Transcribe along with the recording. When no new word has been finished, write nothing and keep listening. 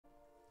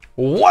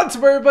What's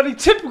up, everybody?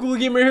 Typical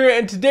Gamer here,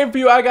 and today for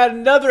you I got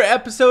another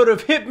episode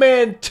of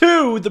Hitman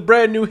 2, the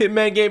brand new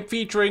Hitman game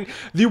featuring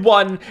the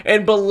one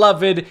and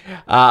beloved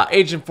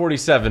Agent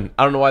 47.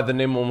 I don't know why the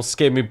name almost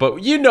scared me,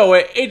 but you know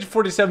it, Agent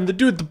 47, the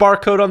dude with the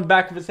barcode on the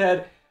back of his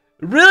head.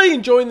 Really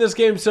enjoying this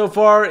game so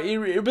far.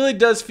 It really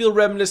does feel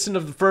reminiscent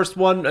of the first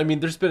one. I mean,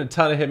 there's been a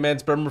ton of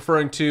Hitmans, but I'm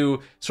referring to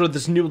sort of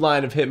this new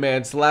line of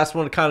Hitmans. The last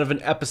one kind of an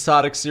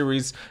episodic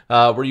series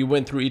where you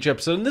went through each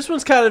episode. And this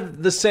one's kind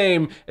of the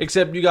same,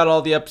 except you got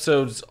all the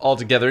episodes all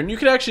together. And you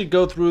can actually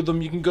go through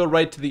them. You can go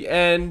right to the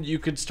end. You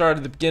could start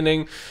at the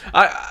beginning.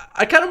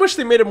 I kind of wish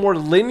they made it more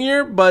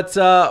linear, but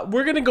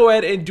we're going to go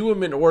ahead and do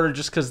them in order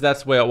just because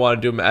that's the way I want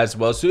to do them as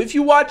well. So if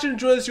you watch and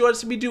enjoy this, you want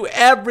to see me do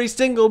every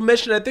single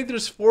mission. I think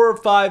there's 4 or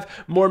 5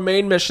 more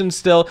main missions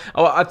still.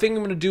 I think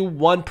I'm going to do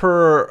one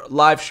per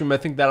live stream. I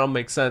think that'll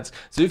make sense.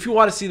 So if you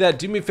want to see that,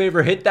 do me a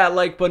favor, hit that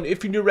like button.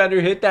 If you're new around here,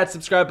 hit that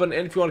subscribe button.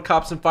 And if you want to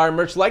cop some fire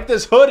merch, like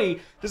this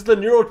hoodie, this is the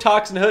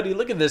neurotoxin hoodie.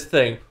 Look at this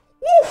thing.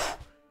 Woo!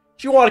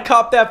 If you want to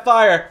cop that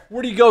fire,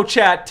 where do you go,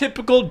 chat?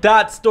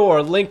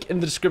 Typical.store. Link in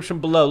the description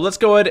below. Let's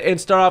go ahead and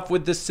start off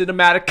with this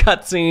cinematic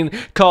cutscene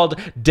called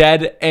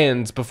Dead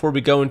Ends before we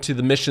go into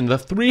the mission. The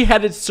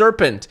Three-Headed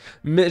Serpent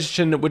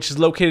mission, which is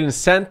located in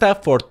Santa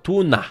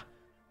Fortuna.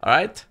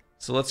 Alright,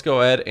 so let's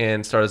go ahead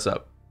and start this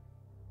up.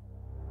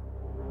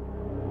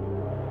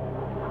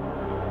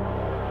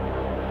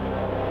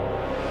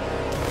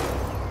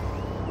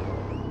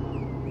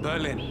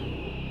 Berlin,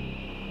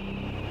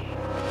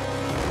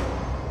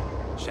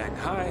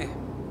 Shanghai,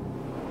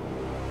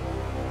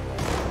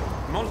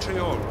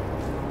 Montreal.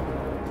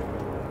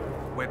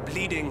 We're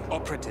bleeding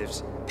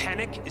operatives.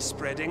 Panic is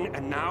spreading,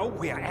 and now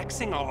we are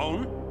axing our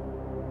own.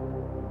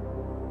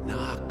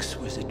 Knox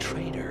was a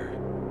traitor.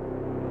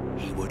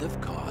 He would have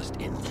caused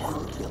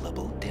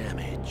incalculable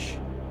damage.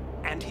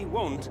 And he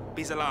won't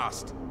be the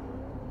last.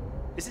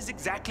 This is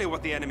exactly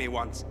what the enemy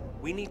wants.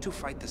 We need to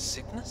fight the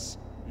sickness,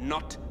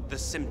 not the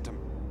symptom.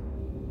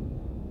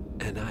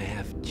 And I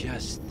have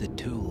just the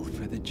tool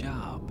for the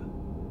job.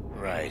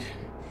 Right.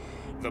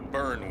 The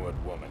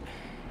Burnwood woman.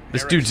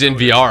 This Eric dude's in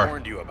Soder VR.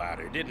 warned you about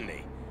her, didn't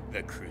he?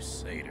 The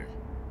Crusader.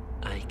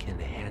 I can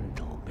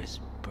handle Miss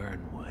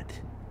Burnwood.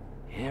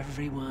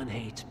 Everyone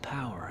hates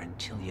power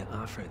until you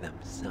offer them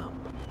some.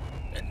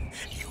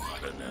 You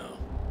ought to know.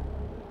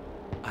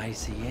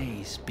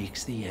 ICA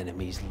speaks the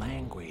enemy's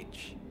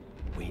language.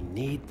 We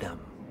need them.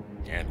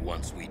 And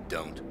once we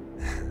don't,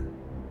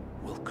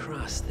 We'll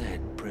cross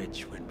that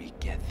bridge when we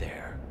get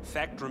there.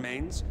 Fact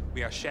remains,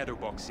 we are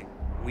shadowboxing.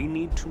 We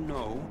need to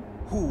know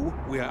who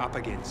we are up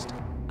against.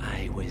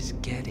 I was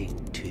getting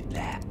to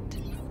that.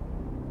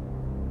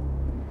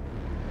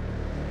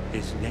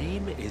 His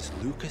name is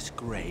Lucas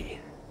Gray,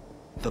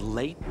 the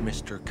late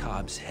Mr.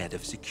 Cobb's head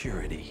of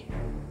security.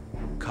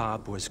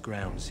 Cobb was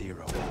ground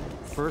zero,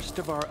 first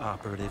of our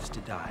operatives to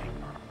die.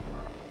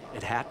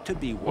 It had to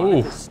be one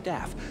of the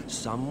staff,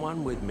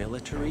 someone with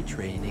military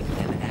training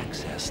and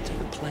access to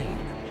the plane.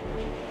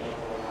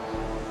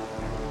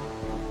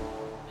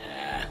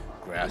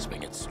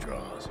 grasping at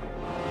straws.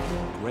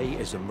 Gray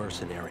is a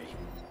mercenary,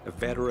 a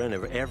veteran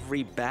of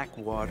every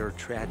backwater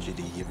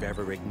tragedy you've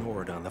ever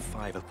ignored on the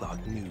 5 o'clock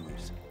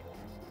news.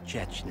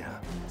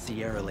 Chechnya,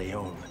 Sierra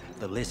Leone,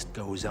 the list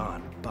goes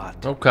on, but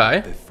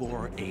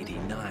before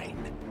 '89,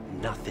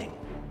 nothing.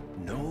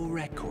 No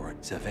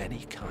records of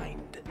any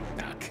kind.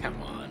 Ah,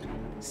 come on.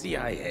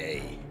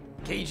 CIA,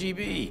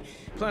 KGB,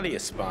 plenty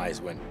of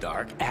spies went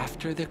dark.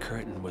 After the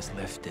curtain was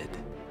lifted,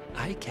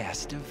 I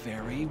cast a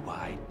very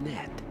wide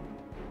net.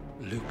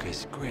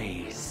 Lucas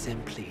Gray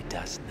simply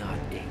does not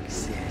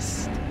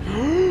exist.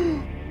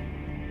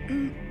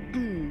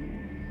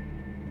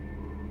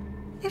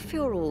 If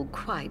you're all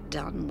quite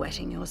done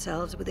wetting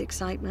yourselves with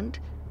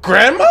excitement,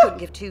 Grandma? I couldn't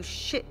give 2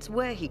 shits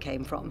where he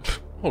came from.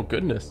 Oh,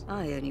 goodness.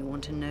 I only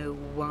want to know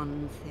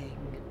one thing.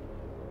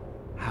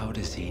 How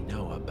does he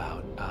know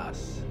about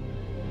us?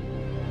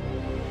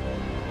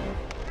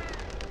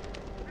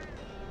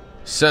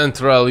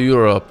 Central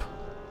Europe.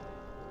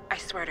 I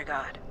swear to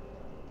God,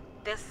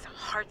 this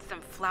hearts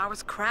and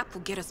flowers crap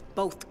will get us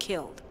both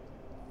killed.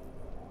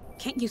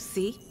 Can't you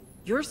see?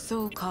 Your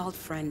so-called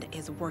friend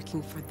is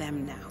working for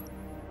them now.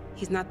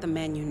 He's not the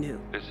man you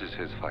knew. This is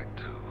his fight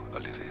too,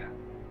 Olivia.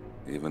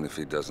 Even if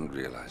he doesn't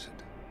realize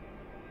it.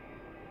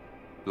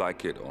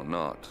 Like it or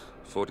not,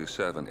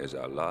 47 is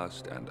our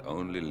last and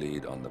only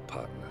lead on the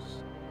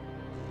partners.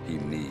 He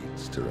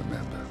needs to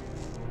remember.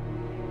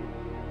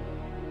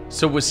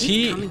 So was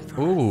He's coming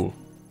for us.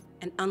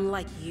 And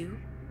unlike you,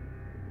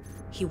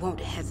 he won't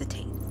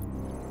hesitate.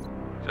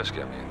 Just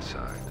get me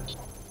inside.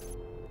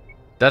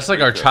 That's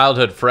like our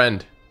childhood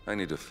friend. I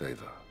need a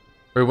favor.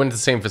 We went to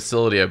the same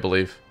facility, I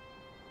believe.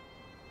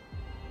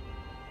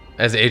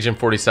 As Agent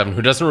 47,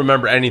 who doesn't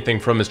remember anything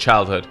from his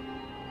childhood.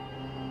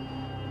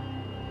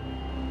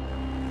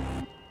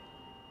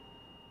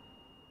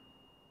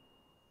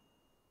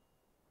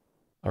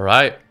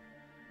 Alright.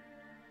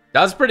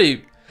 That was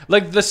pretty...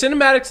 Like, the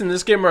cinematics in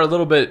this game are a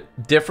little bit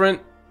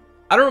different.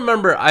 I don't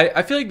remember.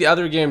 I feel like the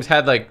other games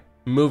had, like,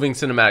 moving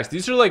cinematics.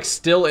 These are like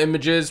still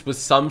images with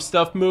some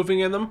stuff moving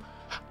in them.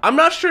 I'm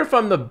not sure if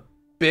I'm the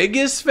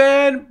biggest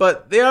fan,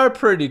 but they are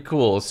pretty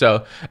cool.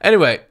 So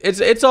anyway,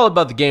 it's all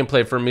about the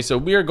gameplay for me. So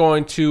we are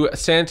going to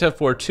Santa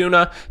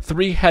Fortuna,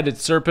 three-headed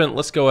serpent.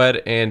 Let's go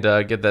ahead and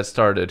get that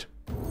started.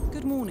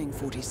 Good morning,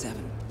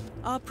 47.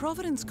 Our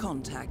Providence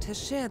contact has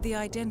shared the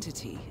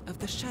identity of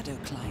the Shadow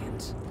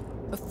Client,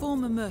 a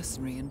former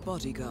mercenary and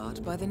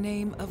bodyguard by the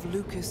name of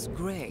Lucas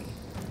Gray.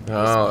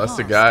 Oh, that's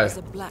the guy. Is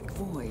a black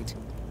void,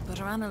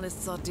 but our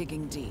analysts are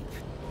digging deep.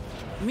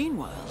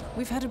 Meanwhile,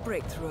 we've had a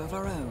breakthrough of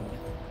our own.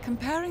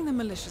 Comparing the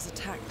malicious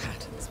attack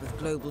patterns with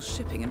global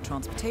shipping and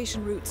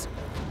transportation routes,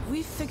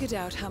 we've figured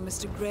out how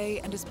Mr. Gray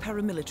and his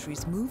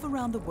paramilitaries move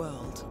around the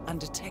world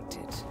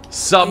undetected.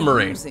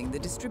 Submarine. Using the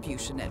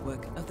distribution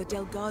network of the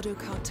Delgado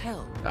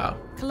cartel, Oh,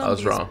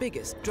 Colombia's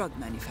biggest drug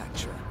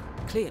manufacturer.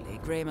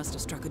 Clearly, Gray must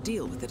have struck a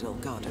deal with the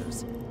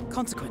Delgados.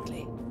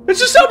 Consequently,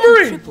 it's a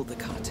submarine! Triple the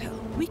cartel,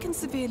 we can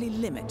severely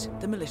limit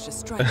the malicious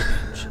strike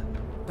range.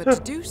 But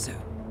to do so,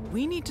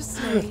 we need to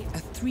slay a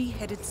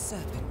three-headed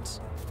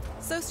serpent.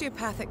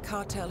 Sociopathic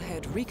cartel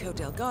head Rico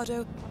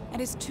Delgado and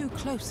his two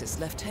closest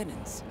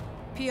lieutenants,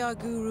 PR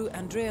guru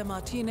Andrea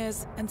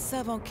Martinez and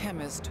savant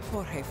chemist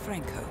Jorge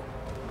Franco.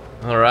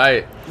 All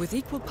right. With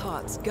equal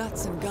parts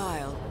guts and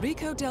guile,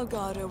 Rico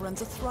Delgado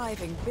runs a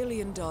thriving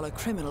billion-dollar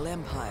criminal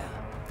empire.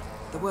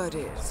 The word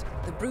is,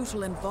 the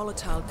brutal and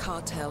volatile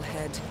cartel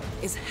head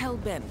is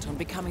hell-bent on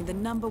becoming the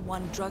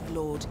 #1 drug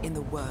lord in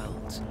the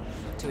world.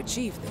 To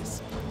achieve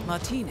this,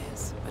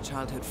 Martinez, a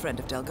childhood friend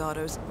of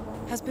Delgado's,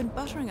 has been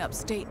buttering up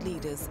state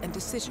leaders and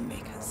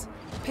decision-makers,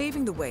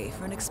 paving the way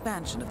for an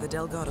expansion of the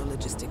Delgado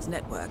logistics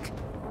network,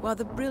 while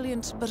the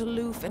brilliant but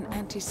aloof and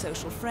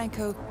antisocial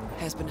Franco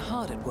has been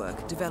hard at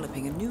work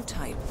developing a new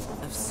type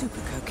of super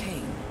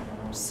cocaine.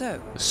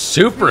 So,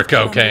 super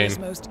cocaine. Colombia's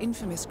most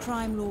infamous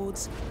crime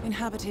lords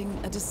inhabiting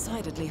a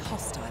decidedly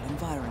hostile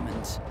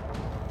environment.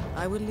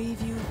 I will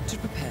leave you to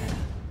prepare.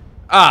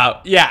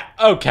 Oh, yeah,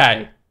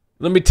 okay.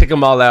 Let me tick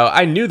them all out.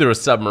 I knew there were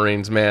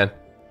submarines, man.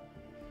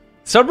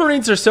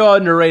 Submarines are so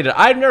underrated.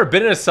 I've never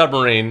been in a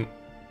submarine.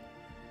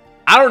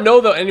 I don't know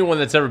though anyone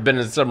that's ever been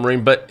in a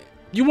submarine, but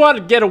you want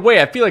to get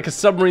away. I feel like a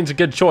submarine's a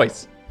good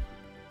choice.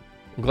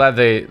 I'm glad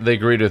they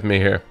agreed with me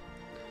here.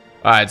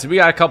 All right, so we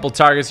got a couple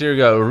targets here. We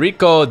go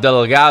Rico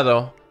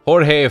Delgado,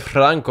 Jorge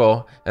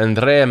Franco,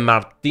 Andrea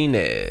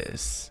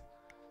Martinez.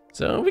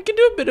 So we can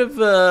do a bit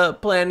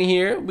of planning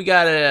here. We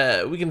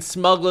can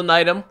smuggle an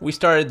item. We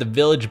started the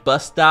village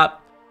bus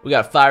stop. We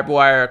got fiber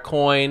wire, a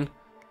coin.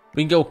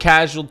 We can go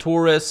casual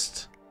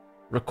tourist,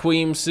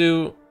 Requiem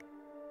suit,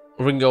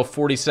 or we can go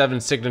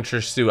 47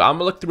 signature suit. I'm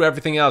gonna look through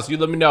everything else. You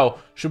let me know.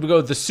 Should we go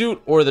with the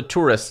suit or the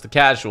tourist, the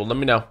casual? Let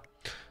me know.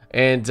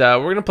 And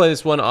we're gonna play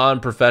this one on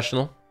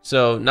professional.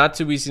 So not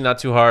too easy, not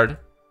too hard.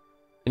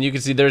 And you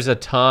can see there's a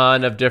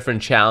ton of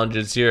different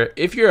challenges here.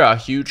 If you're a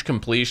huge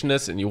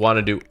completionist and you want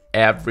to do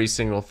every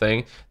single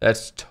thing,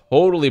 that's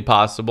totally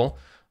possible.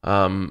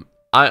 I'm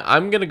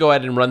gonna go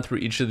ahead and run through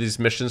each of these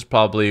missions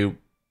probably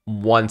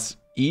once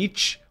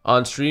each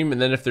on stream,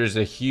 and then if there's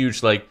a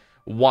huge like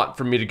want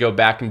for me to go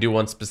back and do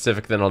one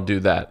specific, then I'll do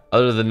that.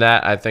 Other than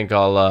that, I think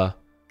I'll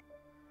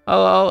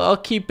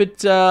keep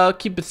it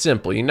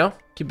simple, you know?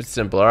 Keep it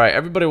simple. All right,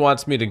 everybody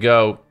wants me to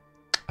go.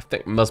 I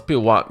think most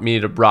people want me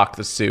to rock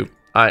the suit.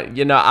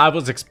 You know, I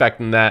was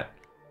expecting that.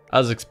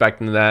 I'm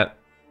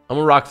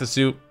gonna rock the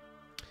suit.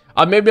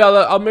 Maybe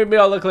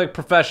I'll look like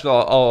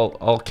professional.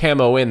 I'll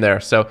camo in there.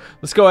 So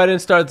let's go ahead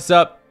and start this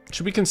up.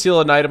 Should we conceal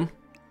an item?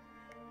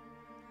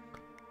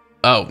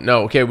 Oh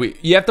no. Okay,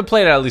 you have to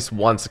play it at least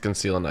once to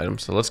conceal an item.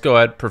 So let's go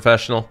ahead,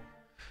 professional.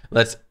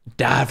 Let's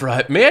dive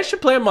right. Maybe I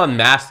should play him on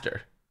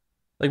master.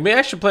 Like maybe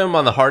I should play him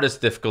on the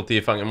hardest difficulty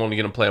if I'm only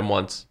gonna play him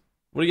once.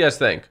 What do you guys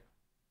think?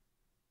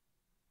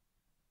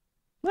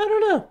 I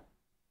don't know.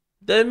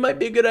 That might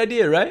be a good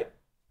idea, right?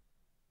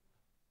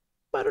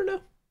 I don't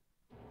know.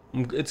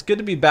 It's good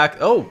to be back.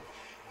 Oh,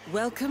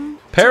 welcome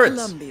Parrots.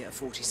 to Colombia,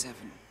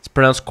 47. It's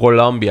pronounced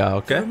Colombia,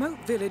 okay? The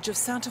remote village of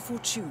Santa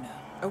Fortuna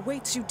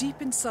awaits you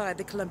deep inside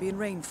the Colombian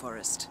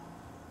rainforest.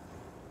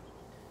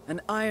 An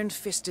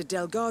iron-fisted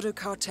Delgado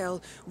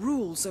cartel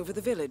rules over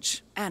the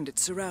village and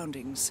its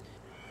surroundings.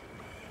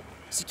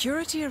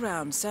 Security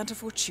around Santa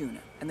Fortuna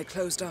and the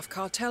closed-off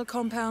cartel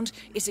compound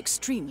is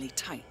extremely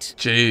tight.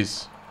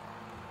 Jeez.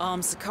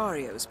 Armed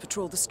sicarios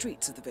patrol the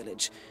streets of the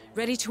village,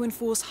 ready to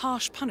enforce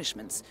harsh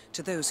punishments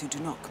to those who do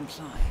not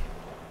comply.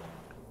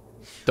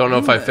 Don't know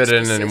if I fit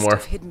in anymore.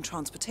 Of hidden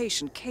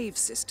transportation cave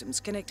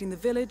systems connecting the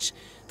village,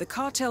 the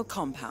cartel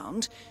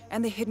compound,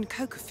 and the hidden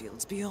coca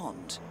fields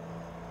beyond.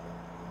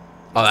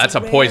 Oh, that's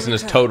a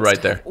poisonous toad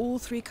right there. All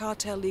three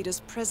cartel leaders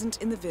present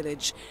in the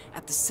village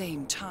at the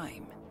same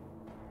time.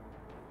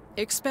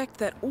 Expect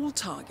that all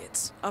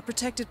targets are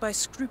protected by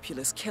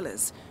scrupulous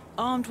killers,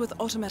 armed with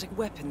automatic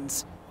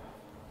weapons.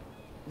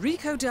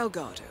 Rico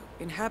Delgado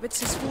inhabits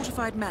his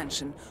fortified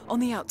mansion on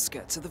the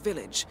outskirts of the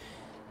village,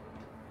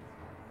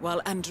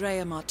 while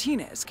Andrea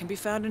Martinez can be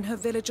found in her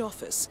village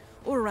office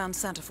or around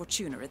Santa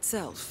Fortuna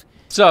itself.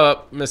 What's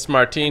up, Miss Jorge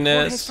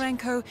Martinez?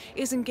 Franco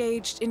is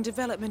engaged in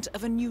development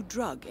of a new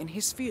drug in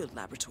his field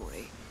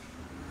laboratory.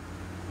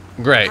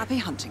 Great. Happy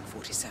hunting,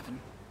 47.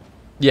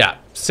 Yeah,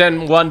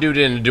 send one dude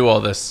in to do all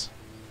this.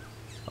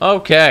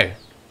 Okay.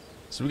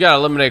 So we gotta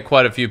eliminate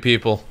quite a few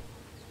people.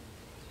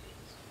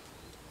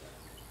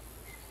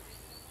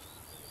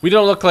 We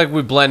don't look like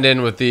we blend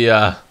in with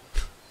the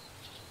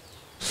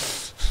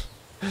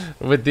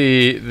with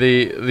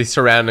the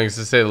surroundings,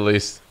 to say the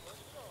least.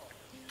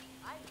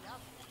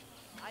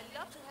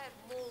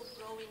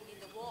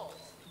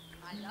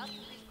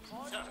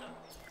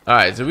 All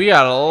right, so we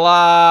got a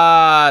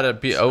lot of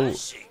people. Oh.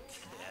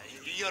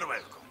 You're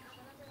welcome.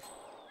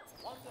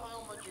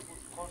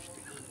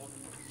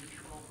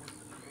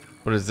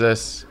 What is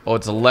this? Oh,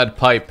 it's a lead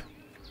pipe.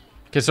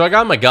 Okay, so I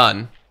got my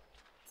gun.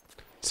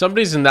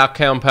 Somebody's in that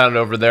compound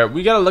over there.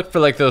 We gotta look for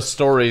like those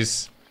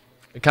stories.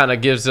 It kind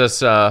of gives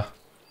us an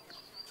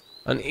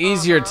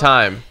easier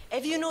time.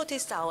 Have you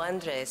noticed how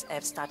Andres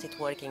have started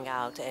working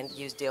out and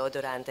use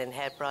deodorant and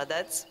hair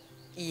products?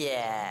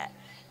 Yeah,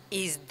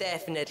 he's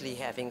definitely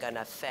having an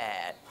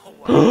affair.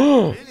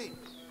 Really?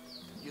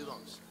 You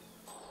don't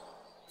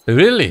say.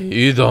 Really?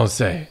 You don't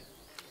say.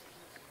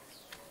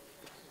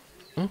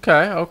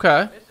 Okay,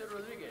 okay. Mr.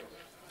 Rodriguez,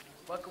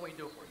 what can we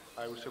do for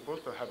you? I was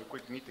supposed to have a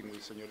quick meeting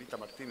with Señorita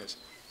Martinez.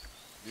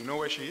 Do you know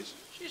where she is?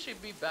 She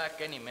should be back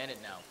any minute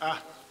now.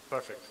 Ah,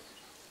 perfect.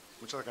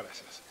 Muchas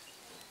gracias.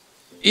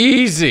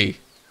 Easy.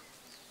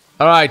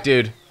 All right,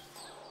 dude.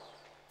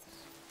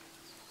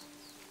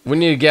 We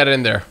need to get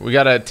in there. We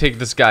gotta take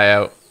this guy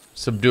out.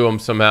 Subdue him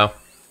somehow.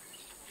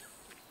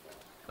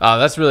 Oh,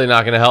 that's really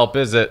not gonna help,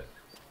 is it?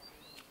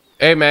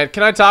 Hey, man,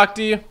 can I talk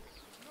to you?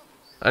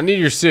 I need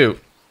your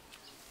suit.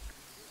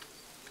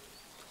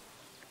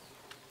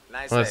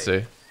 Nice Let's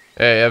day. see.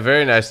 Hey, a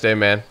very nice day,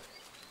 man.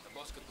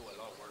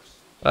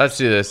 Let's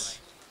see this.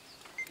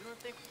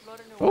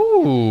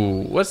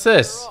 Ooh, what's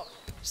this?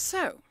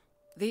 So,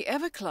 the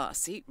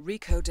ever-classy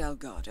Rico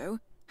Delgado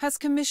has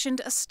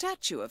commissioned a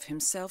statue of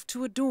himself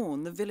to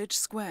adorn the village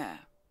square.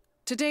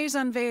 Today's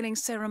unveiling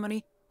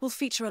ceremony will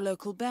feature a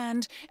local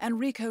band, and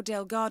Rico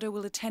Delgado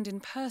will attend in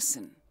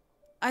person.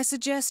 I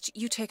suggest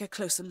you take a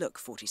closer look,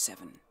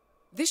 47.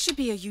 This should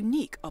be a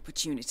unique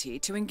opportunity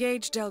to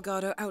engage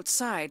Delgado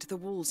outside the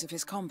walls of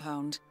his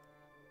compound.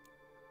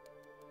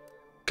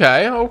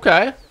 Okay,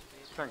 okay.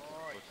 Thank you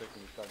for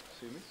taking the time to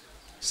see me.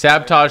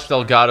 Sabotage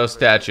Delgado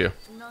statue.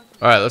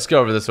 All right, let's go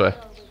over this way.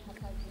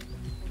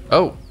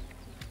 Oh.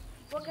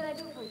 What can I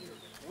do for you?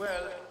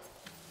 Well,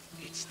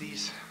 it's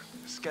these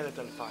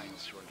skeletal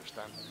finds, you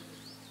understand?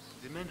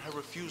 The men have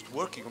refused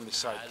working on the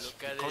site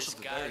Look at because this of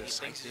the guy. He various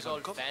thinks sites he's they've all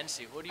uncovered.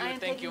 fancy. Who do I you am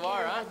think taking you are,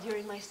 care of huh? that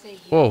during my stay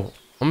here. Whoa.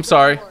 I'm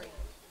sorry. Don't worry.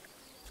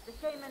 The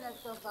shaman has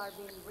so far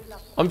been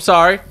reluctant. I'm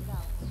sorry.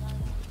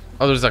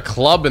 Oh, there's a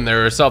club in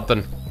there or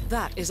something.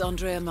 That is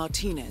Andrea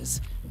Martinez,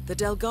 the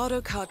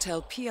Delgado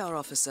cartel PR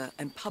officer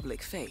and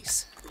public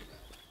face.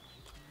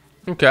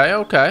 Okay,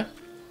 okay.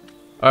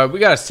 All right, we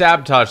gotta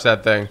sabotage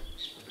that thing.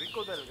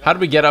 How do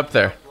we get up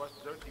there?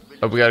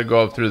 Oh, we gotta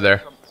go up through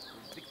there.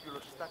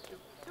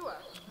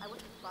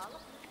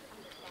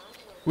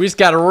 We just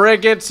gotta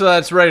rig it so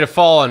that's ready to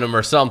fall on him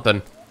or something.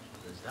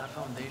 Does that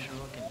foundation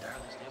look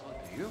entirely stable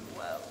to you?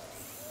 Well,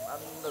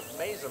 I'm not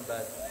Mason,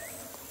 but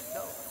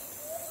no.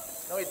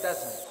 No, it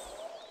doesn't.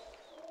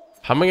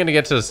 How am I gonna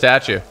get to the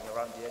statue?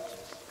 Around the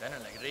edges. Kinda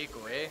like Rico,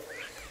 eh?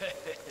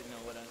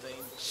 Know what I'm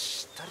saying?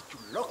 Shh, aren't you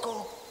loco?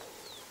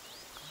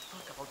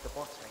 Don't talk about the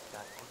boss like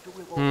that, or you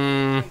will go straight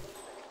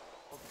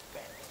on the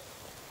bed.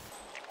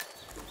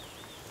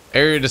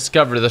 Area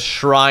discovered, the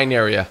shrine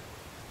area.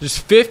 There's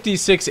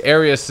 56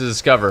 areas to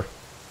discover.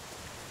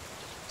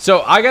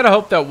 So I gotta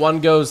hope that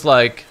one goes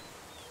like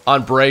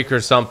on break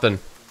or something,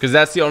 because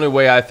that's the only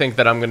way I think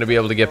that I'm gonna be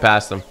able to get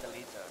past them.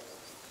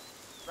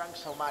 Drank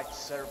so much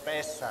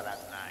cerveza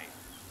that night.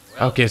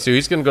 Okay, so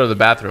he's gonna go to the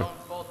bathroom.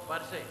 Don't fault,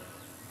 parce.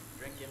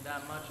 Drinking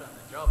that much on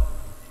the job.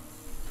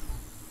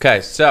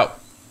 Okay, so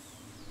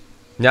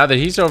now that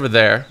he's over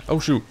there, oh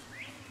shoot.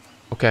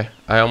 Okay,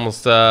 I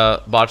almost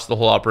botched the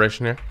whole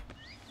operation here.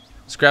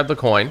 Let's grab the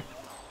coin.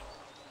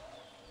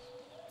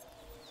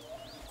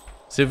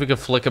 See if we can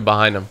flick it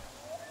behind him.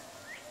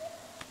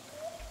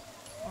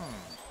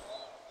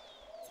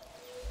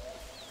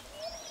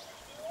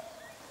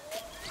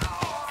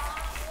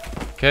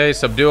 Okay,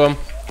 subdue him.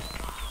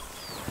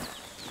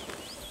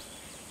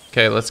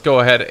 Okay, let's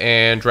go ahead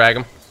and drag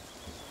him.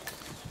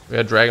 We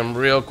gotta drag him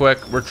real quick.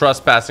 We're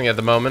trespassing at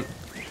the moment.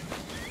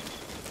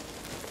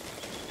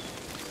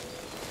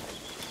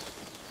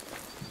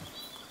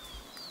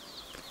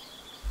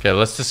 Okay,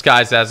 let's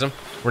disguise as him.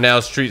 We're now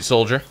a street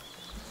soldier.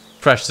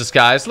 Fresh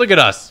disguise. Look at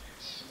us.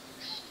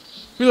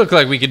 We look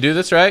like we could do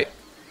this, right?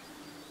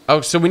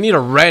 Oh, so we need a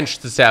wrench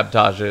to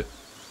sabotage it.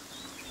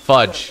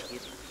 Fudge.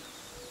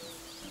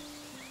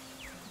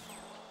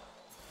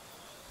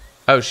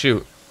 Oh,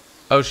 shoot.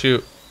 Oh,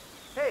 shoot.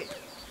 Hey,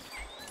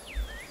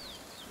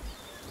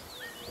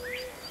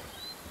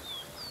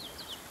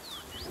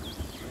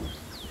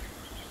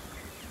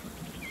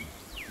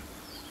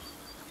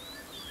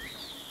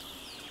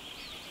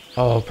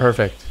 Oh,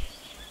 perfect.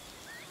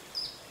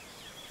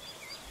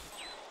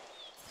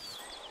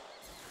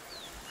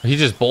 He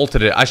just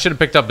bolted it. I should have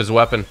picked up his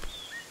weapon.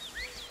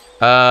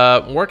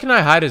 Where can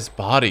I hide his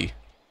body?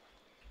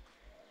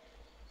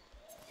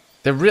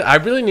 I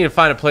really need to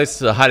find a place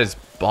to hide his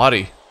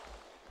body.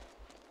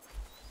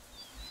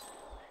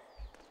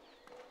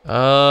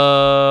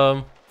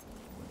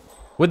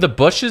 Would the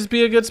bushes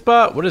be a good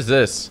spot? What is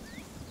this?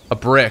 A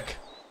brick.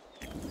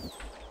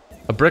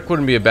 A brick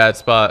wouldn't be a bad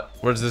spot.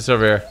 Where's this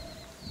over here?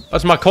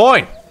 That's my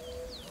coin.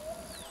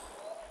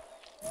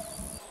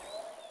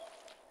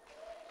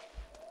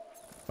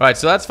 Alright,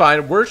 so that's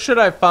fine. Where should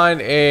I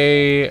find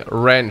a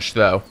wrench,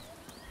 though?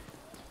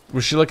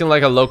 Was she looking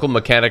like a local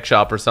mechanic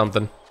shop or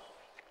something?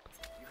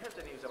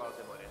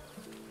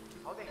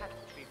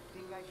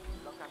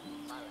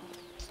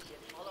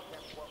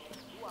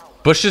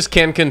 Bushes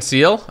can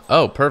conceal?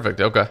 Oh, perfect.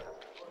 Okay.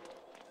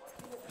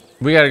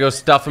 We gotta go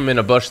stuff him in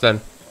a bush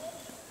then.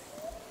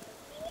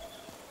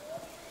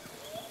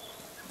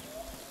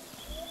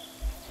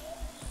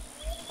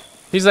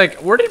 He's like,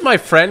 where did my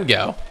friend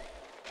go?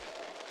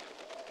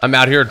 I'm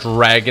out here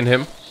dragging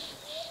him.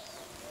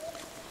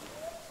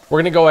 We're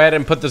gonna go ahead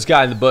and put this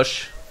guy in the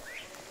bush.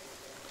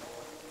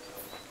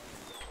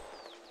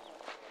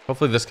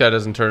 Hopefully this guy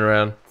doesn't turn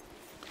around.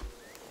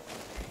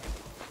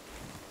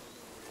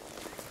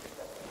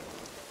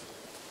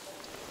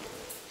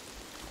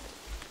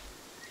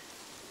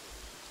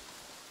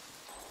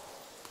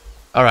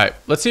 Alright,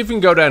 let's see if we can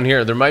go down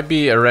here. There might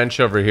be a wrench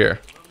over here.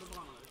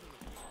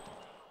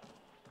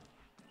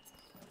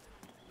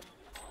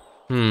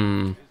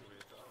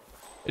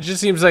 It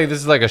just seems like this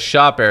is like a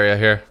shop area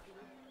here.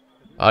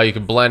 Oh, you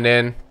can blend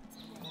in.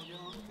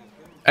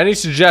 Any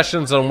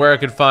suggestions on where I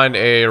could find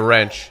a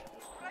wrench?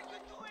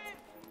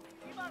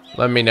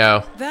 Let me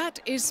know. That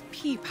is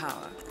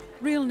P-Power.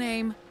 Real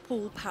name,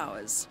 Paul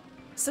Powers.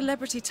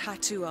 Celebrity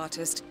tattoo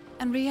artist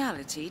and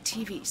reality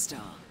TV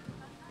star.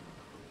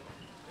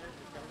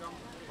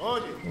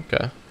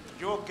 Okay.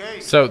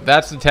 So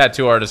that's the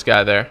tattoo artist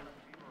guy there.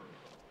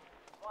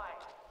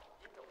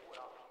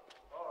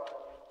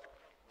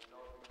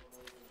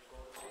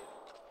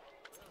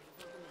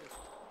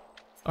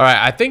 Alright,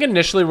 I think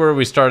initially where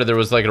we started there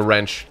was like a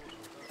wrench.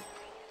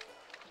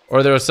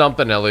 Or there was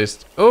something at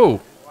least. Oh!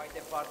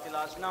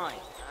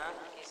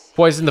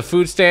 Poison the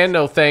food stand?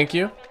 No, thank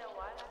you.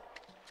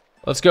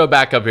 Let's go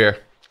back up here.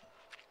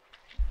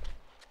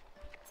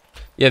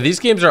 Yeah, these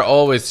games are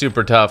always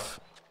super tough.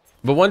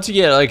 But once you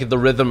get like the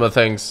rhythm of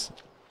things,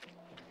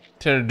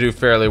 tend to do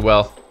fairly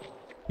well.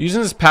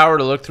 Using this power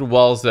to look through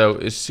walls though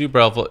is super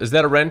helpful. Is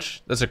that a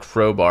wrench? That's a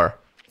crowbar.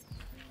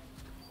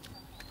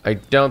 I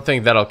don't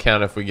think that'll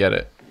count if we get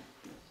it.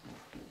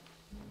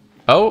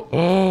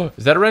 Oh,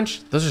 is that a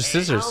wrench? Those are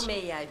scissors. How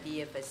may I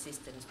be of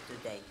assistance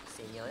today,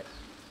 senor?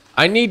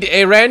 I need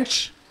a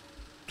wrench,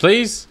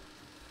 please.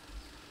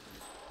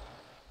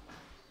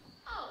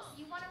 Oh,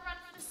 you want to run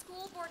for the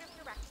school board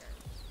of directors?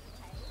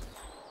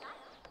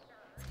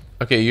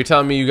 Okay, you're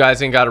telling me you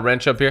guys ain't got a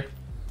wrench up here?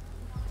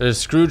 There's a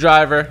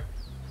screwdriver.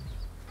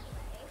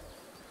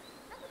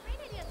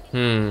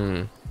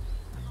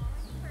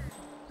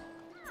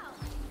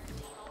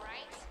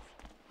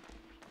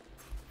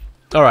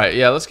 Alright,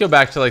 yeah, let's go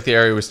back to like the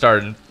area we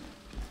started.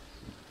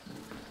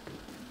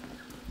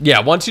 Yeah,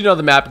 once you know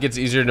the map, it gets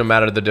easier no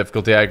matter the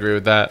difficulty. I agree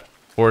with that.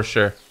 For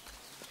sure.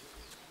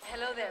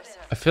 Hello there, sir.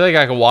 I feel like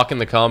I could walk in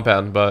the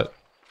compound, but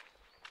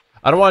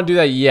I don't want to do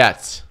that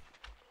yet.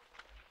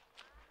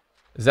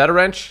 Is that a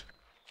wrench?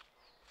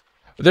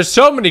 There's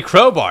so many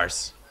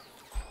crowbars.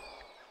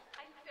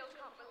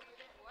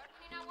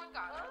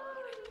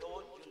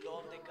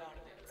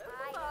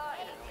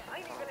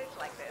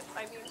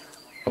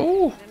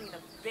 Oh. The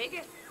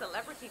biggest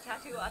celebrity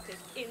tattoo artist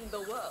in the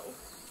world.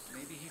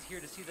 Maybe he's here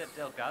to see that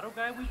Delgado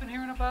guy we've been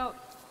hearing about.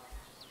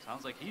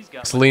 Sounds like he's got.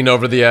 Let's lean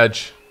over the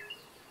edge.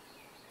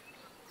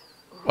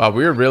 Wow,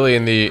 we were really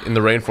in the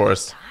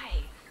rainforest.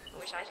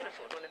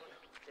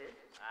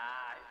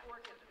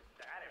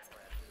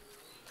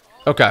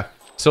 Okay,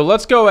 so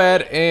let's go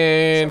ahead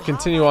and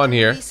continue on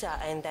here.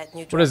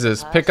 What is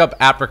this? Pick up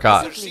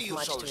apricot.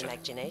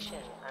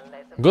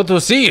 Good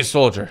to see you,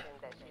 soldier.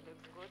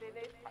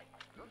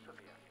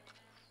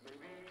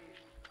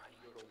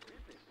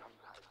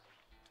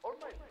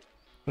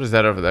 What is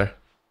that over there?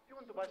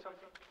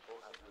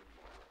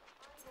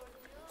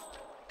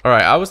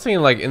 Alright, I was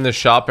thinking like in the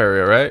shop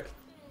area, right?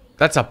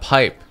 That's a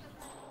pipe.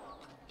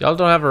 Y'all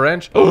don't have a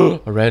wrench?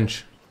 Oh, a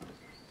wrench.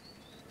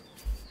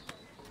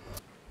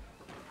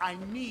 I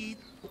need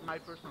my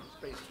personal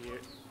space here,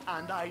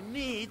 and I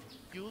need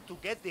you to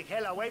get the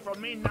hell away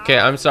from me now. Okay,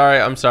 I'm sorry,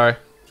 I'm sorry.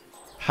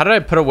 How did I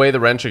put away the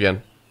wrench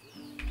again?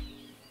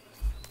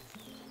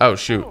 Oh,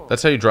 shoot.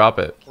 That's how you drop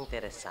it.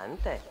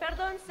 Interesante.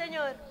 Perdón,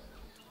 señor.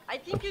 I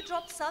think you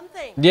dropped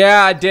something.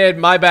 Yeah, I did.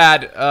 My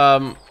bad.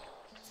 I'm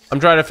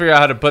trying to figure out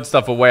how to put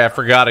stuff away. I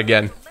forgot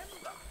again.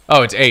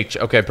 Oh, it's H.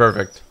 Okay,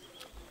 perfect.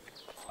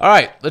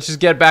 Alright, let's just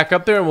get back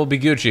up there and we'll be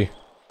Gucci.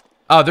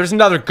 Oh, there's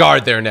another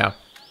guard there now.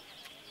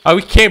 Oh,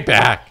 we came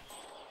back.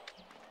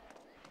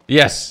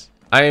 Yes,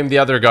 I am the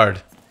other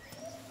guard.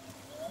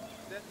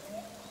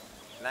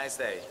 Nice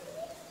day.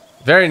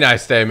 Very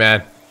nice day,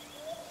 man.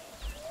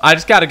 I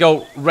just gotta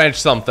go wrench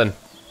something.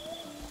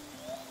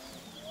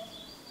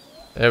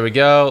 There we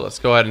go. Let's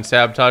go ahead and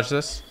sabotage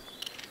this.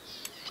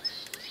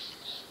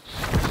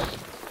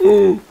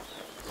 Ooh.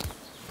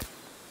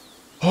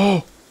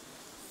 Oh.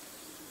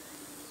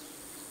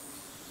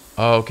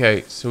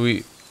 Okay, so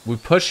we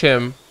push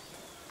him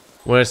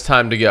when it's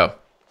time to go.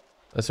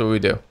 That's what we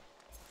do.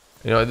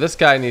 You know, this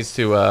guy needs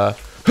to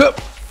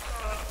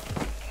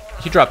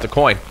he dropped the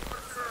coin.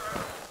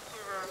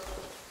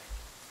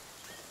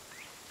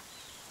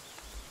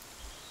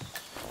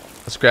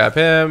 Let's grab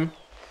him.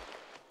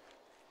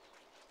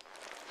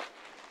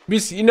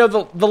 You know,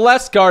 the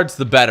less guards,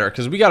 the better,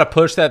 because we got to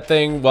push that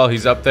thing while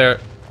he's up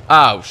there.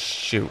 Oh,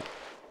 shoot.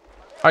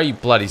 Are you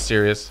bloody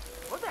serious?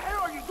 What the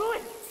hell are you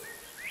doing?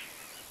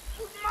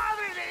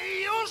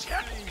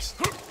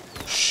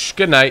 Shh,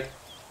 good night.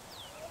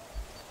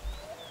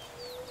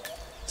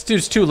 This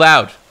dude's too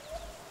loud.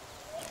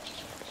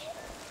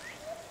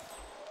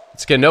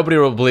 It's good. Nobody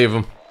will believe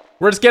him.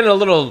 We're just getting a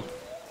little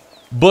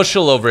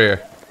bushel over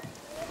here.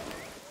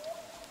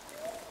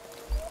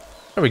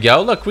 There we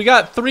go. Look, we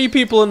got 3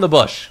 people in the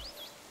bush.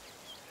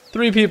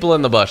 3 people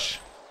in the bush.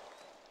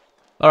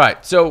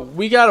 Alright, so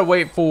we gotta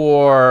wait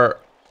for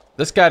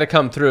this guy to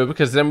come through,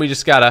 because then we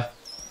just gotta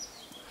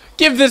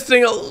give this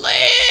thing a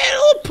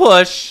little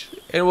push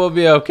and we'll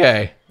be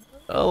okay.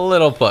 A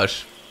little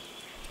push.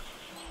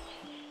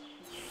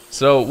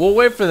 So we'll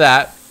wait for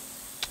that.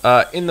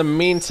 In the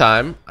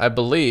meantime, I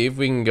believe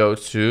we can go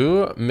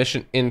to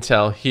Mission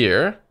Intel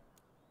here.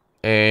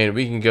 And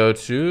we can go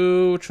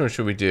to... which one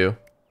should we do?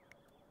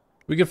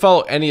 We can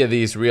follow any of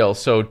these real.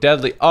 So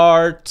Deadly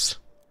Art.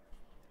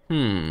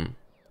 So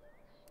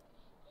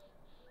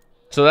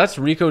that's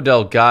Rico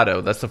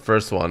Delgado. That's the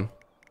first one.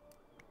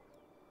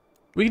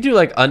 We can do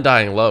like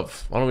Undying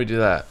Love. Why don't we do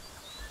that?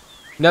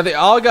 Now they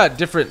all got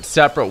different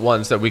separate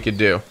ones that we could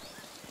do.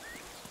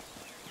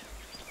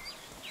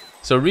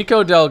 So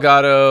Rico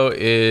Delgado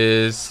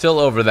is still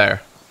over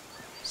there.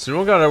 So we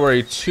don't gotta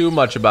worry too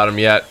much about him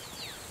yet.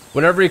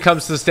 Whenever he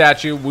comes to the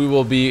statue, we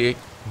will be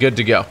good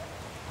to go.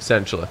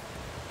 Essentially.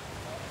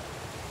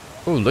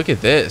 Ooh, look at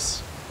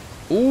this.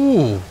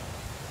 Ooh.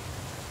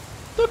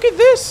 Look at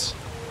this.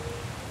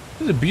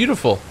 This is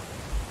beautiful.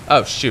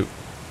 Oh, shoot.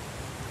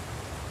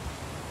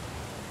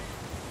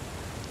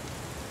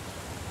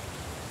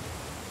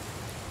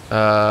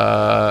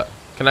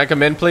 Can I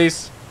come in,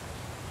 please?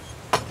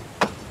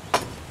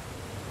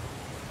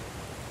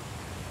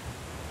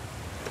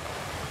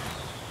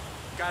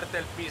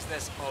 Cartel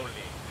business only.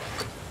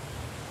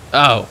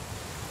 Oh.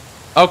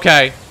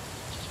 Okay.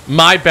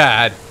 My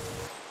bad.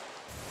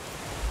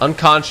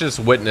 Unconscious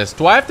witness.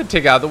 Do I have to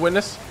take out the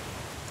witness?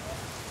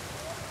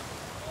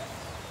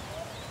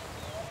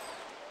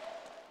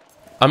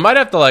 I might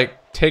have to,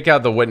 like, take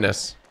out the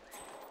witness.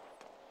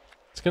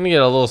 It's gonna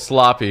get a little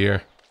sloppy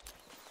here.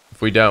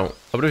 If we don't.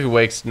 What if he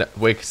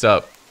wakes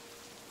up?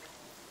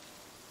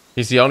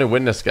 He's the only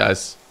witness,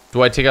 guys.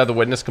 Do I take out the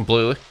witness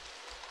completely?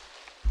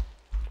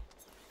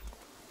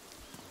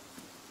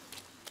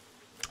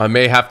 I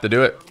may have to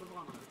do it.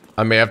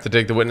 I may have to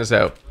take the witness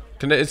out.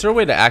 Is there a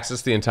way to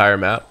access the entire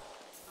map?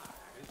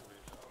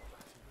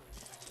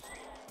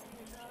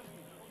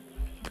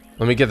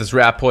 Let me get this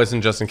rat poison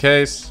just in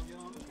case.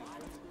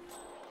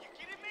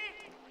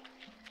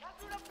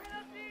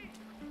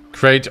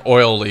 Create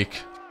oil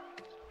leak.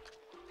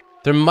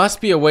 There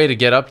must be a way to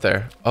get up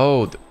there.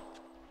 Oh,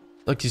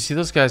 look, you see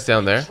those guys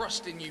down there?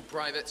 Trust in you,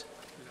 Private.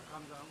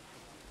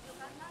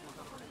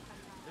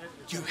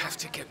 You have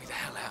to get me the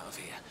hell out of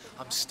here.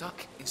 I'm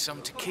stuck in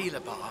some tequila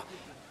bar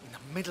in the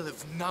middle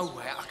of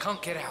nowhere. I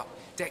can't get out.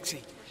 Dexy,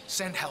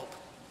 send help.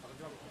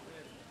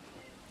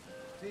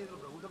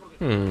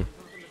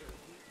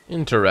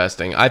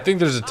 Interesting. I think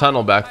there's a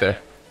tunnel back there.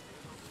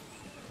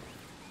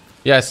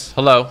 Yes,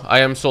 hello. I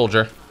am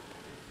soldier.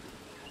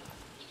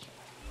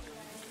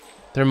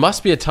 There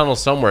must be a tunnel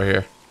somewhere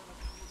here.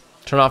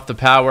 Turn off the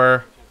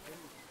power.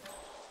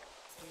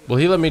 Will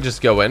he let me just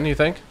go in, you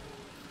think?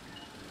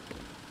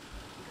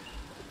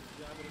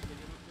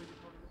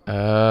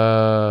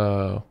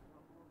 Oh.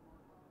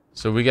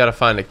 So we gotta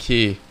find a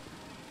key.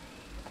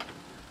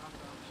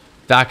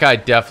 That guy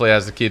definitely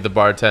has the key to the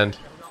bartend.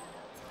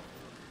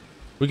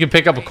 We can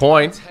pick up a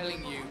coin.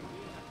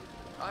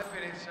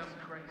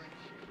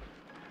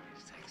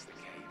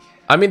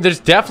 I mean, there's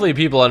definitely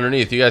people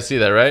underneath. You guys see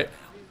that, right?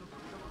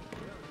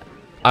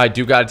 I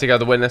do gotta take out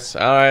the witness.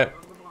 Alright.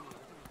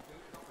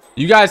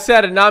 You guys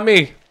said it, not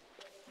me.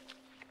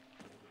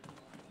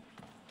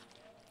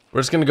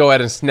 We're just gonna go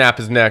ahead and snap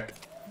his neck.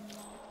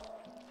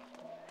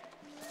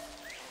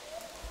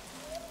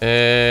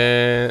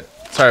 And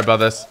sorry about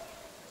this.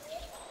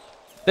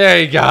 There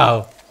you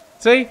go.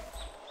 See?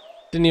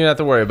 Didn't even have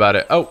to worry about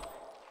it. Oh.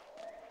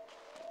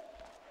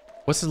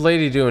 What's this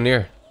lady doing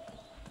here?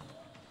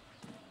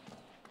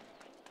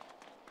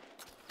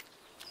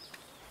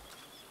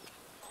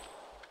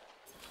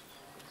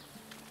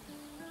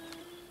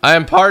 I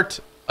am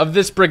part of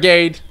this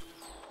brigade.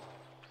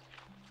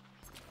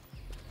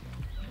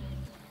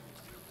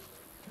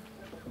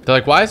 They're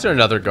like, why is there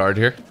another guard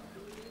here?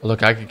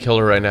 Look, I could kill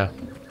her right now.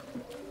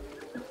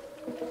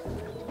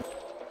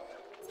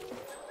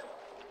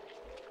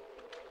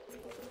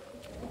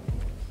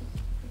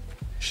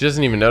 She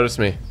doesn't even notice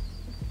me.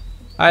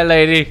 Hi,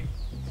 lady.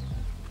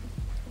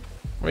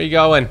 Where you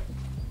going?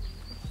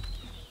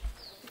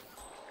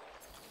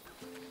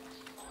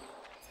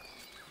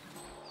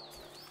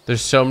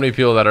 There's so many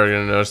people that are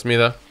gonna notice me,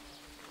 though.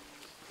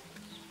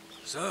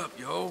 What's up,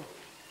 yo?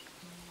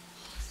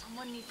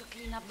 Someone needs to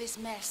clean up this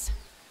mess.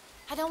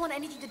 I don't want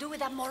anything to do with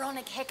that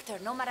moronic Hector,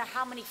 no matter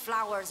how many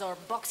flowers or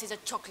boxes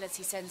of chocolates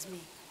he sends me.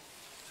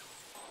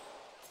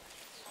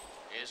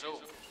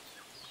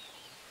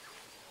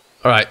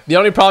 Alright, the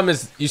only problem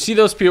is, you see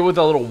those people with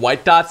the little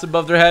white dots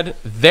above their head?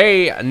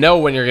 They know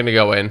when you're gonna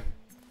go in.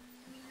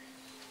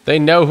 They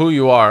know who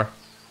you are.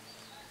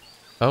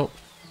 Oh.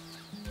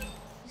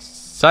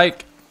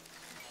 Psych.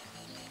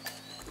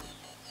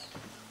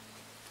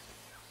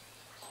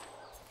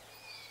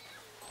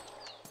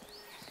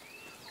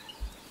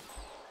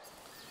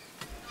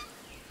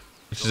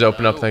 Just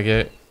open up that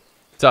gate.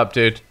 What's up,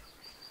 dude?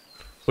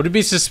 Would it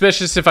be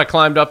suspicious if I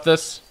climbed up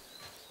this?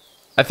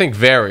 I think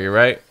very,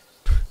 right?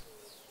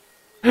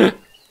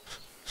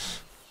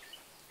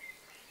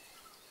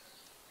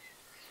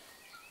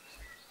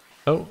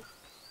 Oh.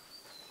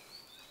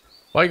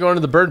 Why are you going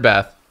to the bird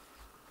bath?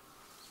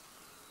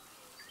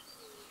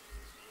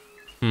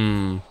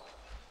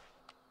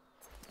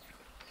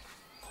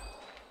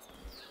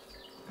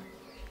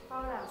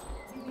 Paula,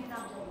 give me an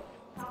update.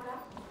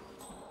 Paula,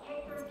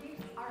 Hector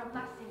gifts are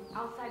amassing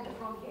outside the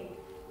front gate.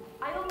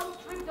 I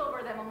almost tripped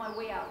over them on my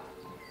way out.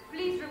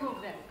 Please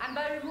remove them. And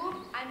by remove,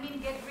 I mean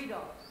get rid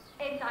of.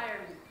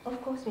 Entirely. Of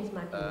course, Miss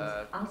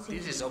Martinez. I'll see.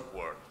 This is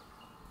awkward.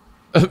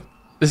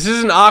 This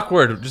isn't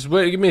awkward. Just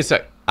wait, give me a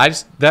sec.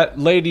 That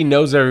lady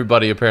knows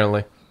everybody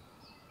apparently.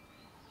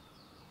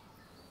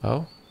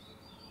 Oh.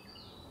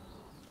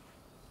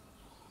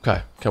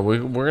 Okay. Okay,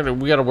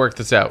 we gotta work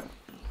this out.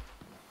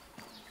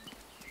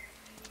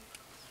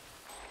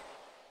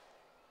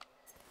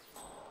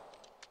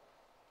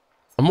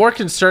 I'm more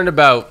concerned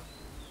about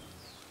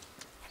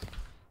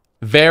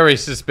very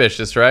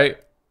suspicious, right?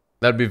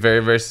 That'd be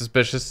very, very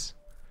suspicious.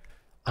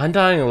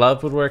 Undying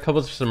Love would wear a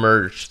couple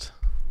submerged.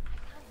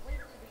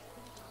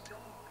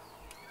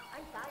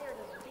 I'm tired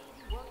of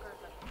lazy workers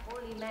like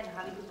holy men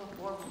having to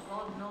perform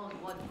God knows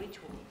what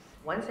rituals.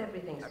 Once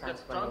everything I've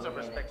starts got tons of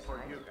running respect next for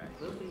time, you guys.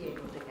 we'll be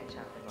able to catch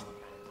up in all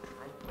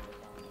time.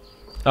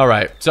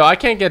 Alright, so I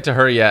can't get to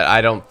her yet,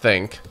 I don't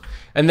think.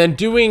 And then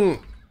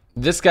doing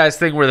this guy's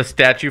thing where the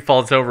statue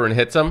falls over and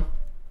hits him.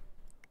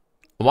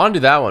 I want to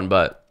do that one,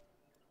 but...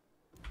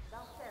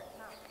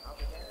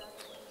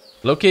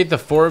 Locate the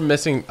 4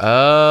 missing...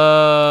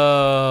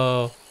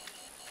 Oh...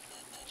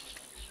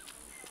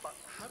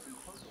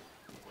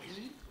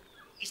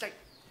 He's like...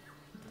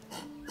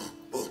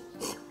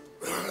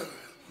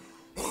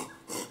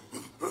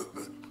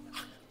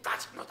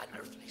 That's not an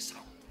earthly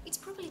sound. It's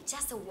probably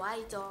just a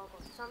white dog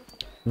or something.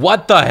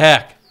 What the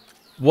heck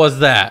was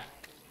that?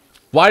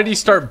 Why did he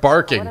start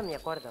barking? Ahora me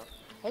acuerdo.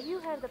 Have you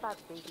heard about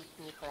Baby's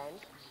new friend?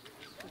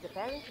 She's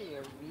apparently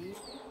a really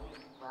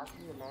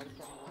wealthy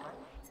American woman.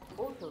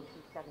 Also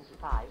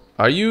 275.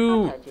 Are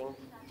you... Not judging,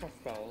 just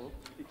saying.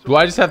 Do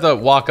I just have to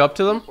walk up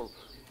to them?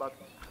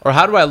 Or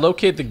how do I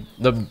locate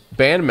the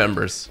band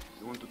members?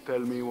 You want to tell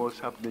me what's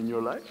happening in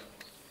your life?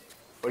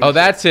 Oh,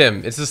 that's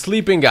him. It's the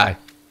sleeping guy.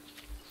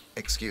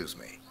 Excuse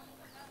me.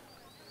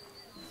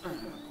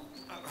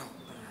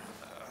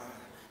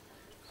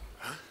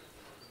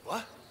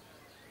 What?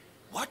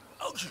 What?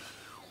 Oh,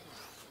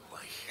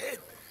 my head.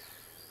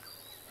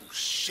 Oh,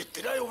 shit,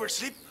 did I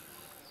oversleep?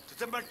 Did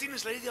the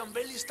Martinez lady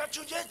unveil his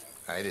statue yet?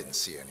 I didn't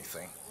see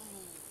anything.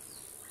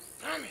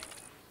 Damn it.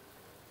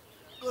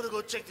 Gotta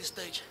go check the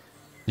stage.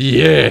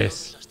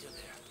 Yes.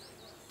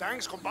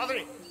 Thanks,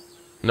 compadre.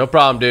 No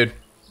problem, dude.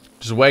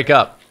 Just wake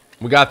up.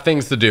 We got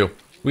things to do.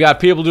 We got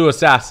people to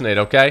assassinate,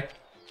 okay?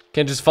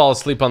 Can't just fall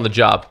asleep on the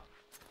job.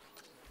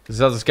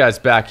 This other guy's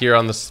back here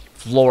on the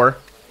floor.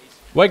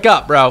 Wake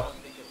up, bro.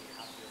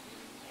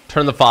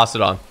 Turn the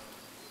faucet on.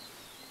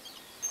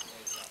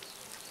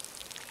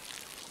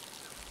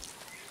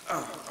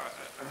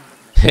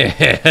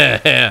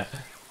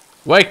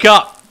 Wake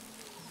up.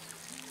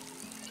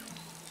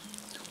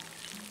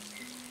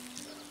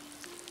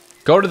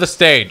 Go to the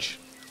stage.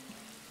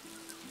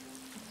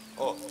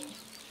 Oh,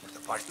 for the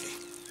party.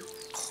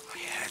 Oh, my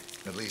head.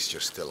 At least you're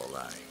still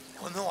alive.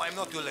 Oh, no, I'm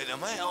not too late,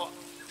 am I? Oh,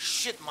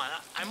 shit, man.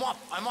 I'm up.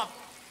 I'm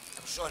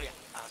sorry.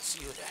 I'll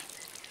see you there.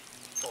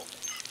 Oh,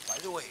 by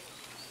the way,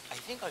 I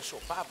think I saw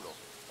Pablo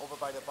over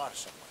by the bar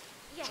somewhere.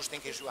 Yes. Just in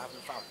case you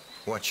haven't found him.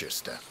 Watch your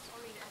step.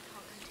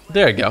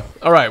 There you go.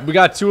 All right, we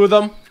got 2 of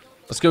them.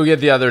 Let's go get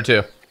the other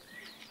 2.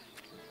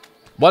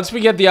 Once we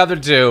get the other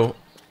 2,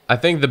 I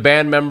think the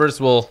band members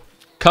will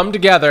come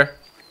together.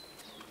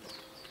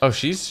 Oh,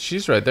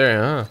 she's right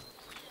there, huh?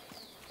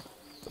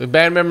 The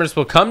band members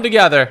will come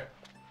together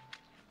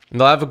and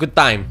they'll have a good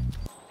time.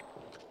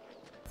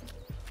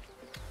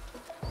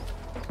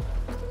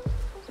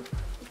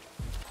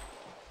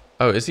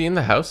 Oh, is he in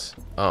the house?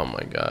 Oh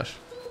my gosh.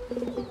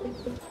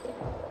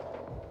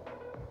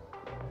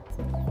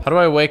 How do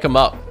I wake him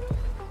up?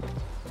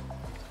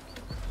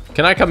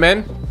 Can I come in?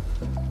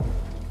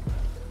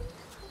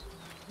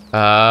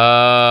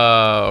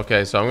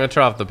 Okay, so I'm gonna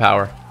turn off the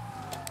power.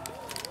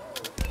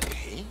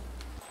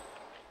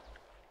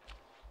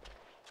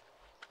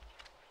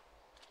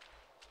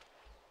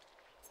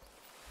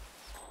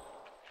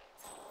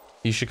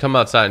 You should come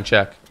outside and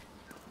check.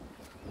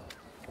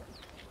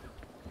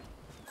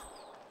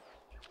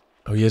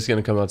 Oh, he is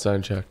gonna come outside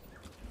and check.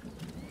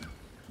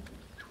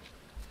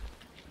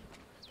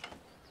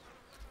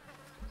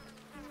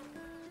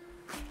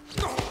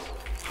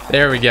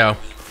 There we go.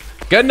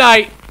 Good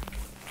night.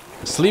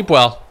 Sleep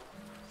well.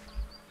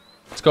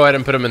 Let's go ahead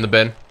and put him in the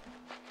bin.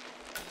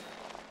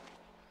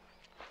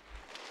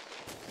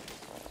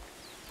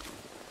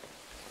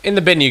 In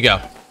the bin you go.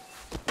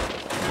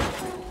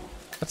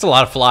 That's a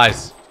lot of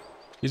flies.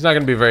 He's not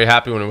going to be very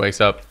happy when he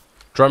wakes up.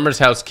 Drummer's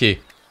house key.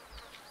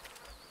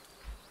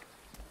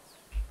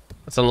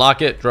 Let's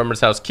unlock it.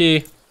 Drummer's house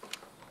key.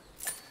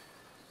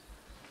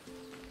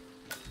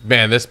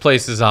 Man, this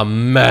place is a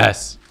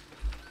mess.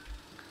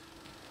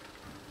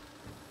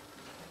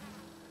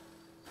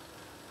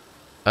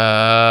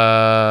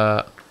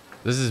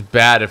 This is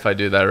bad if I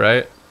do that,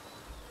 right?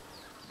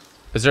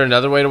 Is there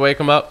another way to wake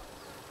him up?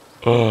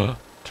 Ugh.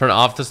 Turn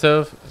off the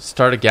stove.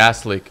 Start a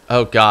gas leak.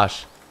 Oh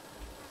gosh.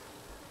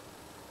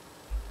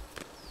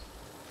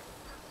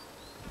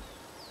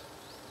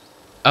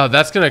 Oh,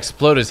 that's gonna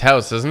explode his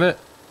house, isn't it?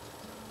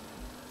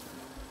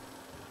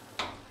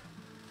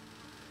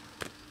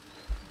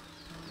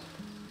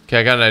 Okay,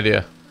 I got an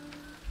idea.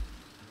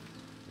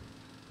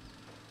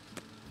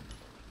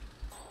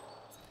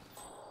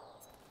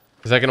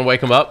 Is that gonna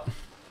wake him up?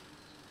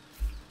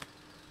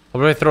 How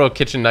about I throw a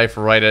kitchen knife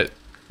right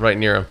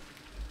near him?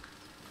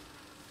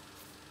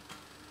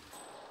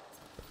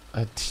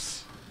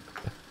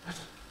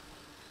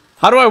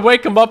 How do I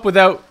wake him up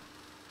without...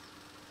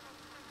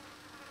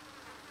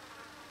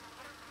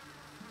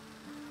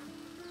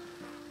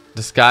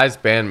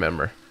 Disguised band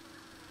member.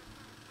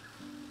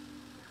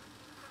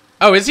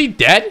 Oh, is he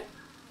dead?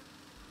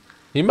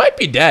 He might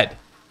be dead.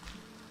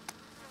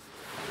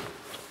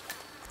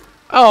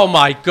 Oh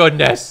my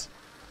goodness.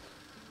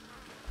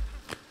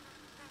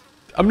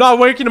 I'm not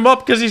waking him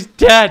up because he's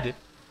dead.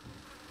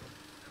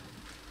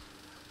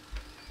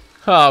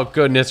 Oh,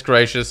 goodness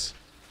gracious.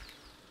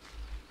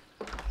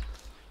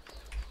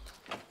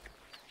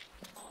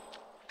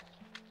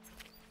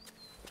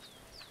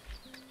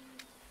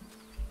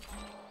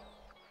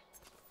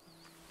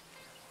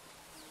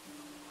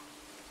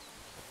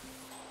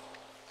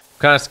 I'm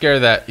kind of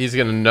scared that he's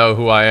going to know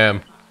who I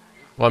am.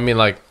 Well, I mean,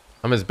 like,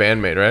 I'm his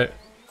bandmate, right?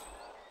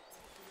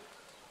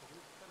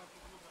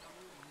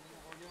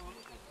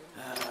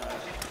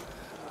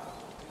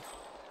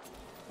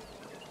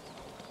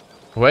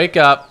 Wake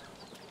up.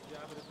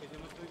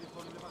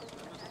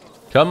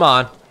 Come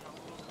on.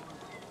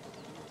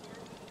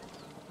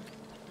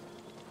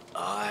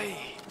 Ay,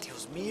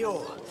 Dios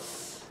mío.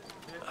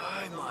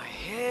 Ay, my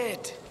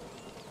head.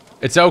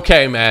 It's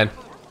okay, man.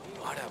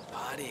 What a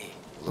party.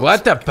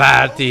 What a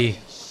party.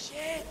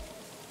 Shit.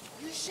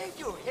 You shake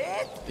your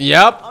head?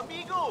 Yep.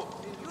 Amigo,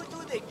 you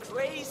do the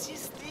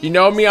craziest thing. You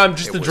know me, I'm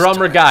just the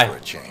drummer guy.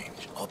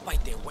 Oh, by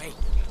the way,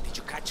 did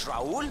you catch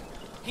Raul?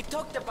 He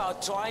talked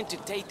about trying to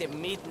take the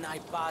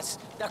midnight bus.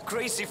 That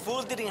crazy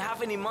fool didn't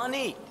have any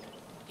money.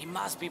 He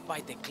must be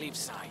by the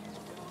cliffside.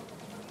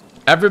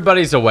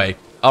 Everybody's awake.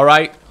 All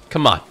right,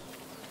 come on.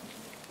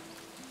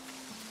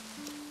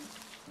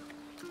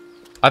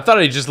 I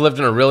thought he just lived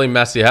in a really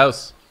messy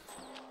house.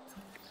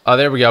 Oh,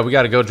 there we go. We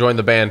got to go join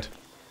the band.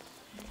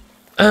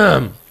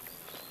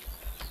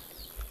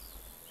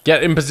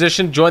 Get in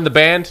position. Join the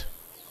band.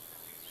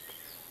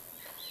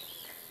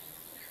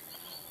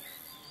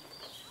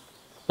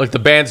 Look, the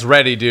band's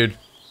ready, dude.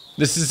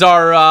 This is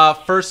our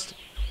first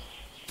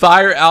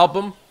Fire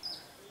album.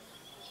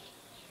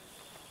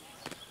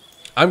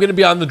 I'm going to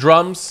be on the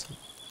drums.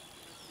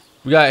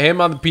 We got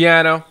him on the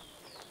piano.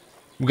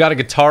 We got a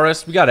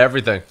guitarist. We got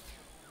everything.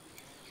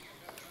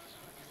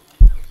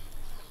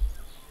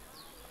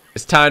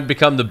 It's time to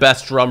become the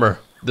best drummer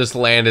this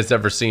land has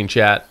ever seen,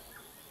 chat.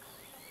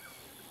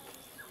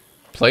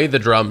 Play the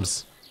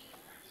drums.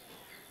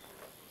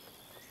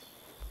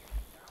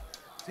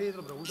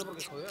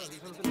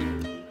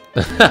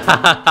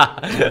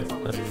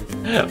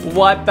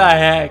 What the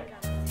heck?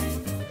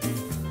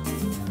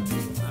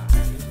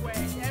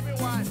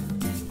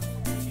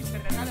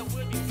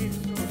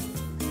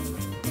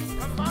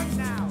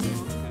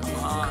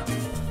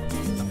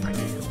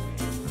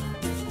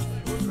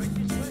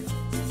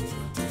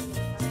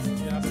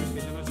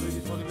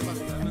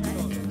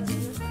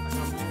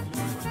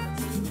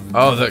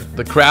 Oh,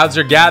 the crowds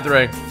are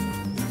gathering.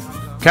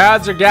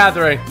 Crowds are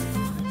gathering.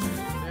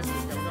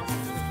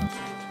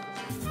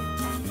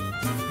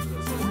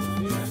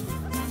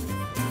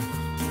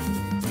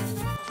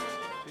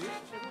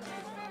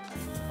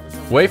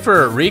 Wait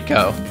for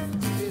Rico.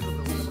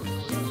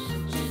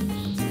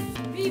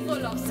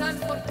 People of San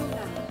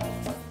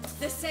Fortuna,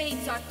 the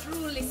saints are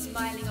truly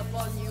smiling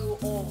upon you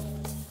all.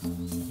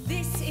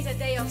 This is a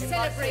day of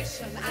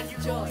celebration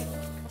and joy.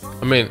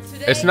 I mean,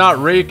 it's not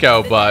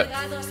Rico, but... The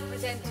Delgados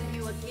present to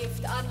you a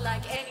gift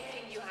unlike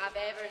anything you have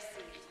ever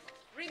seen.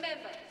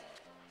 Remember,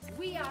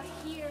 we are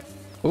here.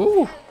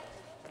 Ooh.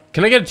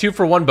 Can I get a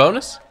 2-for-1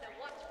 bonus?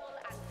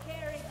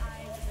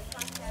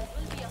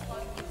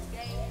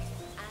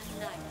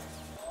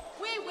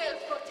 We will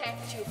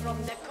protect you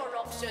from the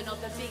corruption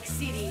of the big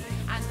city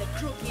and the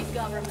crooked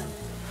government.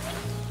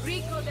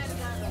 Rico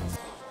Delgado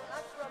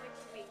has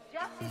promised me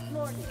just this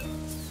morning to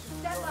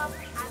step up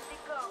and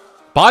become...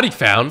 Body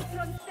found?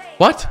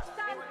 What?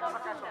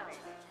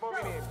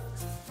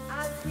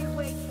 As we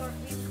wait for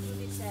him to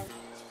descend,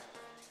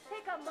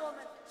 take a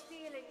moment to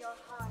feel in your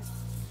heart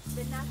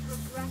the natural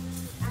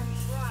gratitude and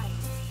pride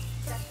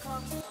that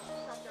comes from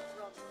such a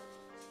promise.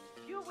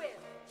 You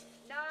will.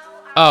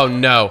 Now Oh,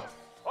 no.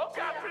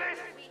 okay, please.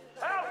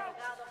 Help!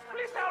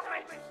 Please help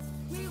me.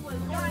 We will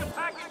guide and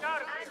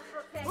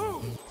protect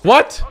you.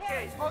 What?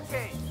 Okay,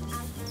 okay. And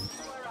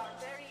you are our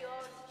very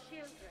own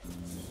children.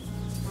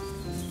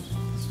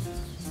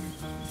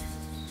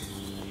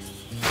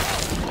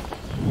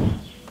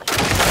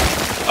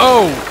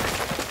 Oh!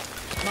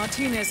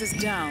 Martinez is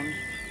down.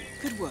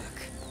 Good work.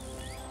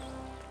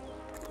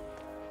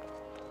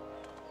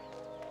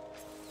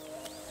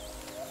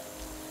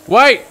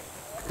 Wait!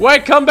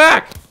 Wait, come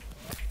back!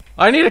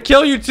 I need to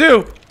kill you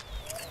too!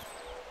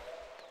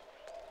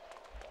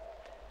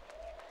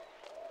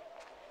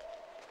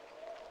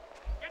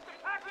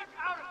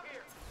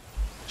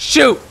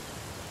 Shoot!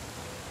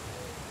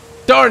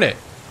 Darn it!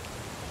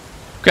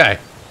 Okay.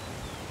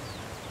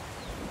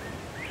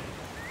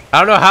 I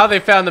don't know how they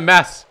found the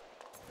mess.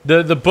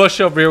 The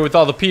bush over here with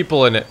all the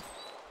people in it.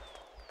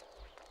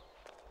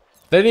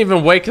 They didn't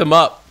even wake them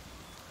up.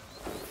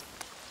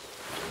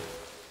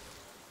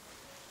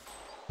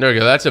 There we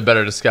go. That's a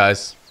better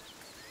disguise.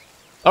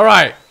 All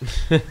right.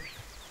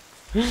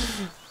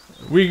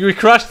 we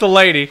crushed the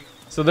lady.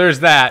 So there's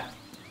that.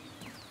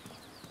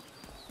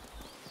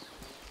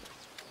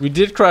 We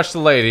did crush the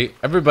lady.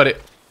 Everybody.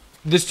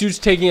 This dude's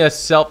taking a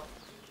self.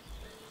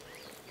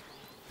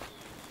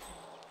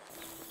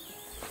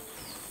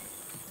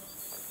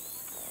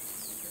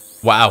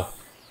 Wow.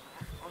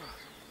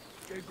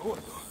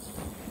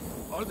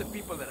 All the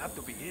people that have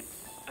to be hit,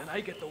 and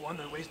I get the one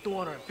that weighs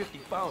 250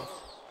 pounds.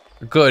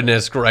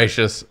 Goodness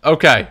gracious.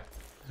 Okay.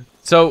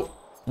 So,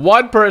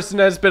 one person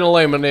has been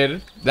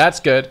eliminated.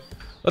 That's good.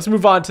 Let's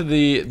move on to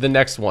the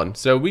next one.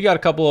 So, we got a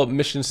couple of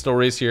mission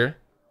stories here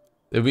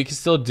that we can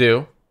still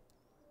do.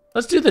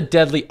 Let's do the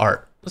deadly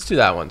art. Let's do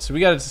that one. So, we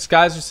got to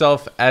disguise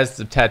yourself as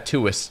the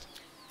tattooist.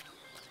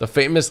 The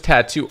famous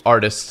tattoo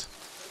artist.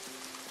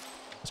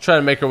 Let's try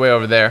to make our way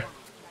over there.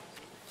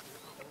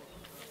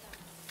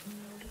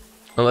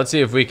 And let's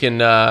see if we can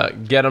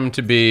get him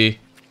to be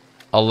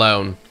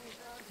alone.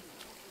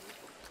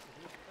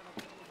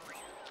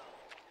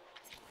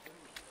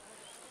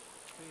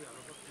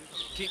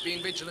 Keep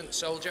being vigilant,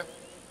 soldier.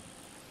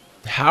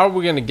 How are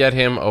we going to get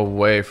him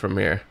away from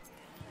here?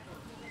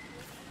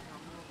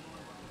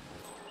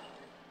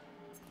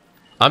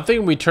 I'm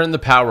thinking we turn the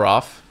power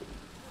off.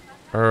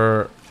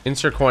 Or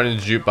insert coin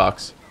into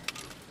jukebox.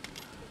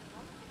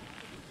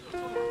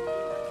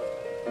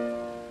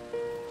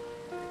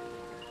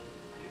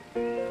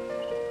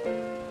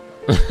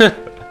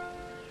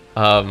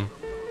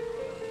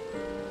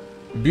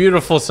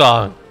 Beautiful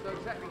song.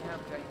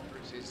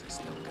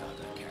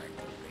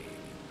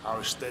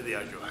 How steady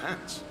are your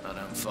hands? I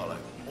don't follow.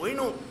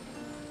 Bueno,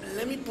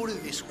 let me put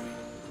it this way.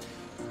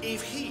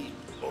 If he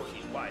or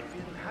his wife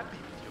isn't happy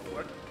with your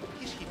work,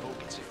 his hippo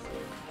gets it.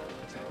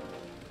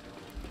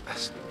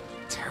 That's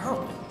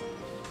terrible.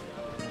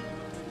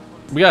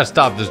 We gotta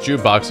stop this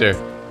jukebox here.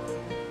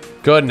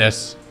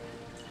 Goodness.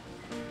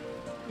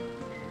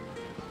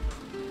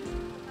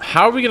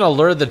 How are we gonna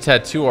lure the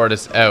tattoo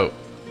artist out?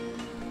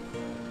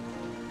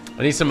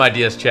 I need some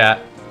ideas,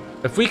 chat.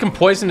 If we can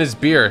poison his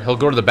beer, he'll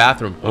go to the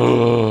bathroom.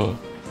 Oh.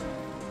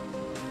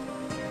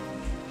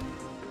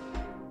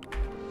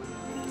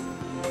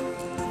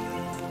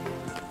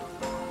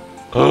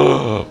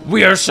 Oh,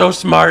 we are so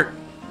smart.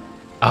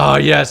 Oh,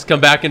 yes.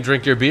 Come back and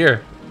drink your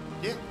beer.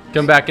 Yeah.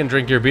 Come back and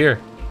drink your beer.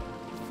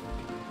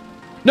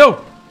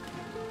 No.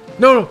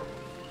 No, no.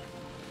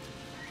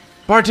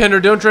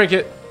 Bartender, don't drink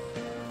it.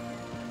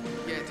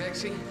 Yeah,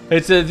 Dexy.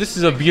 This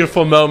is a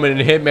beautiful moment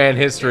in Hitman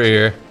history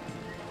here.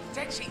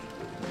 Dexy.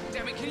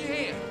 Damn it, can you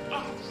hear?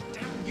 Oh,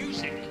 damn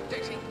music.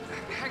 Dexy,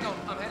 hang on.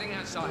 I'm heading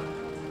outside.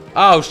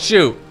 Oh,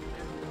 shoot.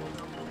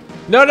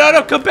 No, no,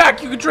 no. Come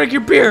back. You can drink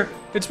your beer.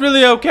 It's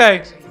really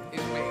okay.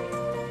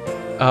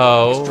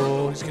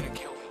 Oh. He's gonna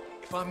kill me.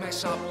 If I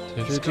mess up,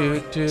 Do he's do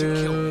going to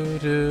kill me.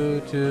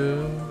 do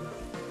do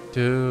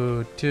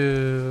do do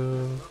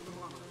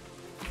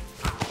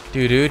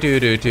do do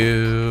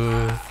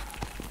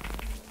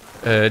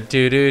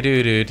do do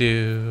do do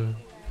do.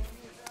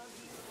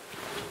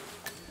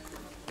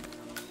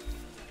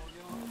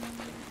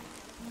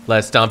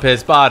 Let's dump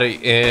his body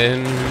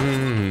in.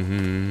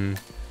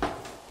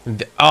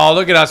 Oh,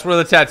 look at us. We're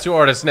the tattoo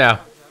artists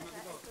now.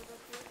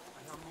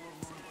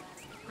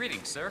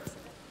 sir.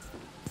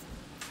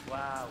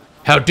 Wow.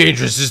 How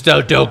dangerous is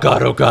that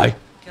Delgado guy?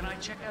 Can I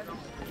check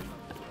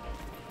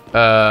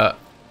out?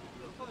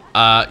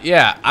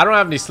 Yeah, I don't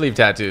have any sleeve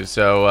tattoos,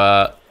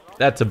 so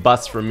that's a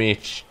bust for me.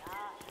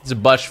 It's a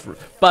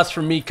bust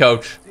for me,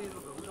 coach.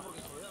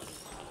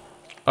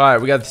 All right,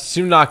 we got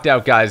 2 knocked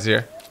out guys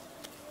here.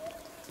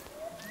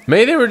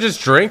 Maybe they were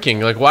just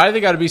drinking. Like, why do they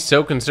got to be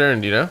so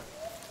concerned, you know?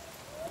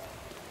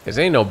 This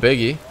ain't no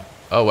biggie.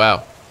 Oh,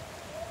 wow.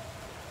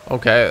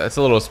 Okay, that's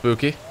a little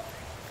spooky.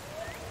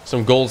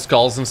 Some gold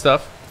skulls and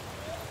stuff.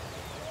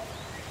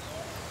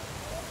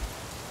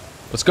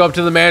 Let's go up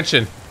to the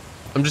mansion.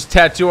 I'm just a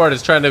tattoo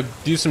artist trying to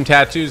do some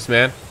tattoos,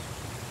 man.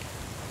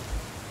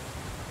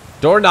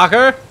 Door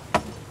knocker.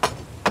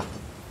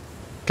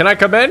 Can I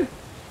come in?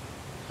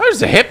 Oh,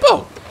 there's a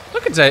hippo.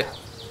 Look at that.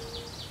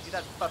 See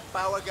that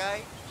power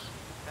guy?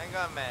 Hang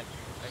on, man.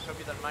 I hope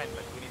you don't mind,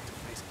 but we need to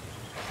freeze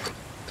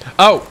him.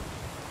 Oh.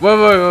 Wait.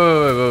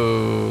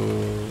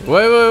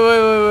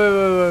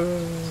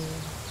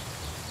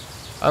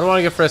 I don't want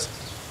to get frisked.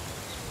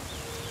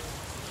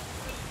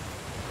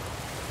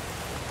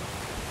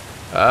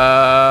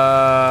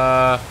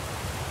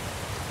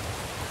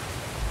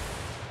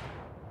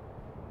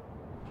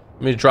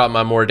 Let me drop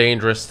my more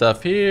dangerous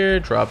stuff here.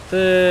 Drop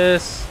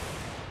this.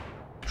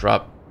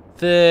 Drop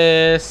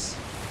this.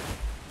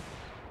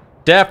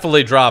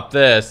 Definitely drop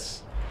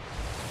this.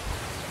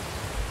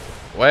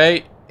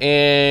 Wait.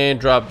 And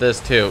drop this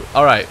too.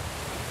 Alright.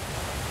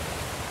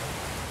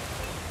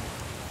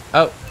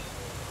 Oh.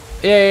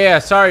 Yeah.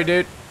 Sorry,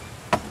 dude.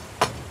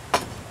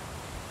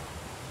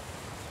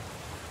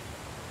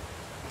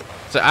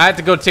 So I had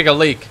to go take a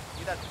leak.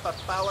 See that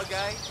power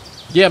guy?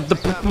 Yeah, the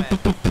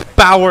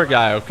power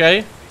guy,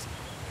 okay?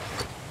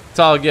 It's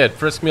all good.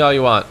 Frisk me all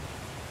you want.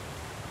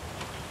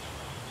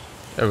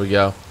 There we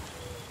go.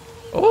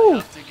 Oh. I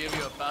have to give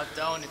you a pat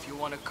down if you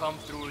want to come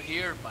through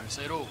here,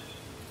 parcero.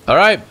 All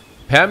right.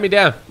 Pat me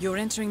down. You're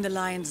entering the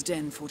Lion's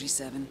Den,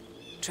 47.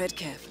 Tread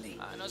carefully.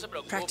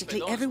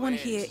 Practically everyone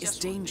here is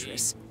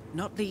dangerous,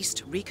 not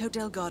least Rico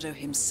Delgado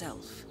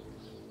himself.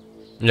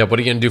 Yeah, what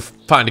are you gonna do?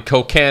 Find a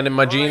Coke can in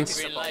my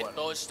jeans?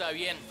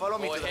 Follow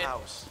me to the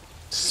house.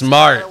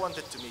 Smart. I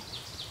wanted to meet.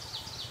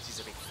 She's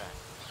a big fan.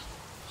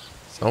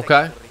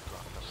 Okay.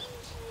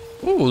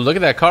 Ooh, look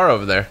at that car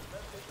over there.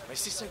 My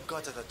sister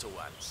got a tattoo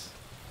once.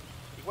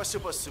 It was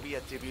supposed to be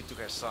a tribute to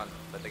her son,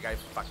 but the guy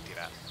fucked it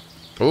up.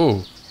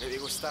 Ooh. Maybe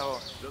Gustavo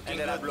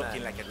ended up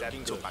looking like a dead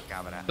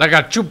chupacabra. Like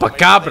a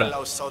chupacabra. When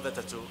my saw the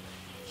tattoo,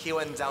 he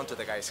went down to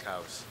the guy's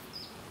house,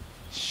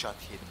 shot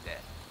him dead.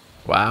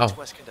 Wow. Which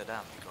was kinda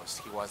dumb because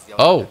he was the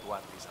Oh. only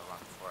one who's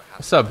around for a half.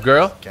 What's up,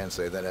 girl? Can't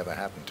say that ever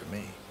happened to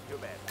me. You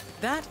bet.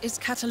 That is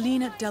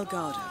Catalina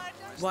Delgado,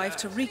 wife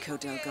to Rico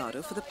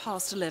Delgado for the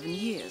past 11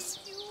 years.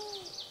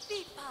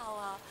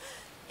 Power.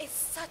 It's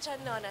such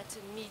an honor to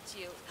meet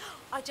you.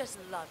 I just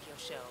love your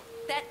show.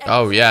 That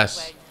Oh, episode yes.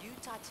 where you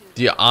tattooed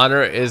The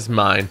honor is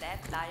mine.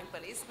 that lying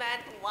policeman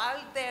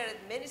while they're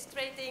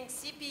administrating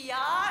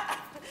CPR.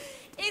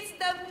 It's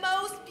the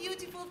most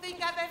beautiful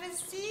thing I've ever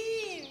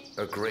seen.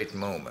 A great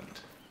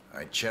moment.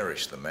 I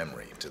cherish the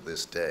memory to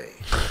this day.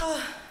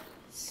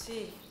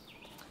 See.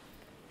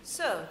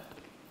 So,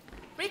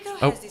 Rico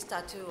Oh. has this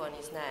tattoo on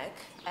his neck,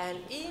 and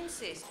he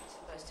insists it's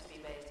supposed to be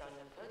based on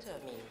a photo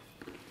of me.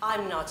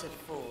 I'm not a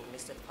fool,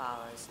 Mr.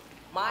 Powers.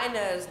 My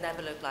nose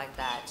never looked like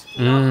that,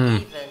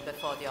 not even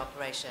before the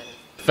operation.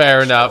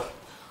 Fair enough.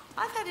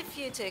 I've had a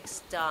few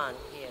ticks done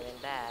here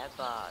and there,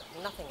 but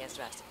nothing as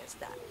drastic as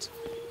that.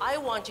 I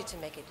want you to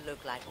make it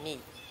look like me,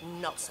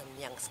 not some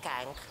young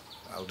skank.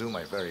 I'll do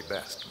my very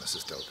best,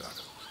 Mrs.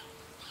 Delgado.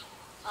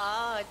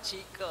 Ah,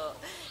 Chico,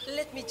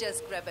 let me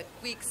just grab a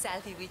quick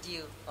selfie with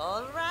you,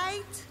 all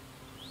right?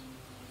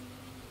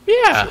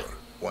 Yeah. Sure,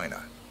 why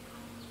not?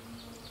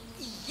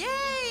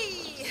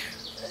 Yay!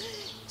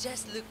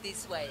 Just look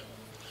this way.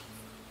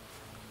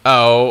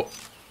 Oh.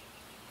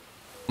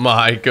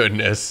 My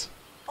goodness.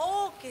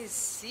 Oh, que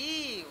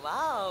sí,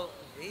 wow,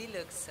 we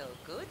look so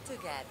good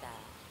together.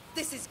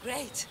 This is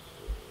great.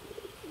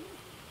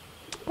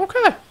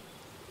 Okay.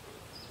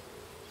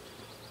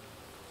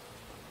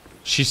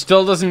 She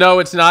still doesn't know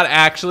it's not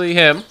actually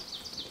him.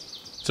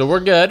 So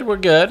we're good. We're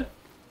good.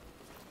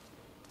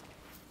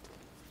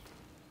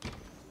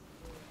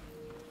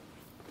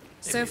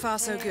 So far,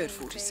 so good,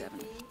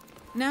 47.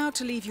 Now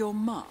to leave your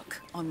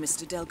mark on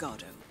Mr.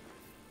 Delgado.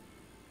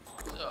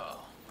 So,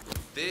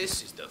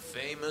 this is the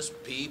famous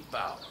Pete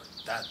Power.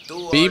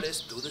 Tattoo Beep.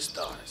 artist to the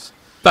stars.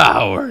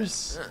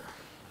 Bowers. Huh.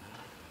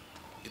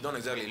 You don't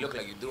exactly look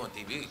like you do on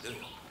TV, do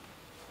you?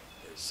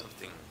 There's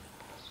something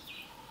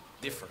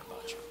different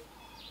about you.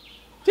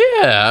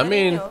 Yeah, I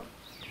mean... Marino,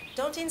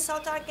 don't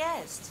insult our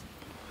guest.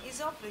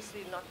 He's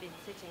obviously not been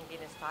sitting in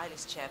a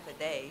stylish chair for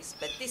days,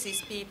 but this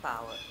is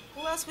P-Power.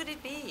 Who else would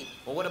it be?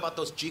 Well, what about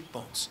those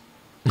cheekbones?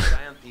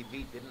 Guy on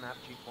TV didn't have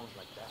cheekbones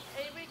like that.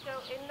 Hey, Rico,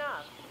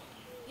 enough.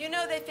 You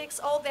know they fix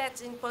all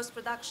that in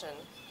post-production.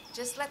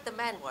 Just let the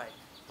man work.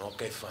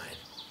 Okay, fine.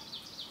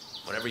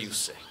 Whatever you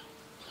say.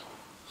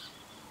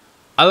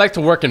 I like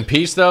to work in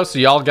peace, though, so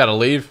y'all gotta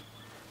leave.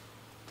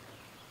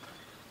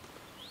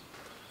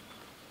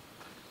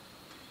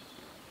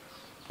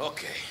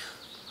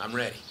 I'm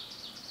ready.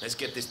 Let's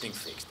get this thing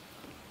fixed.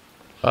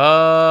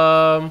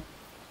 Hey,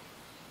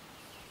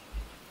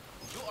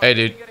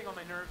 dude.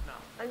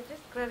 I'm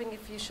just grabbing a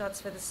few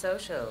shots for the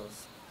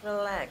socials.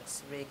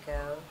 Relax,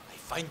 Rico. I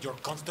find your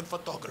constant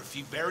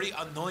photography very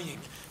annoying.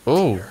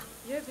 Oh.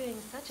 You're being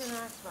such an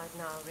ass right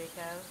now,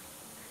 Rico.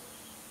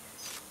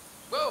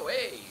 Whoa,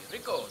 hey,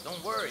 Rico,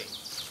 don't worry.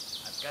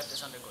 I've got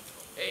this under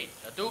control. Hey,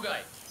 tattoo guy.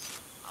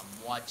 I'm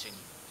watching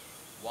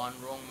you. One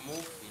wrong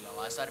move y la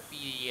vas a estar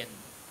pidiendo.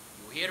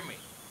 You hear me?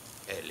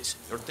 Hey, listen,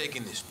 you're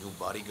taking this new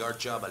bodyguard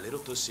job a little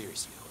too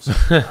seriously,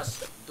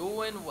 Just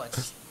doing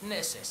what's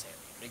necessary,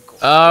 Rico.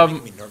 You're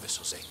making me nervous,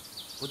 Jose.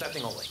 Put that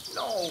thing away.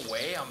 No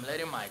way, I'm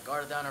letting my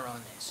guard down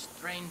around a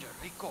stranger,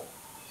 Rico.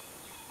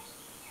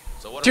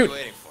 So what Dude. are we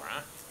waiting for,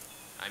 huh?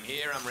 I'm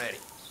here, I'm ready.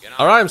 Get on.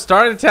 All right, I'm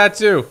starting a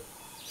tattoo.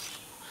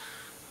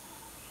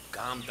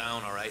 Calm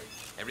down, all right?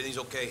 Everything's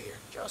okay here.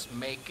 Just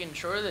making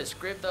sure the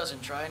script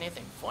doesn't try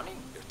anything funny.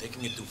 You're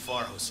taking it too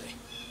far, Jose.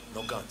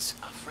 No guns.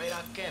 Afraid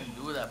I can't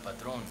do that,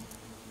 Patron.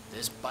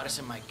 This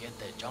person might get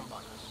the jump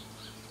on us.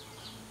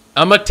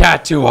 I'm a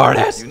tattoo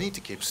artist. You need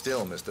to keep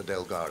still, Mr.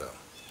 Delgado.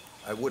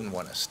 I wouldn't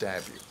want to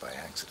stab you by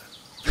accident.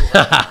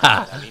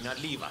 Catalina,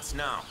 leave us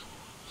now.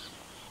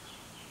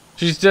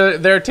 She's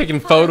there taking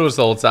photos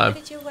the whole time. Why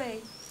did you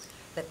wait?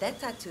 But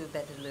that tattoo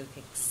better look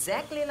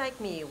exactly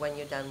like me when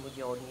you're done with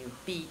your new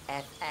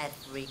BFF,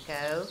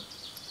 Rico.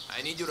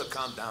 I need you to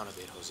calm down a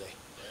bit, Jose.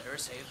 Better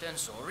safe than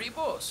sorry,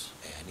 boss.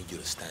 Hey, I need you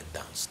to stand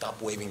down.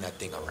 Stop waving that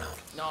thing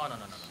around. No.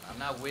 I'm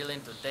not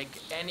willing to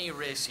take any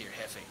risks here,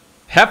 Jefe.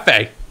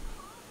 Jefe.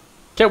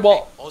 Okay,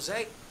 well. Hey,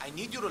 Jose, I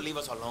need you to leave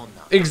us alone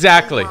now.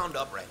 Exactly. I'm wound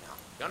up right now.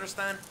 You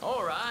understand?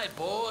 All right,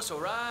 boss, all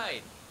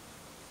right.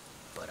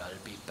 But I'll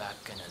be back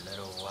in a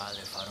little while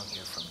if I don't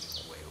hear from you,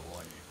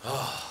 Huevon.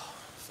 Oh,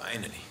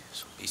 finally.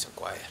 Some peace and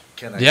quiet.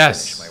 Can I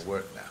Yes. finish my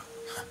work now?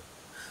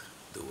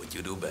 Do what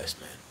you do best,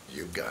 man.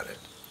 You got it.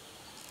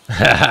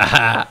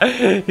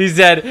 He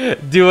said,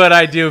 do what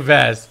I do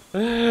best.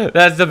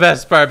 That's the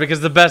best part,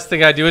 because the best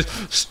thing I do is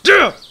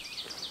still.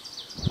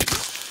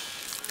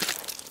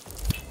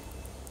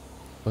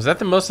 Was that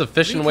the most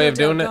efficient way of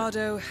doing it?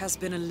 Delgado has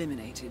been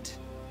eliminated.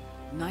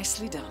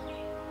 Nicely done.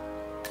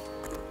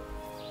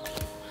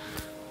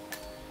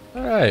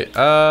 All right.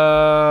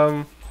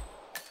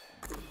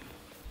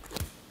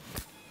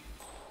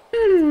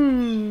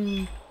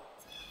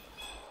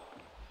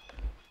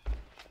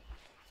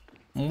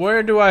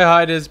 Where do I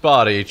hide his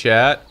body,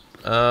 chat?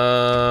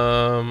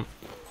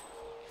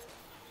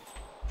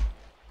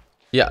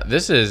 Yeah,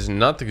 this is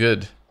not the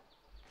good.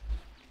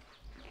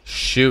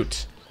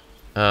 Shoot.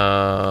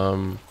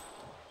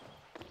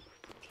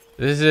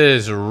 This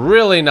is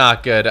really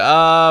not good.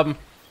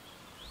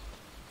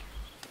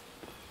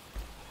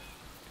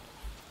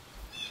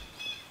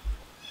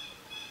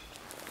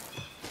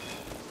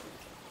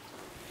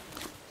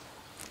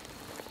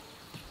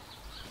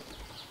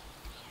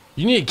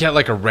 You need to get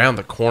like around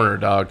the corner,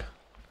 dog.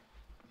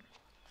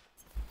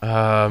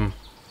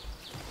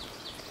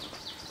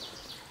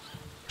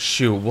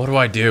 Shoot, what do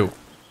I do?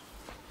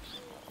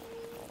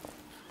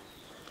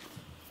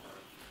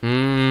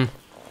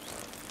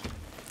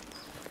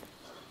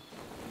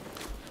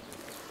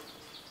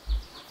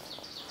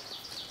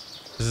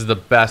 This is the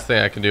best thing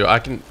I can do.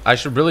 I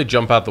should really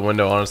jump out the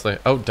window, honestly.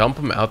 Oh, dump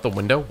him out the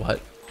window?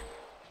 What?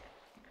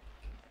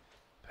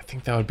 I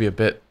think that would be a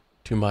bit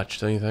too much,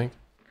 don't you think?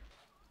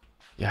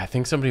 Yeah, I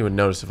think somebody would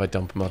notice if I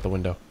dump him out the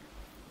window.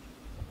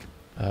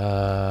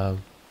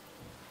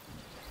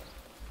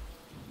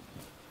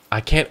 I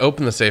can't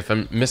open the safe.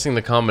 I'm missing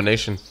the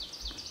combination.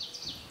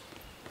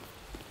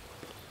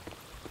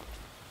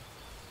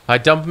 I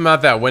dump him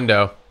out that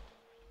window.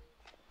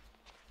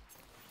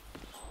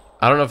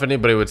 I don't know if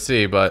anybody would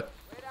see, but...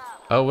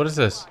 Oh, what is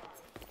this?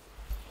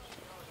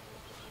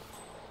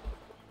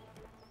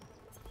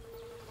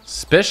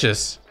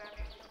 Suspicious.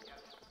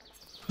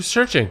 Who's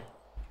searching?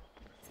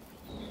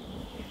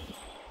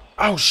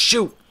 Oh,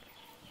 shoot.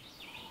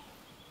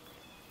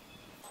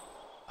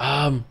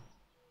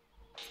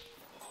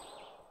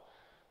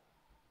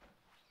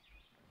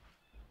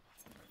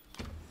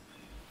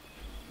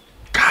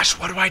 Gosh,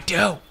 what do I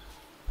do?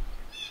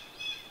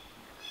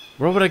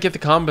 Where would I get the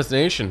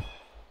combination?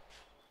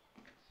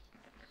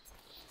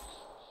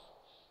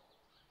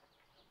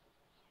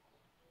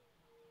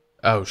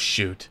 Oh,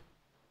 shoot.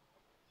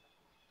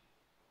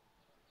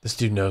 This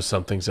dude knows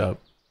something's up.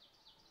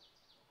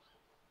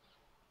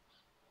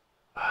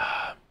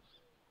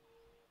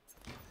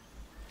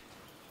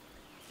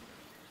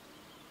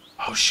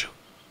 Oh, shoot.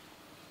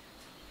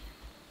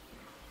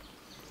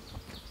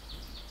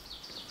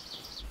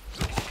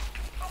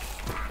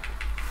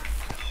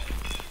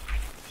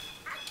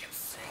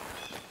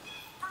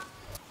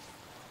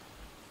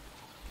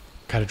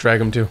 Gotta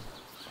drag him too.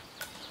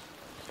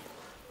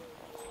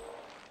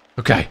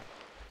 Okay.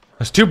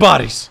 There's 2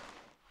 bodies.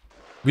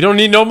 We don't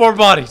need no more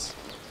bodies.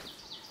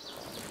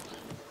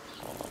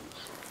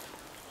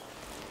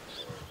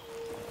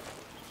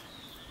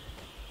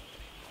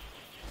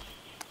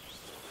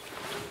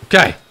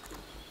 Okay.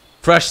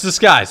 Fresh the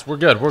skies. We're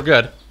good. We're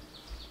good.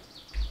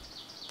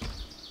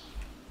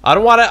 I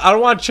don't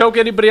want to choke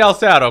anybody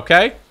else out,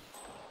 okay?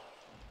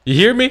 You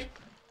hear me?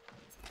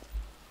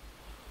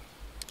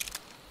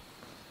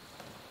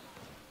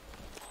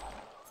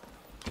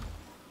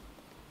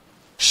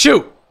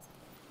 Shoot!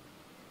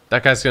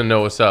 That guy's gonna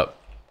know what's up.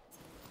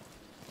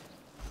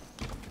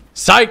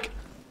 Psych!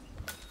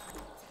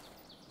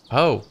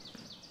 Oh.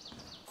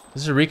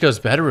 This is Rico's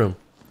bedroom.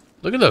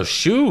 Look at those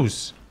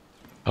shoes.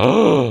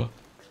 Oh.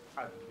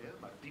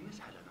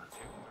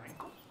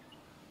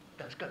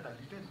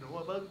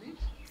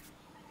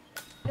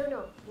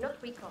 No, not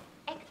Rico.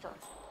 Hector,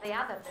 the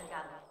other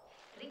Delgado.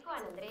 Rico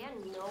and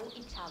Andrea know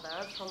each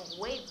other from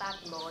way back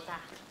more than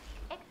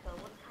Hector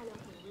was kind of...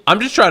 I'm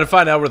just trying to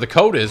find out where the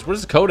code is.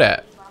 Where's the code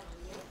at?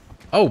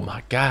 Oh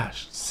my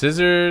gosh.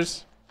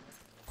 Scissors.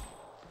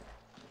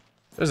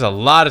 There's a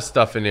lot of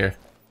stuff in here.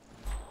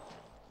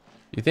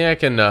 You think I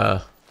can,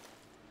 I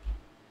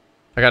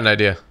got an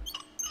idea.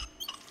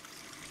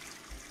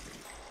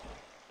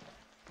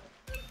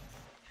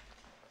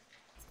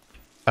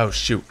 Oh,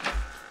 shoot.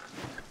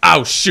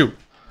 Oh, shoot.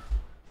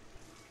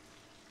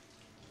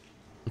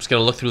 I'm just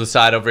gonna look through the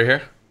side over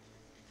here.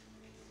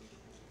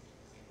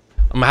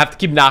 I'm gonna have to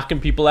keep knocking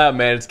people out,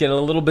 man. It's getting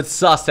a little bit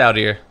sus out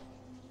here.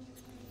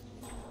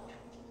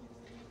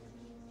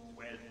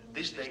 Well,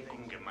 this day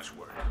couldn't get much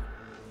worse.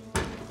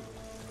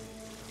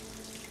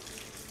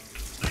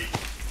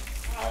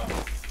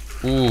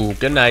 Ooh,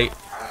 good night.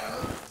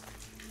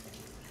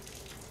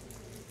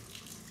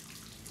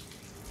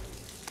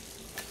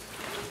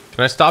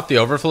 Can I stop the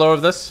overflow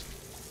of this?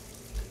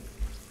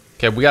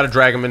 Okay, we gotta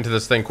drag him into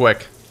this thing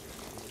quick.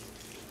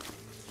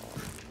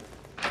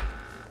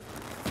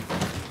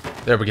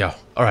 There we go.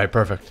 Alright,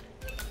 perfect.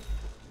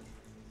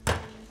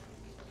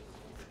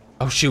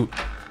 Oh, shoot.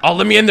 Oh,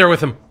 let me in there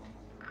with him.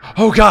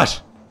 Oh,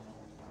 gosh.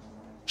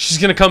 She's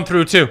gonna come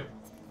through, too.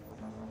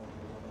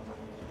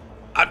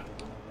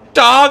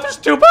 Oh, there's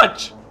too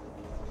much.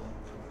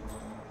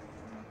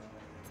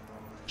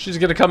 She's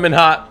gonna come in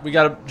hot. We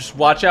gotta just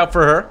watch out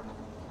for her.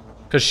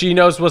 Because she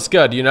knows what's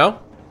good, you know?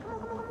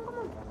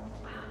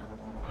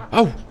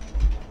 Oh.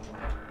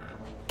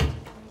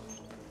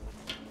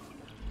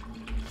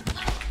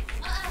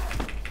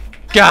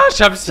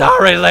 Gosh, I'm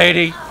sorry,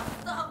 lady.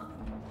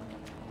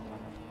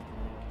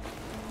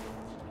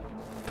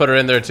 Put her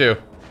in there, too.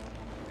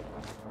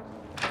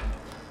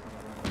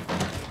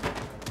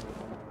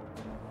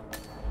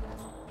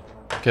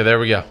 Okay, there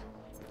we go.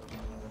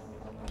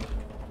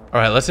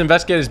 Alright, let's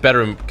investigate his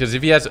bedroom. Because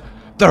if he has...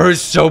 There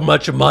is so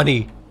much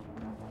money.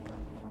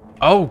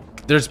 Oh,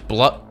 there's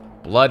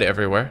blood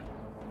everywhere.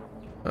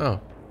 Oh.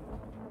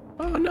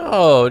 Oh,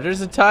 no.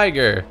 There's a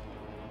tiger.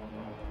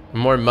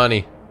 More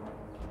money.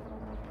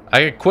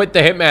 I could quit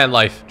the Hitman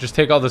life. Just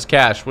take all this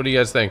cash. What do you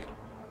guys think?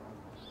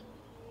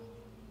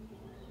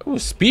 Ooh,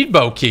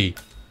 speedboat key.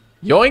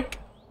 Yoink.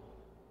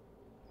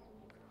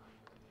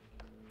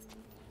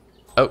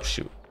 Oh,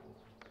 shoot.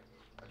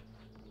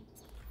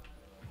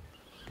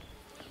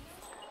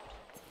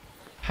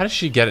 How does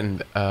she get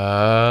in?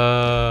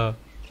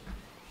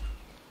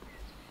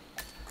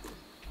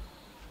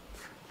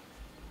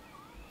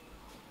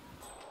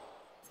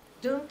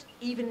 Don't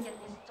even get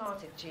me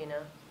started,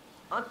 Gina.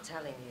 I'm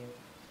telling you,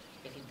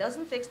 if he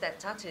doesn't fix that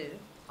tattoo,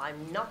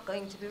 I'm not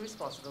going to be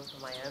responsible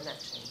for my own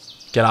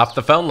actions. Get off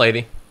the phone,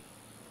 lady.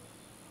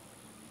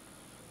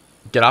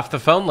 Get off the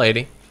phone,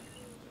 lady.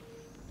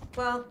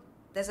 Well,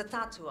 there's a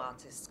tattoo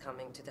artist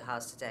coming to the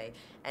house today,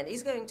 and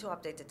he's going to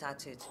update the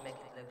tattoo to make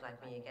it look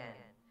like me again.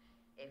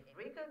 If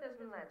Rico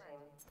doesn't let him,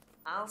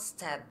 I'll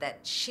stab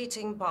that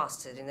cheating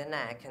bastard in the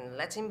neck and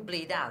let him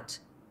bleed out.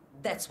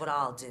 That's what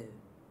I'll do.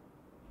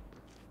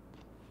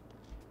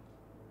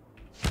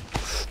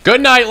 Good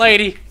night,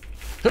 lady.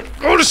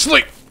 Go to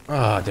sleep.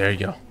 Ah, oh, there you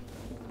go.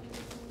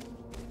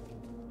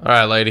 All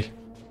right, lady.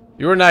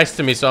 You were nice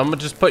to me, so I'm gonna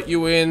just put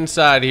you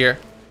inside here.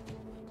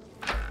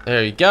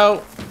 There you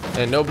go.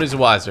 And nobody's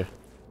wiser.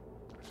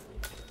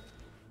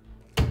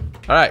 All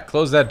right,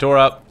 close that door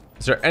up.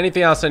 Is there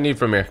anything else I need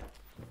from here?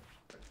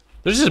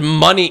 There's just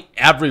money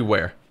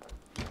everywhere.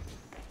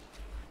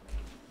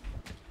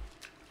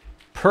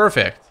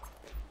 Perfect.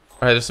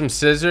 All right, there's some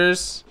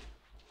scissors.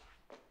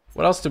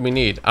 What else do we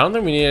need? I don't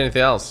think we need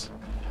anything else.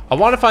 I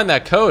want to find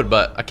that code,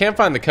 but I can't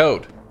find the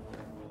code.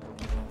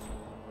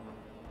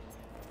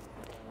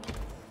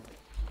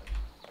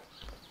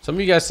 Some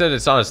of you guys said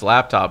it's on his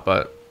laptop,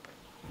 but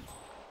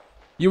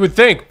you would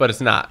think, but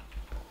it's not.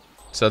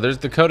 So there's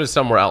the code is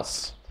somewhere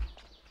else.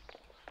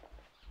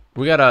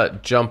 We gotta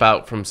jump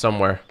out from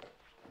somewhere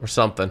or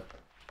something.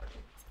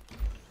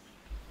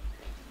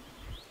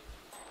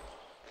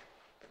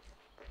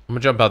 I'm gonna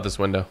jump out this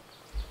window.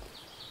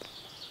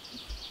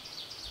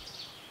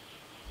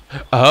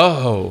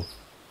 Oh.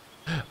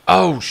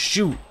 Oh,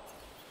 shoot.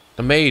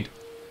 The maid.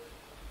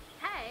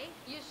 Hey,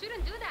 you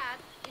shouldn't do that.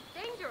 It's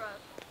dangerous.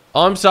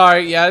 Oh, I'm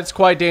sorry. Yeah, it's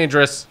quite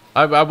dangerous.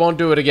 I won't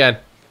do it again.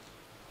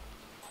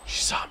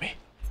 She saw me.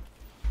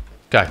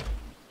 Okay.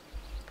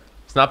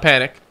 Let's not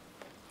panic.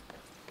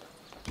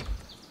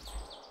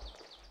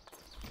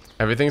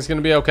 Everything's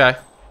gonna be okay.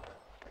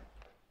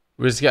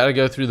 We just gotta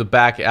go through the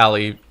back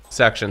alley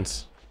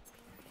sections.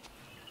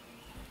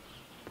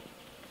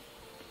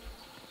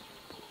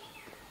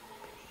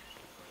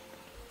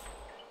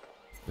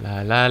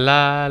 La la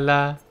la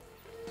la.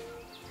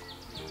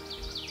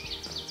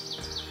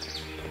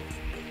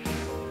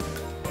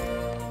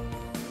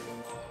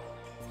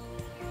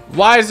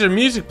 Why is there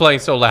music playing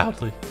so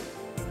loudly?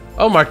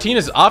 Oh,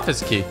 Martina's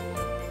office key.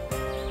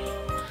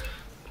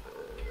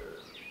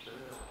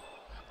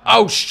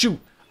 Oh, shoot.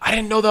 I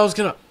didn't know that was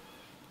gonna...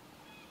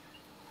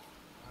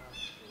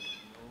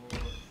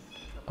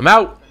 I'm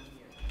out.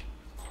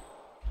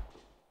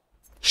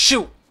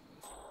 Shoot.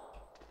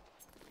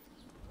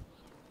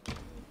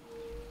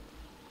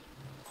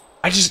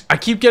 I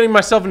keep getting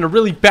myself into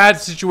really bad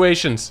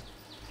situations.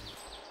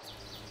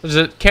 There's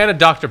a can of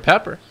Dr.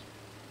 Pepper.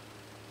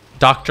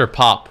 Dr.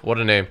 Pop. What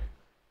a name.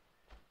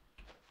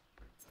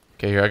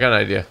 Okay, here, I got an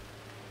idea.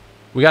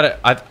 We gotta...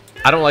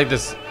 I don't like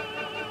this.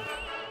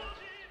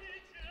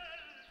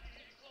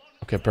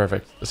 Okay,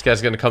 perfect. This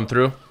guy's gonna come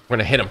through. We're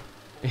gonna hit him.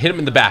 Hit him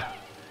in the back.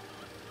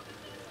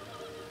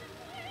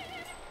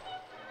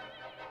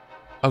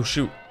 Oh,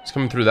 shoot. He's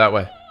coming through that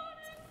way.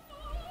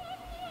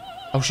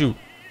 Oh, shoot.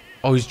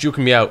 Oh, he's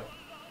juking me out.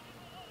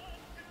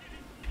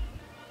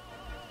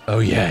 Oh,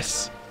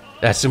 yes.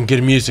 That's some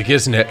good music,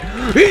 isn't it?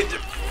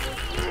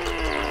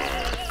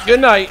 Good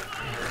night.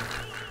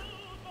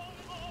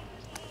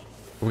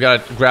 We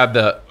gotta grab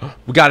the...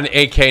 We got an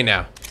AK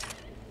now.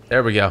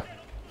 There we go.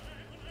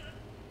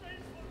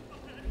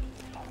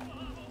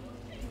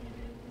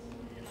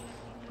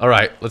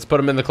 Alright, let's put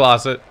him in the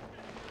closet.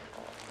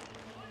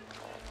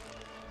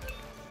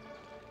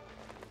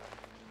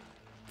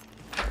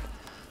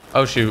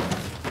 Oh, shoot.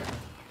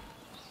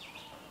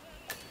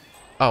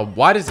 Oh,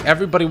 why does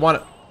everybody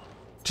want to...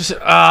 Just...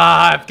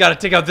 I've got to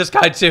take out this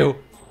guy, too.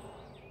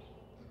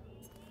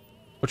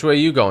 Which way are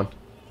you going?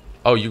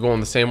 Oh, you're going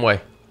the same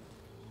way.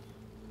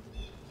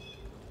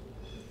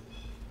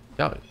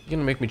 Yeah, you're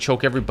gonna make me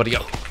choke everybody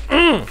out.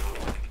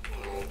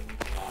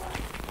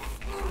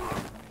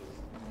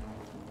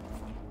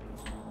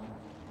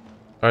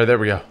 Alright, there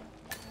we go.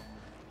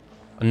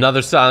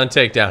 Another silent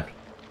takedown.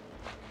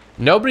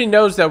 Nobody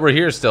knows that we're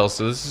here still,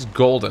 so this is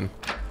golden.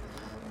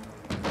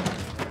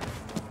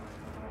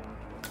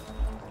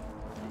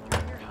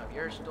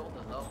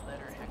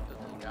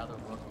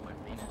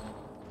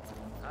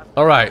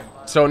 Alright,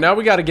 so now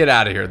we gotta get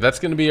out of here. That's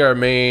gonna be our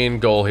main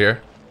goal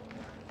here.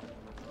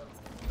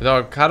 Though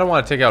I kinda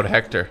wanna take out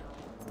Hector.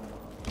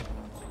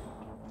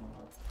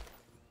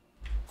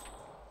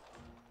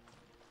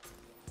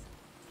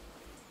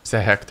 Is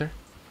that Hector?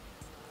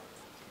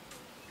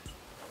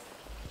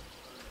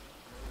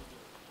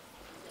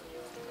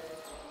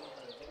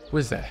 Who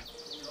is that?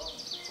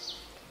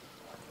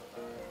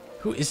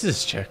 Who is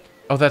this chick?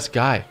 Oh, that's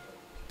Guy.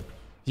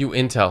 You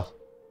intel.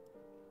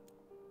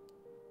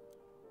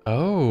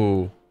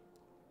 Oh.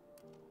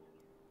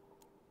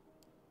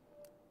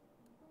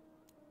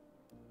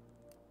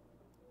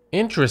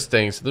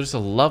 Interesting. So there's a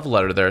love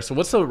letter there. So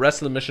what's the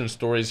rest of the mission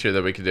stories here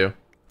that we could do?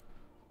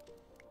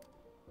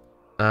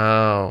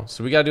 Oh,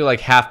 so we gotta do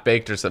like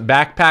half-baked or something.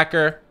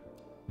 Backpacker,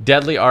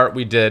 deadly art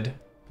we did,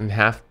 and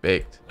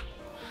half-baked.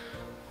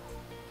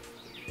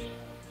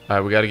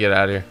 Alright, we gotta get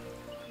out of here.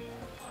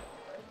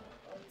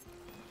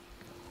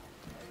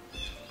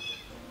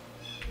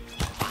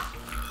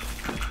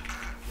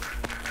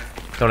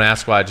 Don't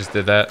ask why I just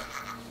did that.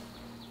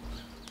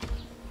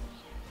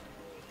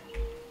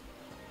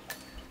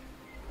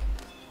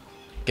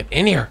 Get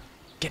in here.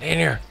 Get in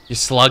here, you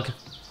slug.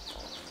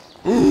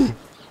 There's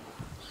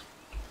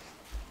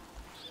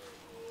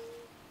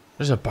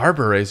a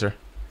barber razor.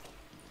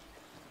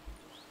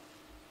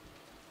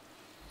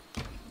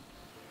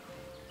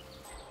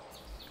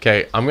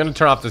 Okay, I'm gonna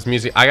turn off this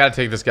music. I gotta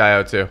take this guy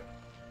out too.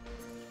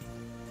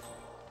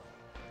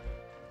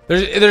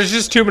 There's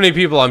just too many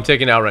people I'm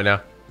taking out right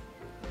now.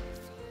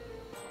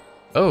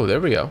 Oh, there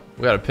we go.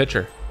 We got a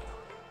picture.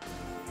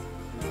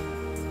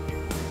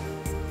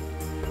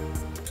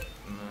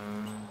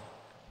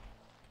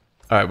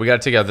 Alright, we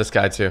gotta take out this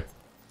guy too.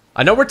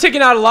 I know we're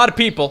taking out a lot of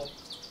people.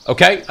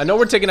 Okay? I know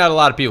we're taking out a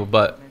lot of people,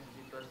 but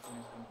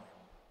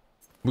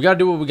we gotta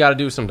do what we gotta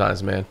do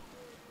sometimes, man.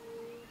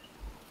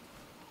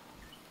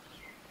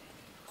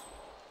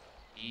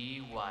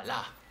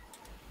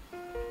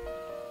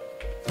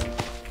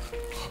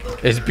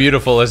 It's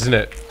beautiful, isn't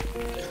it?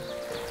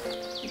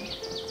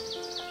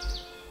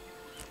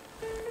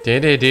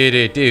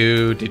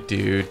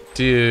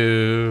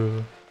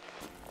 Do.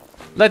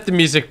 Let the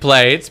music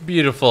play. It's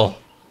beautiful.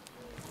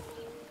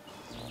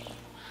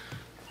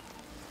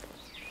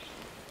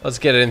 Let's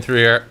get it in through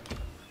here.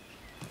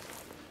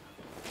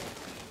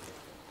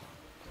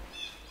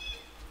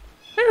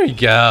 There we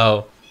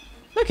go.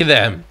 Look at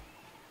them.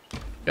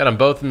 Got them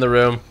both in the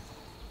room.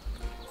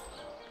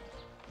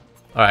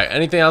 Alright,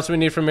 anything else we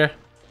need from here?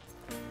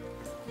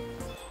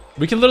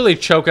 We can literally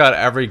choke out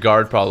every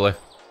guard, probably.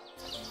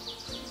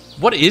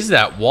 What is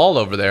that wall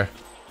over there?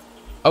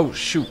 Oh,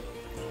 shoot.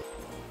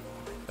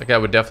 That guy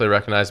would definitely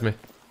recognize me.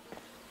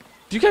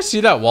 Do you guys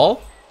see that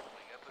wall?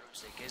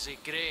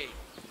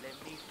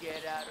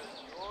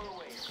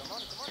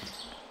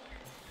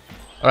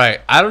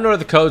 Alright, I don't know where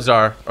the codes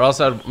are, or else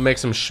I'd make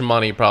some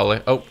shmoney,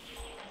 probably. Oh.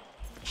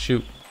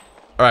 Shoot.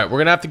 All right, we're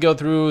gonna have to go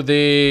through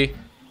the...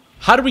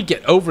 How do we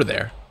get over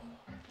there?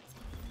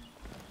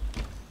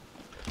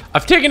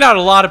 I've taken out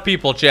a lot of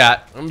people,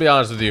 chat. I'm gonna be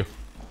honest with you.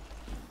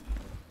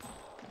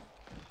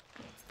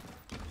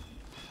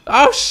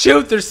 Oh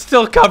shoot, they're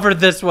still covered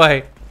this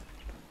way.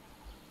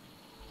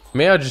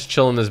 May I just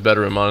chill in this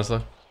bedroom,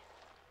 honestly?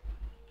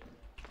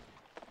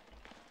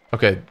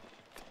 Okay.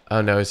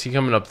 Oh no, is he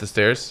coming up the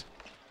stairs?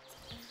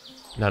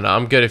 No,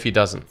 I'm good if he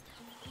doesn't.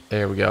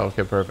 There we go.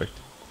 Okay, perfect.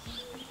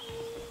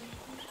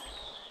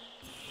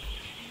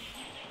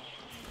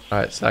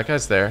 Alright, so that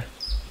guy's there.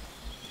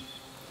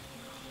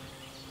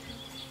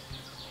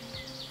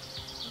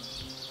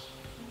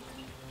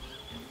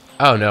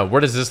 Oh no, where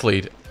does this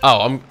lead?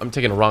 Oh, I'm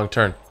taking a wrong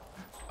turn.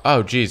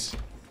 Oh jeez.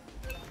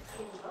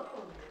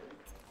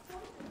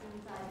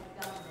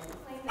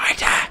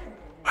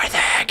 Where the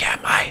heck am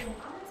I?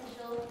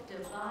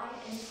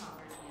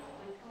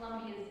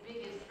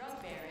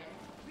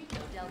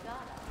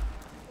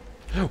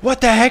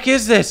 What the heck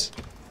is this?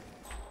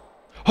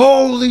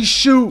 Holy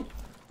shoot!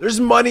 There's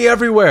money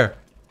everywhere.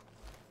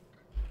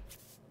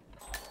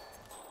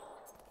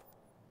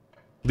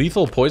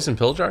 Lethal poison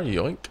pill jar?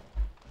 Yoink.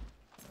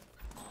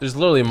 There's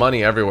literally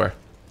money everywhere.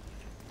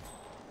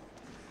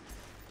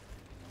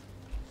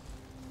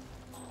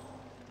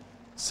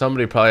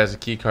 Somebody probably has a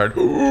key card.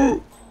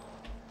 It's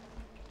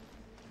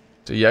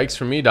a yikes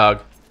for me,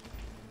 dog.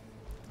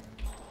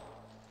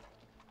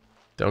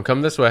 Don't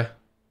come this way.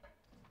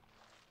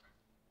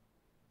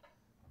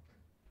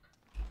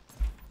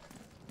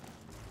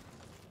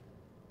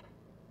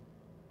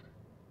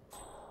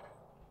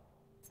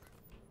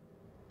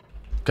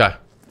 Okay.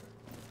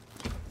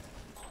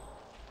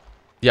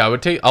 Yeah,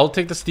 I'll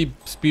take the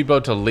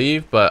speedboat to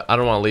leave, but I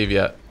don't want to leave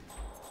yet.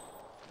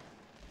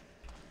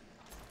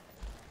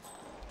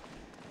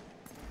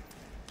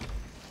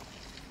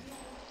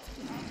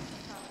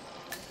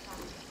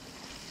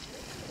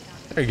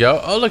 There you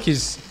go. Oh, look,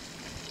 he's...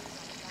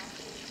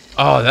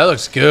 Oh, that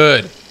looks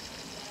good.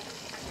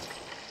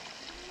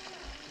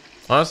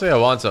 Honestly, I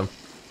want some.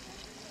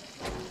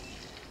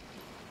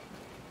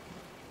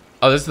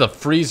 Oh, this is the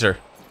freezer.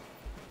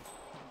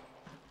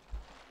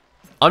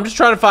 I'm just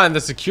trying to find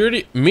the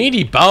security...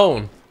 Meaty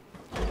bone.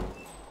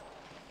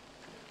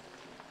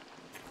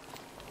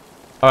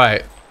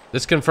 Alright.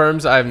 This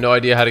confirms I have no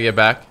idea how to get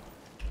back.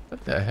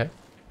 What the heck?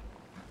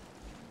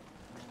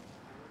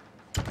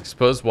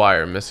 Exposed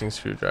wire. Missing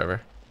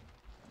screwdriver.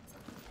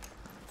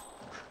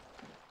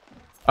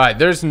 Alright,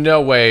 there's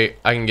no way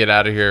I can get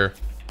out of here.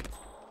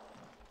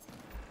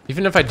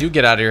 Even if I do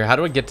get out of here, how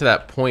do I get to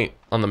that point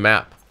on the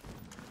map?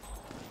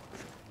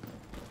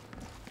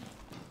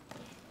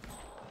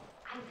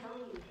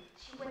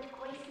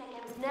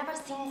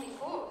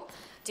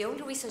 The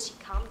only reason she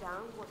calmed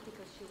down was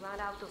because she ran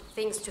out of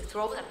things to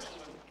throw at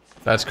him.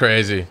 That's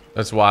crazy.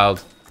 That's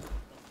wild.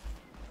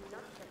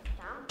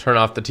 Turn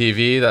off the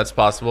TV. That's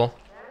possible.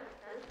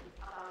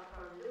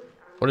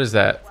 What is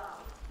that?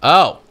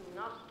 Oh!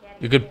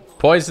 You could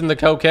poison the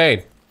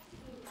cocaine.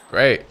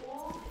 Great.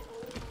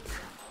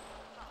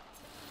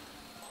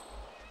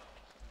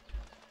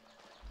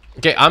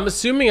 Okay, I'm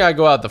assuming I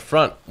go out the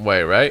front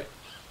way, right?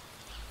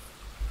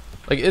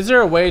 Like, is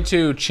there a way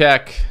to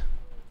check...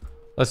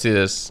 Let's see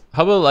this.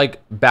 How about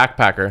like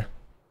backpacker?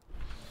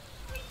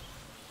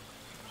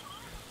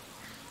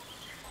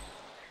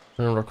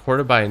 And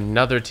recorded by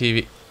another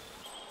TV.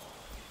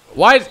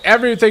 Why is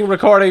everything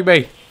recording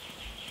me?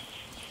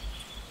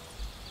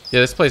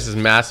 Yeah, this place is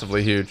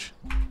massively huge.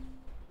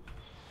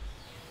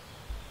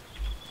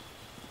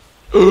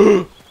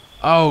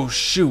 Oh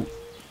shoot.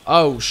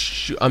 Oh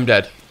shoot. I'm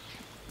dead.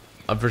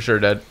 I'm for sure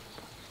dead.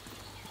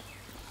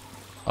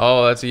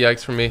 Oh, that's a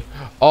yikes for me.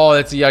 Oh,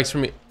 that's a yikes for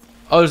me.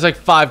 Oh, there's like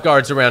 5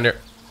 guards around here.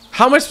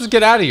 How am I supposed to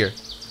get out of here?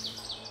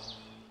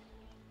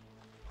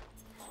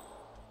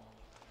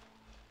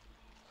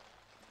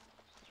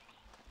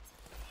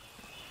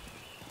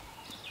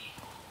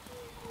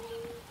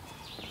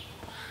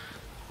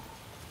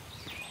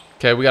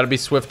 Okay, we gotta be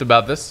swift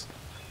about this.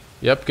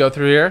 Yep, go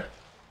through here.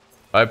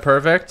 Alright,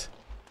 perfect.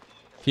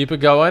 Keep it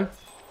going.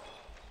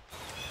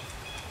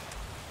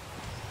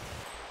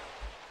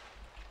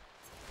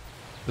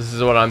 This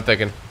is what I'm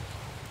thinking.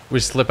 We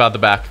slip out the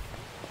back.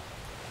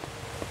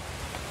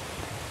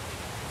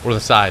 Or the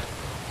side.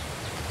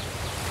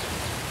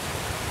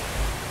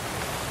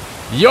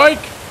 Yoink!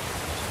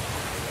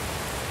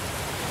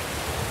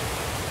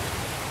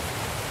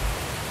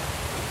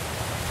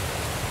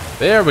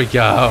 There we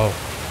go.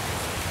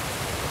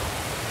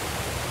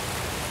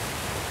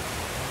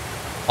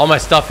 All my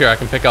stuff here I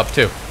can pick up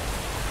too.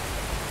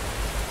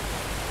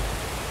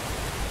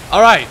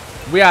 Alright,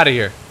 we out of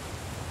here.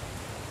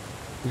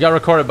 We got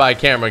recorded by a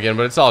camera again,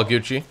 but it's all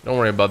Gucci. Don't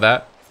worry about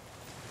that.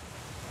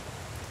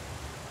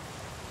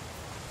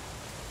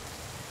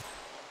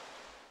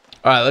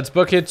 Alright, let's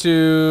book it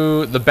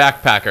to the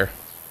backpacker.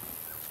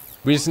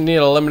 We just need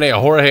to eliminate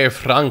Jorge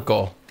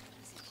Franco.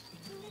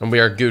 And we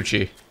are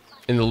Gucci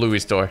in the Louis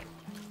store.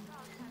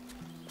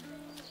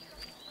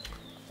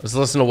 Let's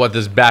listen to what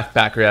this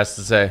backpacker has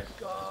to say.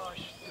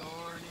 Gosh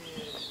darn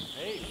it.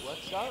 Hey,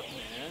 what's up,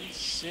 man?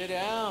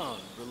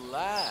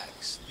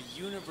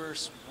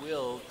 universe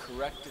will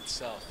correct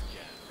itself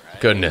again,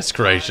 right? Goodness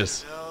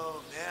gracious.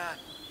 Oh man,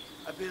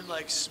 I've been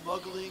like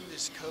smuggling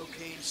this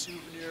cocaine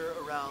souvenir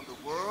around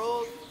the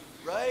world,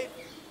 right?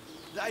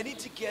 I need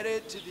to get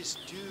it to this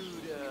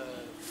dude,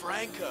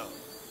 Franco.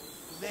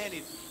 Man,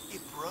 it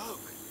broke.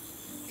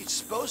 It's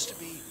supposed to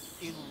be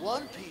in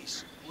one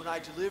piece when I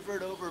deliver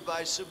it over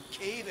by some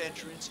cave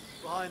entrance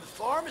behind the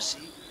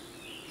pharmacy,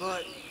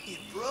 but it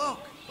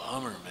broke.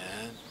 Bummer,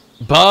 man.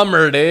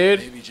 Bummer, dude.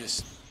 Maybe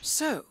just...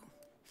 So,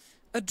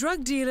 a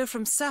drug dealer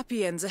from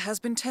Sapienza has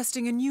been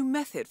testing a new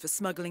method for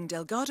smuggling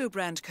Delgado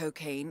brand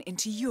cocaine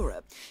into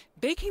Europe,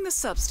 baking the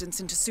substance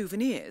into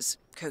souvenirs,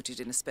 coated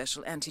in a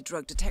special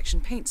anti-drug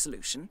detection paint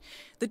solution.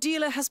 The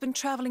dealer has been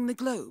traveling the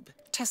globe,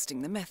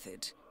 testing the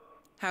method.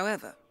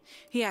 However,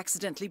 he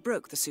accidentally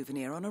broke the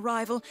souvenir on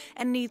arrival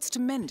and needs to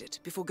mend it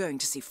before going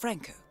to see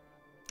Franco.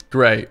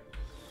 Great.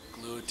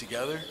 Glue it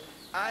together?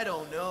 I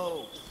don't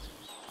know.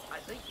 I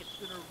think it's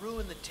gonna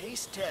ruin the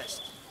taste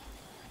test.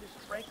 This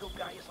Franco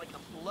guy is like a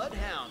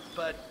bloodhound,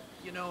 but,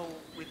 you know,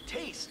 with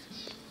taste,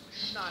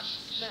 not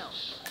smell.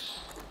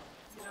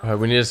 Alright,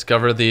 we need to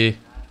discover the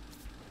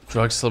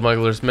drug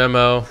smuggler's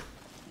memo.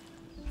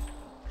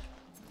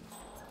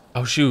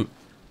 Oh shoot.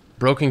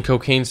 Broken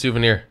cocaine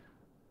souvenir.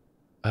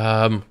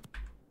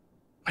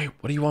 Wait,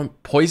 what do you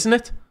want? Poison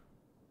it?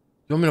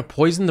 You want me to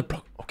poison the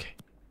okay.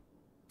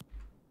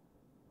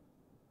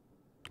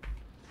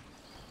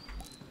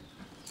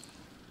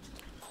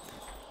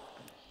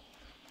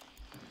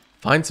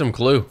 Find some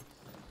glue.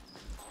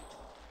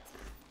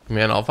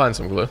 Man, I'll find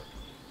some glue.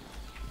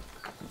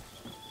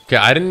 Okay,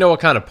 I didn't know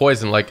what kind of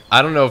poison. Like,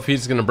 I don't know if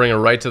he's gonna bring it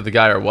right to the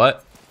guy or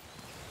what.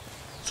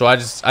 So I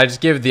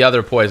just gave the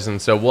other poison.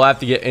 So we'll have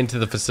to get into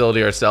the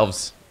facility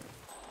ourselves.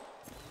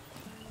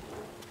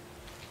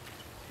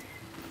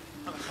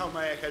 How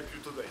may I help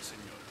you today,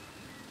 senor?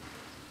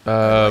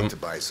 I'd like to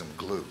buy some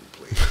glue,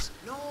 please.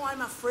 No,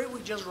 I'm afraid we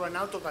just ran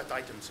out of that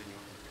item, senor.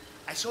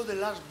 I saw the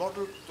last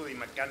bottle to the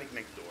mechanic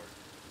next door.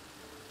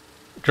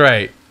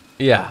 Great.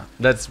 Yeah,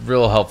 that's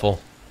real helpful.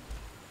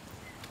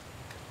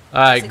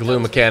 Alright, glue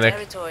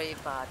mechanic. Do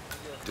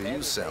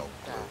you sell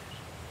glue?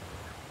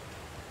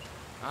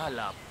 A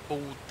la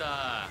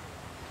puta.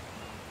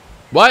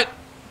 What?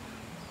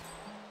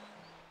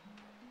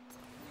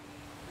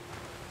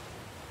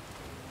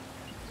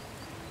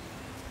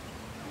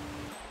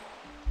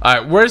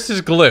 Alright, where's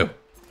his glue?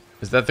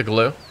 Is that the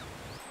glue?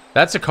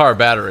 That's a car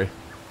battery.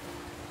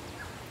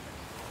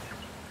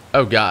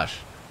 Oh gosh.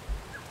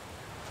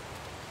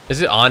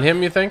 Is it on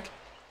him, you think?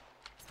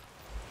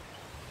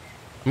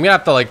 I'm gonna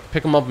have to like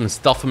pick him up and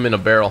stuff him in a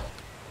barrel.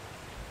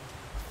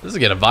 This is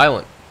getting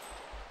violent.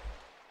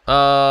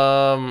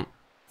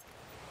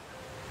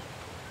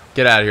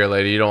 Get out of here,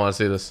 lady. You don't want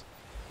to see this.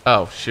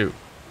 Oh, shoot.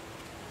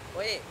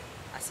 No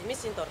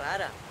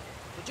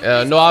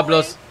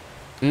hablos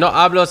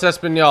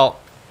español.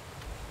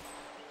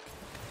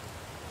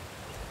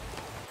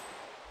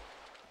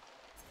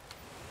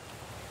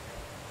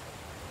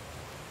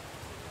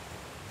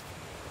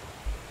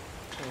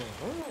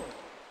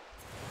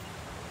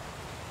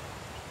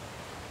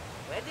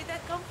 Where did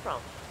that come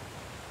from?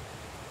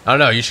 I don't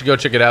know. You should go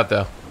check it out,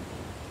 though.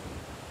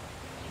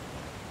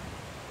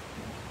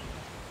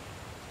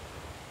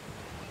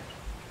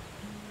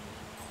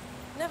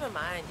 Never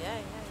mind.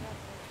 Yeah.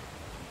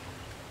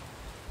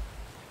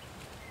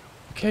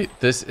 Okay,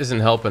 this isn't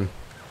helping.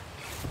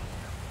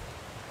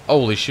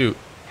 Holy shoot.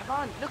 Come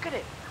on, look at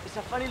it. It's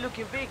a funny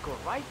looking vehicle,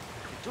 right?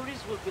 The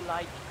tourists will be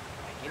like,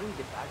 I get in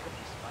the back of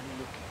this funny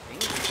looking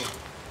thing.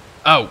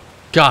 Oh,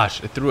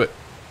 gosh. I threw it.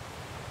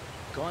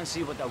 Go and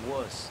see what that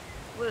was.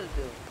 Will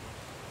do.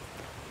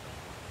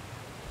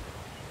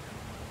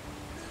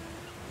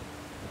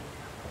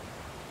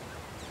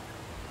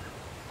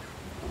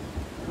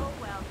 Oh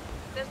well,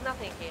 there's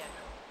nothing here.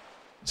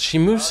 She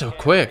moves so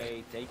quick.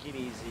 Okay, take it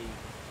easy.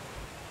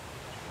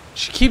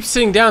 She keeps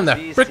sitting down in that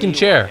freaking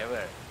chair.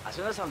 Whatever. As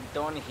soon as I'm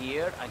done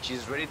here and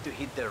she's ready to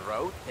hit the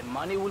road, the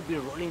money will be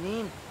rolling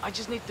in. I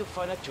just need to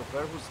find a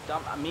chauffeur who's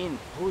dumb.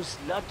 Who's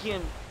lucky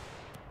enough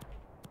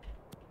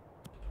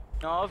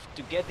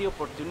to get the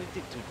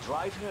opportunity to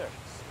drive her.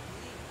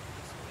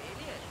 It's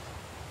brilliant.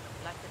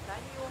 Like the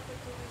time you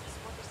offered tourists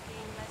water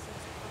skiing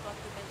lessons and forgot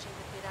to mention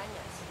the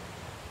piranhas.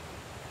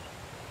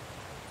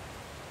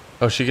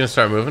 Oh, she gonna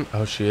start moving?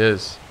 Oh, she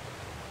is.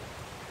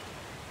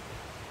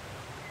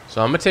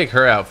 So I'm gonna take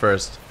her out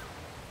first.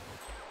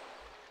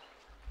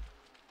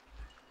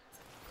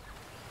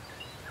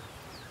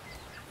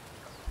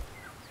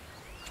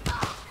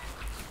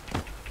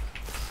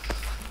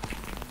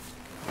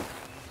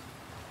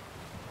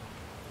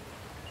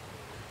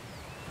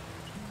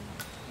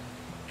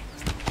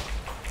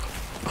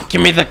 Give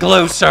me the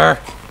glue, sir.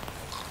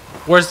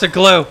 Where's the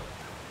glue?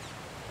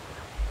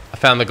 I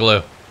found the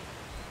glue.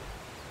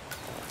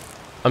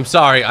 I'm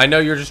sorry. I know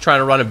you're just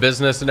trying to run a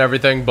business and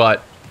everything,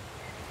 but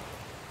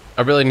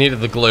I really needed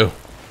the glue.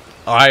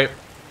 All right.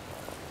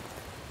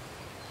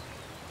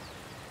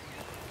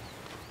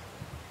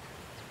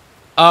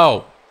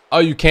 Oh,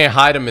 you can't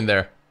hide him in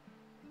there.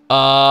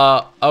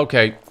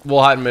 Okay.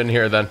 We'll hide him in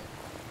here then.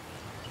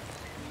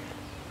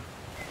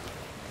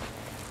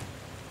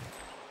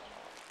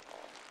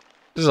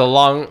 This is a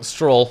long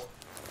stroll.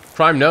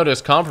 Crime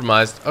notice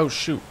compromised. Oh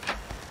shoot.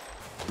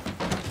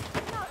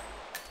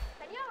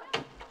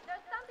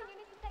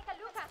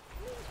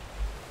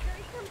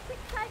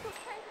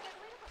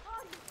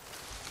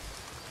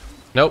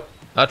 Nope,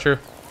 not true.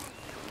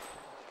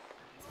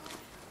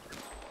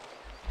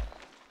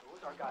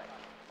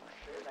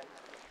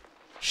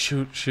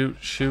 Shoot, shoot,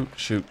 shoot,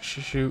 shoot,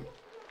 shoot, shoot.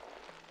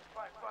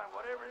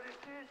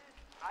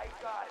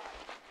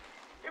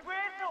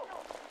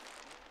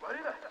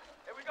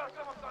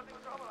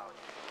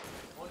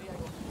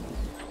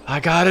 I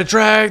gotta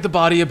drag the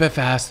body a bit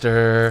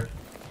faster.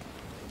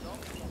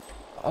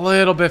 A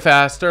little bit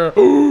faster.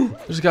 Ooh,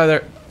 there's a guy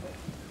there.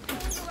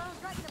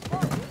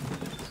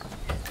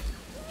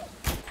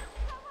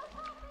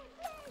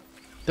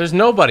 There's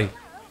nobody.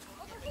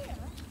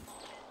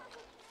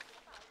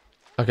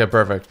 Okay,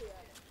 perfect.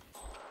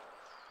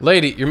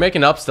 Lady, you're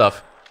making up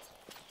stuff.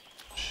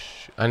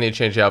 Shh, I need to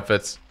change the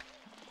outfits.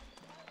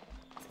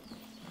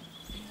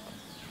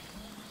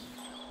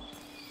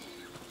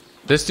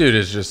 This dude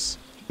is just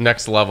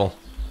next level.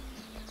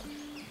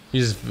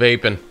 He's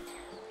vaping.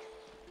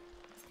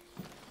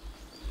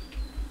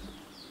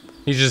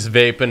 He's just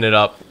vaping it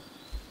up.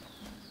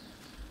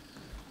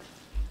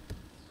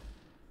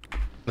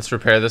 Let's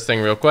repair this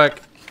thing real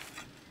quick.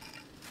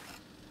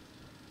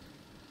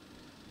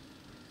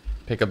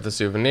 Pick up the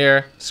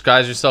souvenir.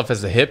 Disguise yourself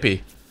as a hippie.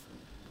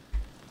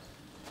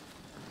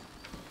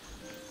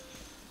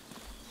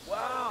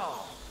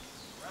 Wow.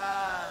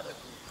 Radical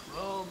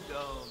chrome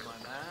dome,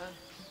 my man.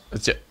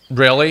 That's it.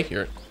 Really?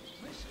 You're...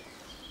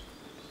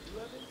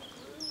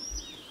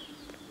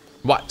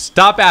 What?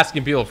 Stop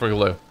asking people for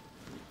glue.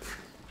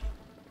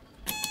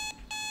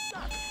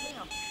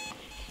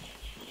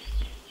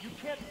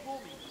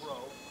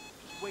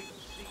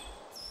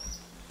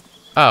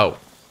 Oh.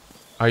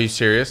 Are you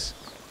serious?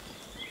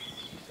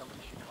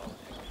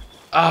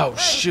 Oh,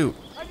 shoot.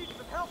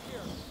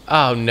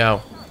 Oh,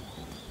 no.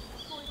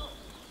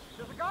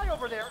 There's a guy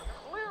over there,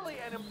 clearly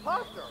an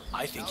imposter.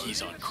 I think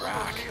he's on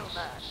crack.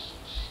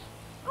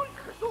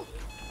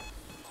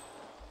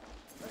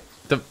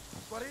 The...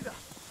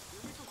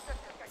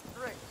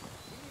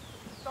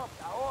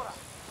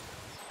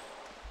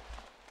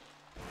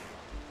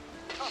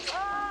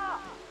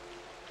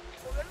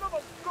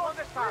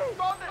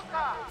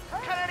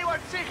 Can anyone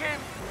see him?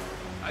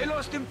 I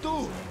lost him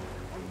too.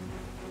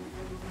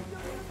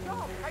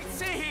 I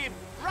see him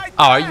right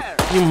Oh, there.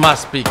 you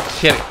must be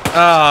kidding.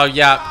 Oh,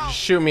 yeah.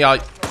 Shoot me all.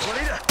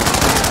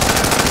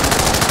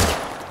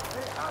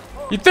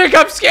 You think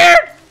I'm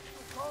scared?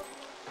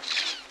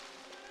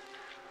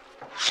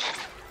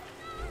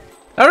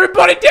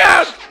 Everybody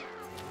down!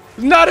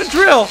 It's not a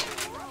drill.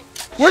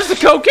 Where's the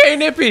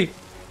cocaine hippie?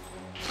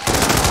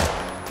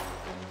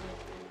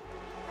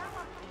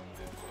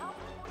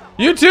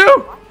 You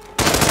too?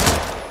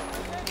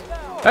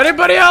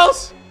 Anybody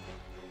else?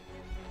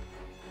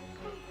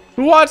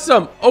 Who wants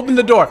some? Open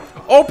the door.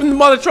 Open the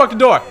mother trucking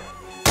door.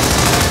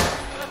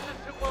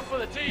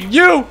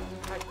 You!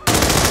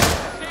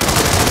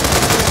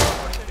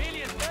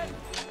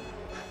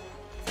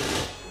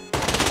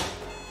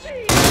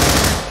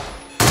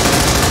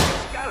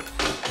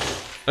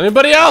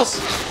 Anybody else?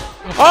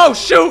 Oh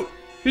shoot!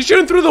 He's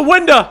shooting through the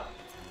window!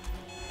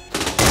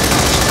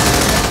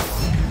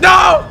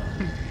 No!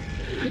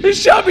 He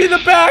shot me in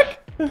the back!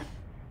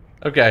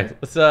 Okay,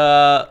 let's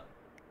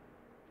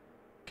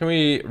can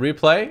we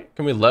replay?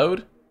 Can we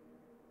load?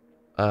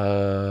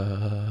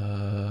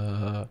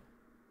 I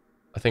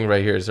think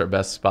right here is our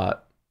best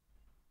spot.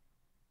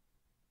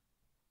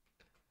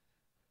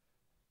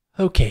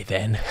 Okay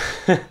then.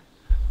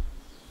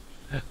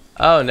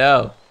 Oh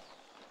no.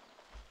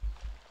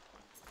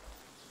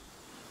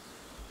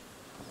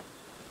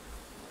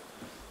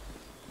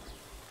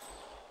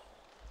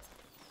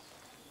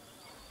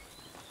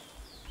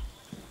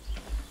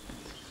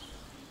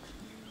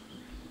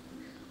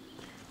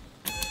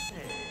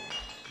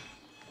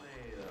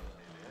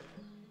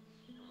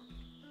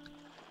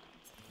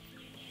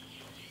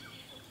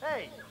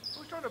 Hey,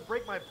 who's trying to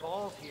break my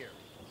balls here?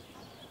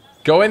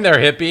 Go in there,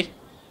 hippie.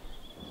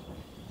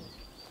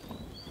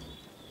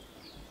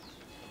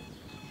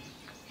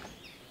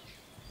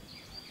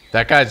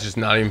 That guy's just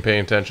not even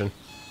paying attention.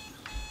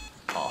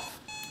 Off.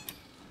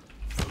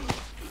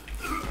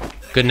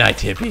 Good night,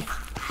 hippie.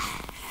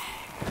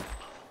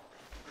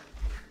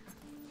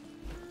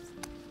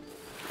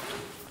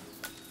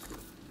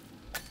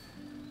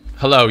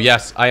 Hello,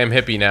 yes, I am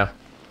hippie now.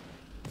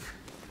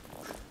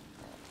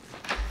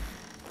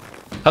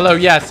 Hello,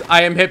 yes,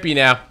 I am hippie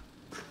now.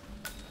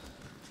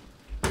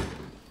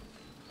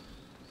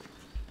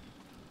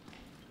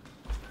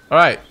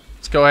 Alright,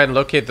 let's go ahead and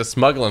locate the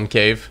smuggling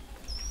cave.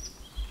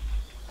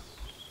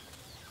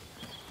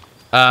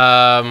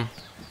 Yeah,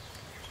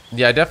 I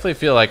definitely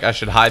feel like I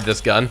should hide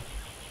this gun.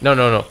 No,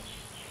 no, no.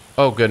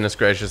 Oh, goodness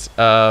gracious.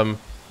 Let's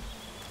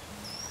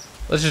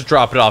just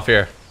drop it off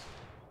here.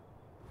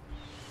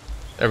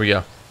 There we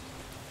go.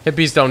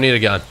 Hippies don't need a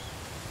gun.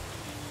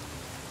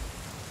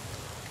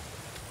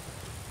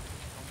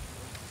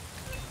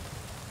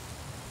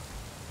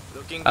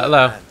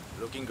 Hello.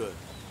 Looking good.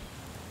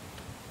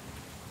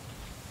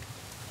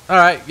 All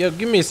right, yo,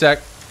 give me a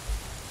sec.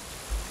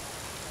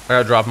 I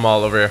gotta drop them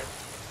all over here.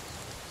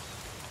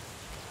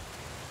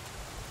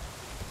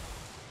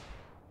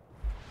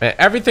 Man,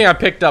 everything I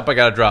picked up, I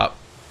gotta drop.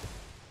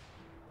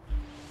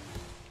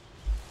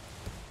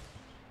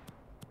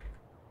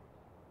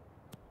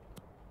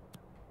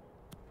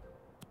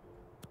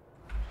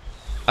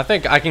 I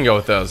think I can go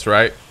with those,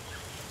 right?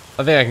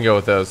 I think I can go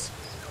with those.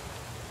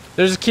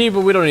 There's a key,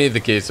 but we don't need the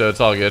key, so it's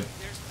all good.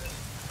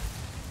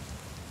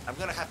 I'm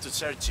gonna have to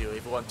search you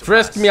if you want to.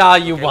 Frisk me all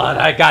you want.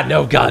 I got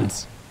no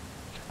guns.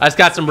 I just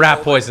got some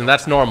rat poison.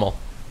 That's normal.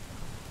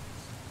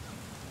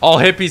 All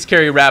hippies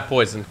carry rat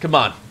poison. Come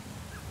on.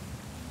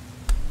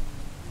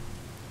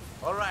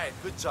 All right,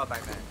 good job, my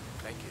man.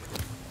 Thank you.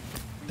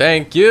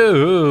 Thank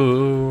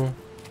you. All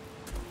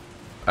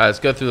right, let's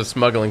go through the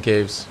smuggling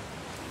caves.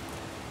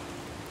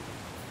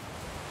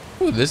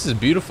 Ooh, this is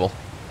beautiful.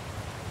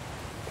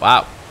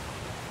 Wow.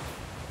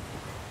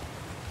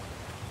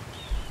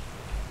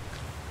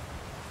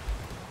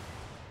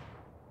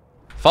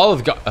 Follow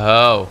the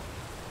oh.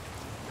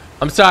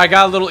 I'm sorry, I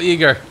got a little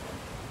eager.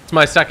 It's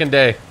my second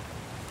day.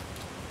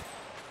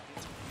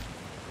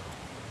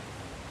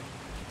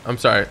 I'm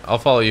sorry, I'll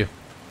follow you.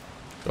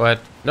 Go ahead.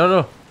 No,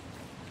 no.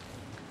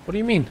 What do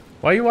you mean?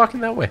 Why are you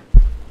walking that way?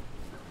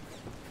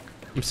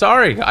 I'm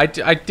sorry. I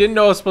didn't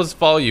know I was supposed to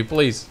follow you,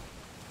 please.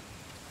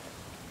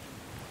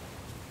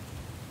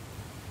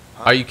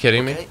 Are you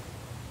kidding me?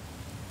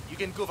 You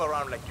can goof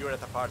around like you're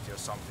at a party or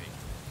something.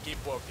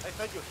 Keep working. I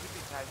thought your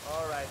hippie time.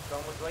 All right,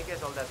 Thomas. So I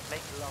guess all that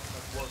fake love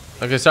must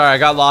work. Okay, sorry, I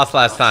got lost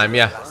last time.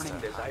 Yeah.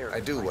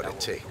 I do what it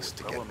takes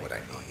to get what I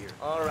need.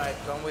 All right,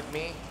 come with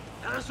me.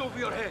 Hands over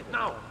your head,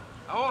 now.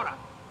 Ahora.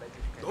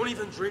 Don't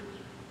even drink.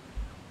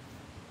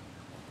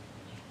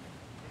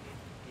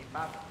 Keep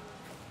up.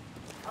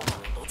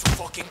 Don't you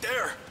fucking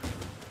dare!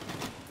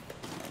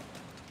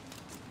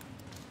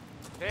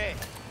 Hey,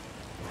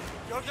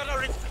 you're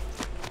gonna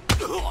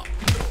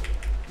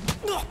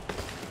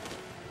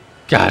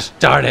Gosh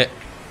darn it.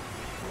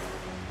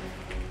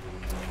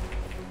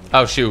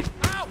 Oh shoot.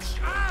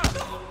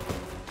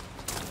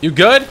 You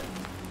good?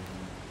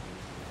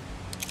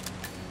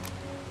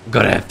 I'm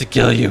gonna have to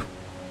kill you.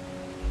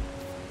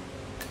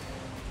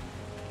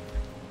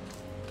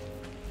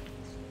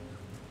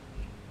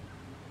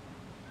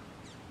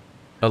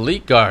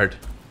 Elite guard.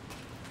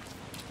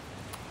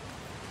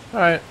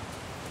 Alright.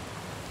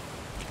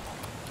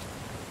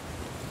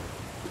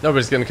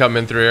 Nobody's gonna come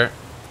in through here.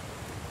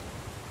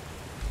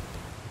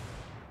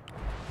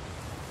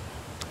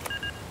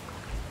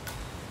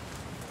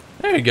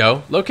 There you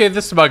go. Locate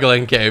the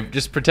smuggling cave.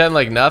 Just pretend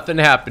like nothing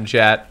happened,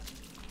 chat.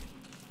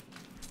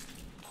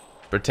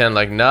 Pretend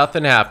like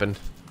nothing happened.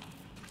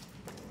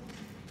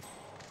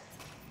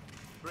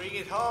 Bring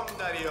it home,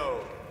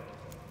 Daddy-O.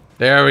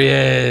 There he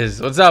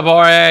is. What's up,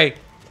 Jorge?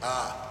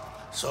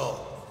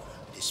 So,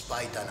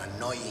 despite an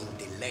annoying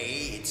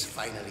delay, it's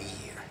finally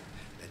here.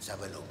 Let's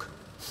have a look.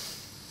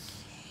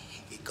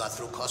 It got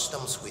through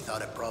customs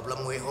without a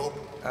problem, we hope?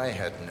 I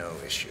had no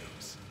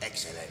issues.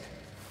 Excellent.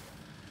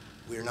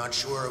 We're not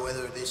sure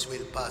whether this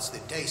will pass the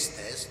taste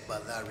test,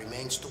 but that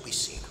remains to be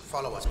seen.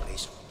 Follow us,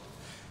 please.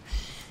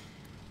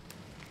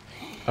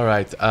 All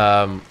right.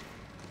 I'm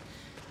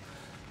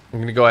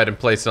gonna go ahead and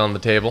place it on the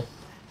table.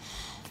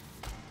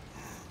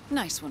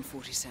 Nice one,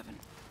 47.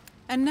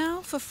 And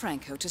now for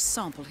Franco to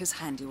sample his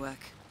handiwork.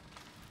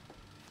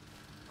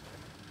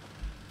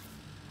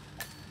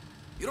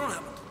 You don't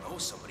happen to know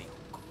somebody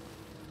who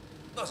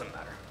doesn't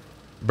matter.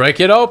 Break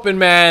it open,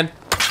 man.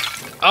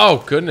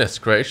 Oh, goodness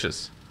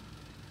gracious.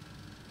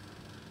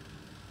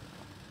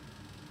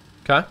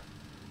 Okay.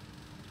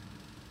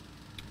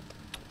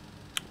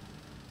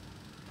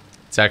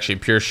 It's actually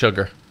pure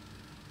sugar.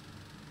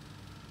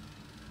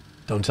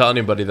 Don't tell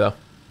anybody, though.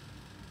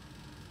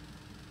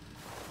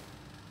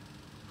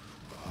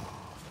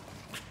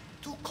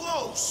 Too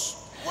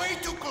close. Way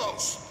too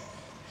close.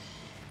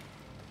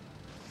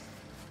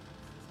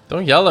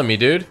 Don't yell at me,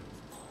 dude.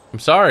 I'm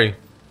sorry.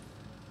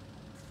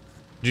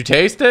 Did you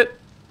taste it?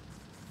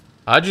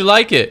 How'd you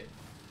like it?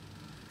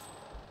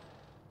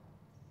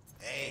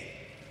 Hey,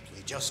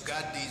 we just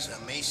got these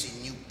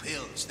amazing new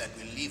pills that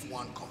will leave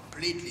one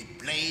completely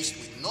blazed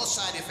with no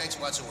side effects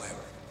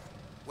whatsoever.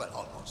 Well,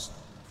 almost.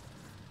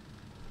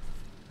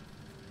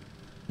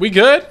 We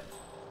good?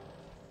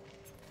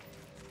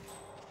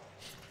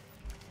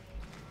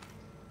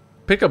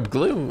 Pick up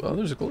glue. Oh,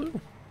 there's glue.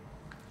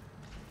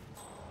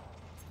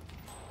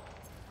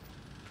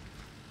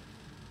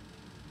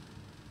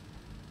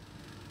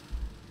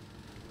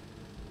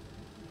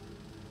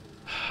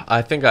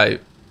 I think I'll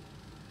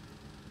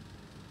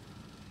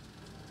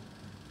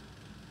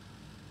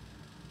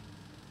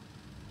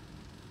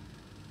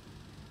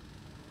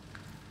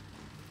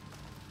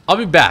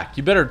be back.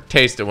 You better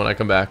taste it when I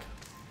come back.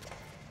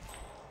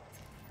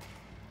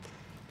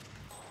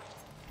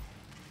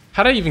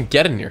 How did I even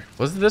get in here?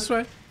 Was it this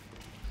way?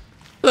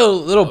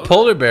 Little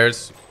polar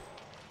bears.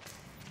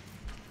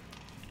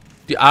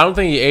 Dude, I don't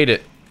think he ate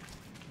it.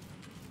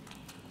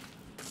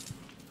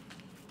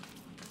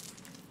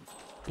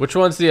 Which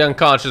one's the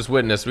unconscious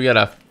witness? We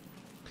gotta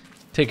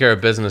take care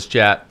of business,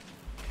 chat.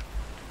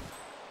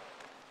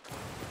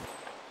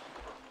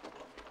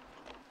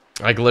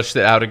 I glitched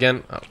it out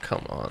again? Oh,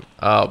 come on.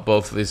 Oh,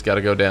 both of these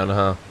gotta go down,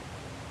 huh?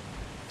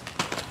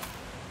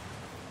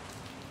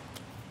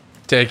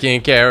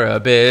 Taking care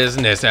of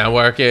business and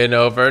working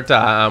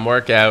overtime.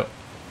 Workout.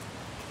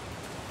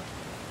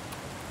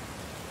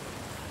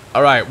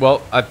 Alright,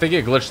 well, I think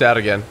it glitched out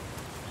again.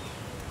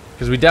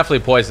 Because we definitely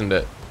poisoned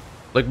it.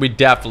 Like, we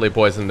definitely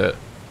poisoned it.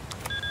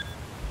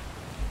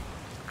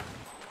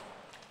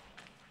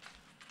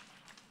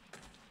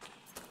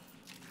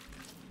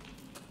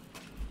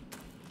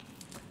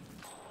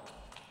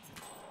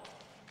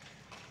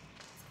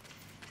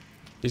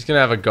 He's gonna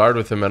have a guard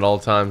with him at all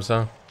times,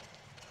 huh?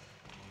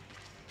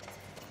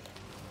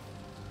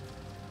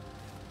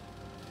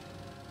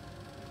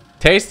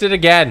 Taste it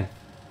again.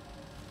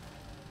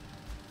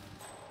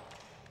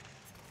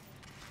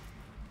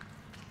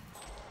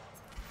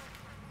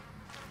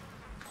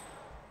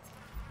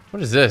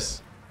 What is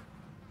this?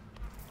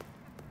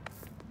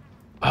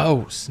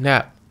 Oh,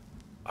 snap.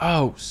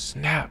 Oh,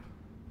 snap.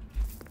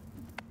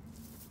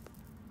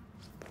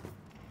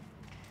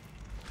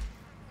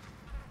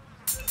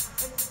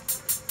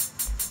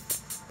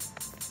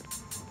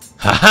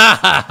 Ha ha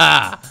ha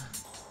ha!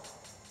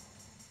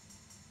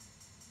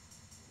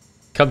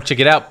 Come check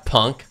it out,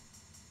 punk.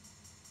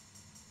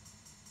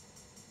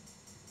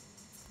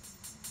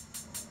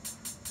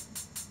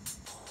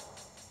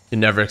 You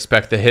never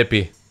expect the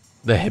hippie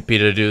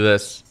to do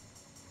this.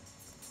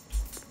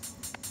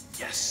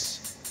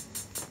 Yes.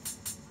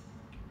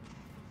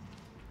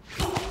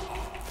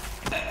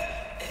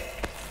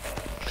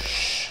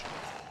 Shh.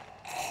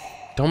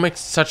 Don't make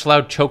such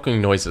loud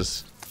choking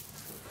noises.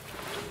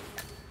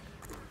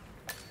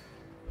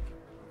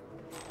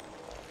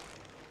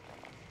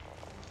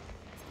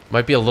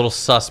 Might be a little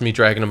sus me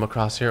dragging him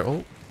across here.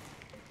 Oh.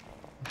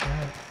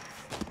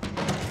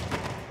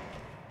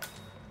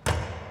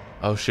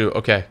 Oh shoot,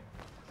 okay.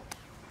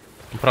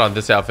 I'll put on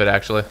this outfit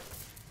actually.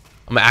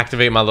 I'm gonna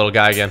activate my little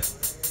guy again.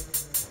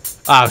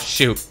 Oh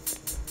shoot.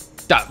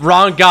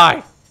 Wrong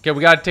guy. Okay,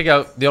 we gotta take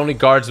out the only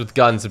guards with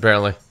guns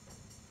apparently.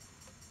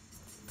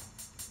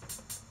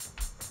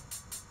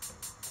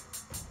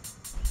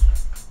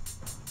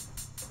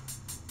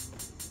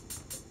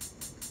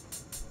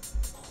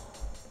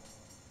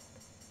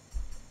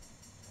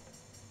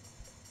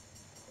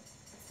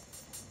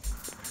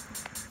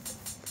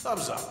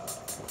 Thumbs up.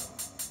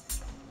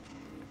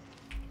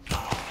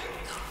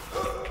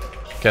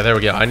 Okay, there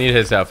we go. I need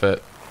his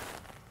outfit.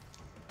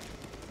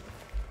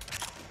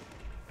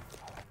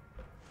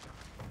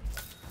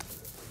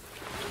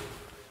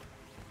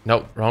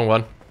 Nope, wrong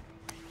one.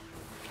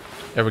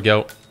 There we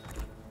go.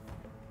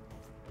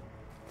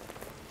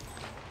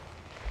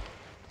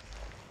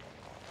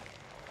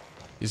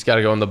 He's got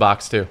to go in the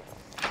box too.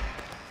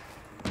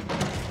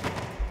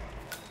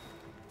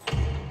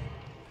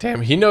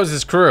 Damn, he knows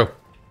his crew.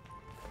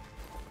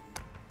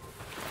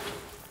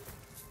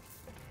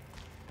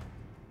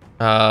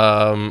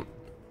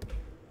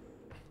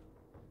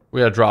 We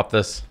gotta drop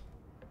this.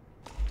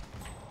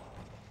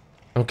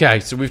 Okay,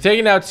 so we've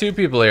taken out 2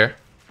 people here.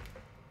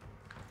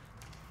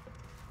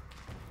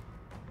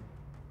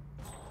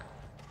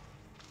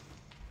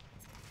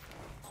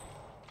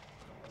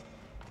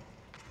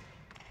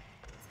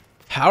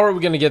 How are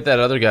we gonna get that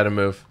other guy to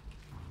move?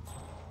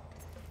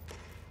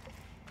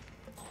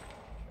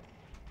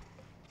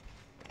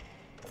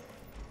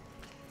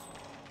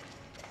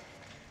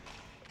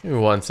 Give me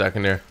 1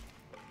 second here.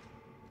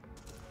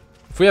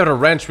 If we have a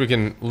wrench, we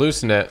can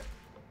loosen it.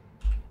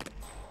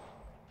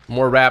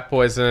 More rat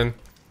poison.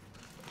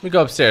 Let me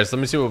go upstairs. Let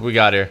me see what we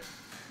got here.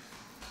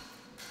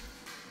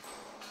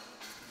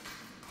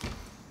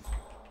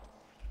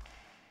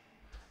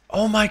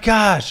 Oh my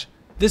gosh!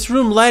 This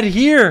room led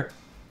here!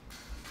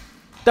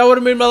 That would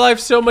have made my life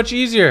so much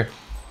easier.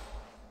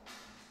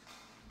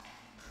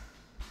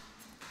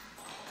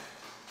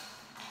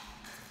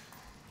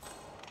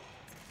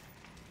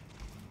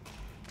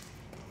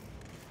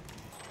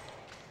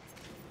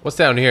 What's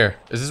down here?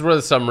 Is this where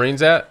the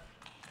submarine's at?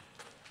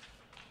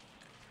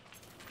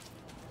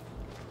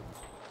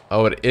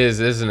 Oh, it is,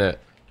 isn't it?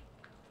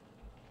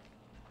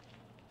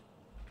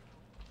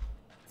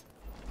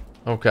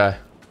 Okay.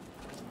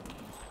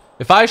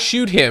 If I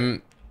shoot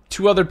him,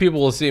 2 other people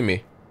will see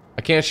me.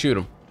 I can't shoot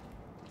him.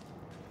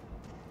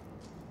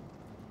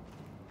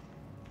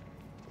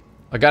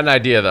 I got an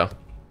idea, though.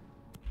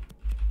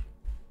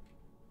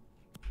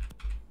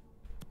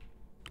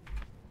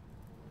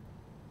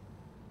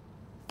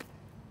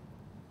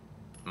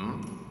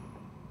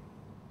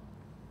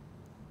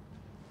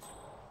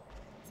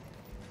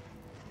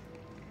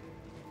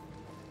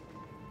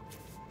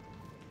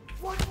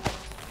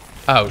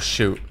 Oh,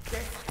 shoot.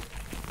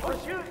 Oh,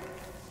 shoot!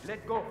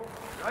 Let go.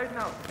 Right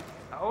now.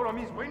 Ahora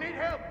mismo. We need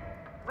help.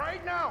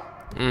 Right now.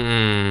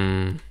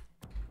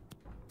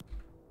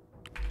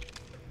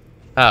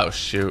 Oh,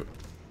 shoot.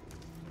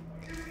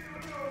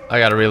 I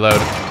gotta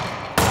reload.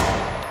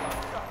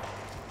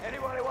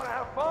 Anybody want to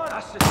have fun?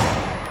 That's it.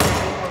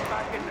 We're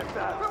back in the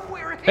saddle.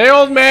 We're Hey,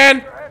 old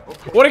man.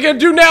 What are you gonna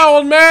do now,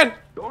 old man?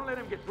 Don't let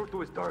him get through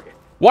to his target.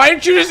 Why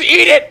didn't you just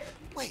eat it?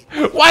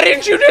 Why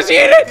didn't you just eat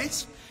it?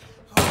 This?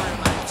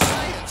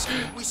 Science.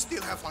 We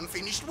still have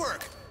unfinished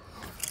work.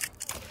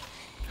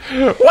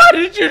 Why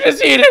did you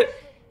just eat it?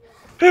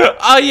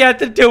 All you had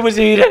to do was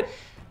eat it.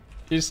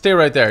 You stay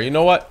right there. You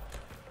know what?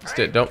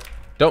 Stay. Don't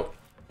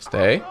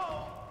stay.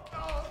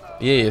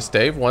 Yeah, you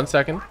stay. 1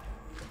 second.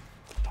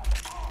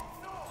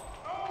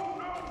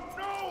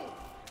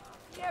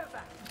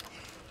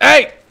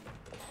 Hey!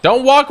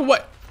 Don't walk away.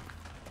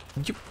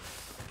 You...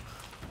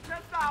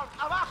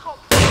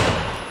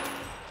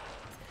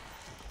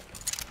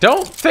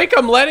 Don't think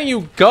I'm letting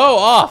you go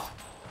off.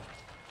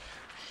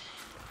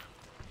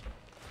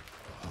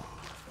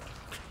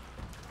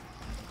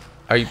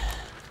 Are you...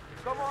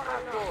 Come on,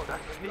 Asco. That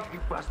sneaky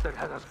bastard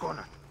has us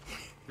cornered.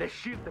 Let's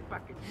shield the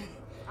package.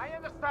 I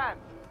understand.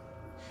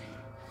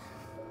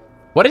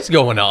 What is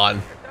going on?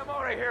 Get them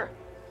out of here.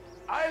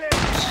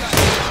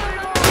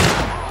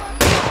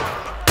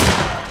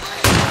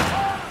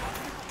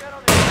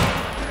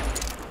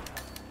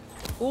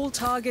 All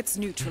targets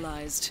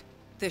neutralized.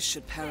 This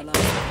should paralyze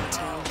the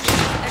hotel.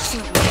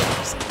 Excellent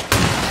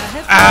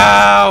work.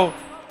 Ow!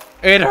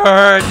 It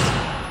hurts.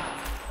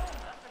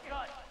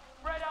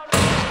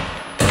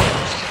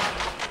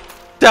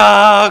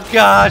 Oh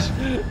gosh,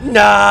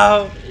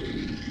 no!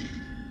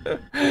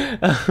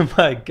 Oh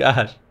my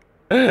gosh!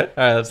 All right,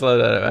 let's load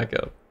that back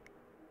up.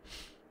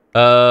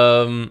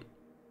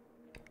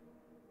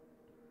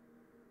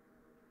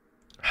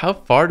 How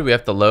far do we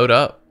have to load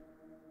up?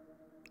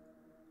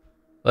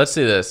 Let's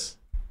see this.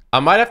 I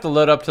might have to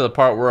load up to the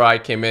part where I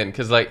came in,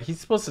 because like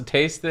he's supposed to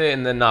taste it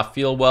and then not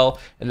feel well,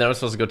 and then I'm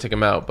supposed to go take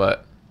him out,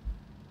 but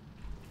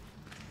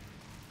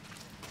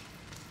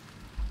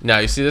now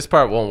you see this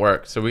part won't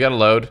work, so we gotta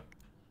load.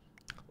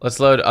 Let's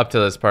load up to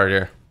this part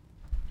here,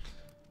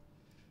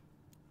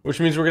 which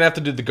means we're gonna have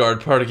to do the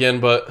guard part again.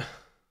 But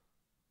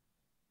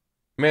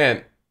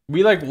man,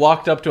 we like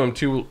walked up to him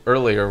too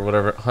early or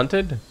whatever.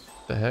 Hunted?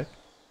 The heck?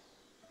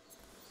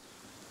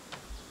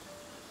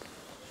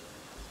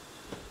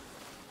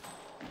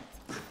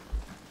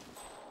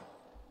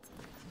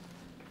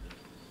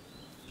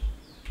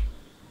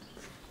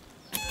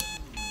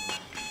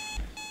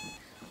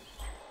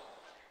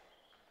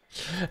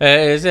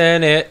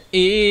 Isn't it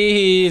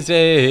easy?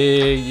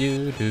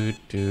 You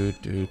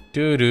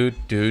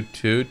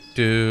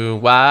do.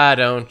 Why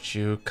don't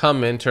you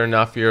come and turn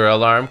off your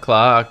alarm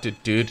clock? Do. And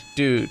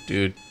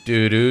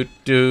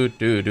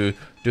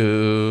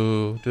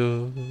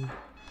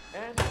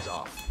it's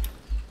off.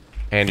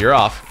 And you're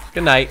off.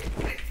 Good night.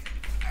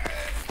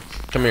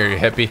 Come here, you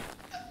hippie.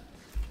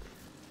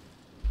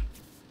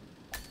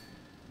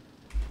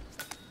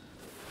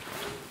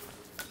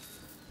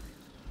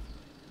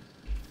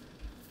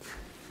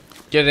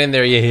 Get in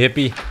there, you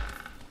hippie.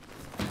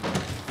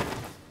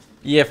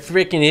 You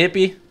freaking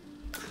hippie.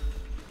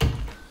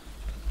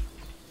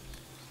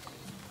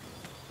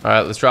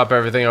 Alright, let's drop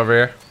everything over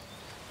here.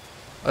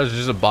 Oh, there's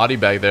just a body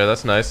bag there.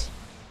 That's nice.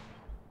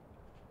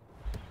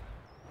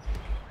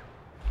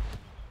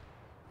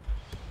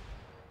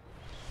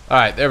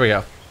 Alright, there we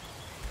go.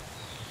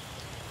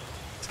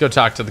 Let's go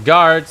talk to the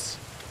guards.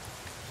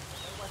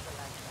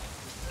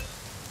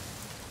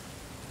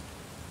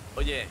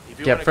 Oh yeah, if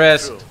you Get wanna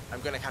frisked. through,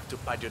 I'm gonna have to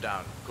pat you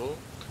down. Cool?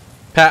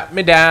 Pat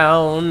me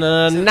down.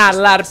 Not a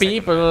lot of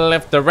people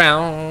left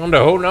around.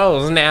 Who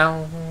knows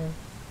now?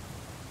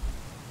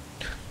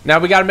 Now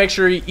we gotta make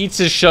sure he eats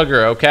his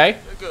sugar, okay?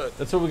 Good.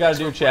 That's what we gotta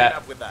do, chat.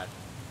 Up with that.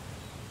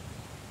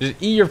 Just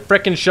eat your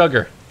frickin'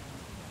 sugar.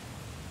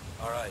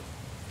 All right.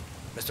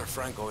 Mr.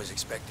 Franco is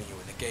expecting you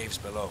in the caves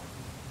below.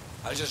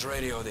 I'll just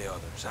radio the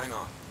others. Hang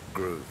on.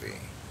 Groovy.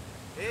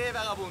 Hey,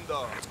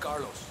 vagabundo. It's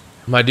Carlos.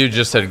 My dude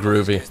just said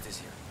groovy.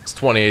 It's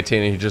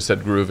 2018 and he just said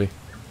groovy.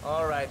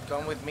 All right,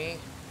 come with me.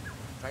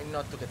 Try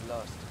not to get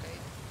lost, okay?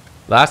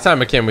 Last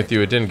time I came with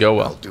you, it didn't go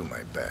well. I'll do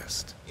my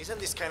best. Isn't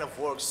this kind of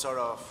work sort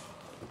of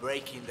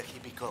breaking the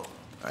hippie code?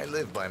 I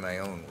live by my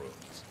own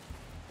rules.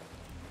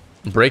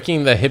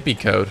 Breaking the hippie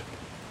code.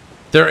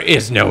 There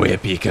is no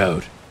hippie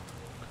code.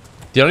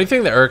 The only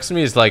thing that irks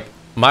me is like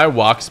my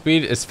walk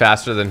speed is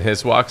faster than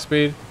his walk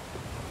speed.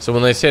 So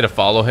when they say to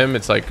follow him,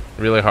 it's like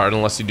really hard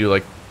unless you do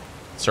like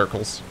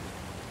circles.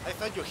 I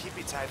thought your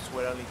hippie types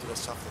were only to the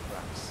softer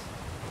drugs.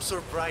 I'm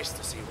surprised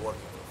to see you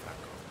working for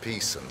Franco.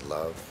 Peace and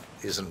love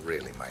isn't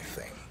really my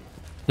thing.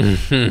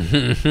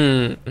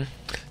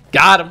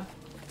 Got him.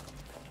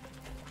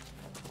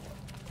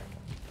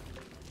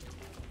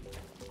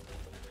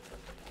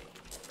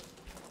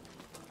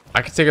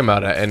 I could take him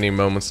out at any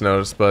moment's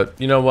notice, but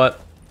you know what?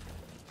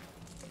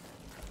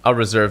 I'll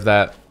reserve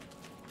that.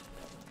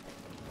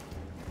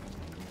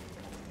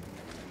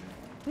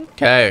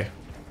 Okay.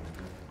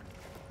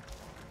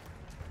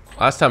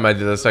 Last time I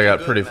did this, I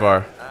got pretty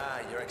far. Ah,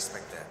 you're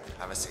expected.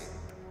 Have a seat.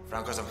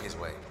 Franco's on his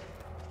way.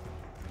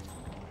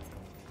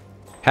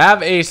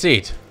 Have a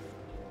seat.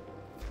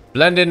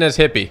 Blend in as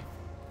hippie.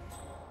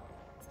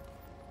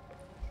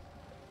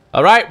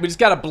 All right, we just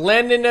gotta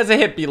blend in as a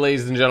hippie,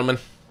 ladies and gentlemen.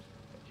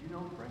 Do you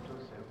know Franco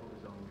sampled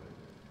his own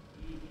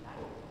good?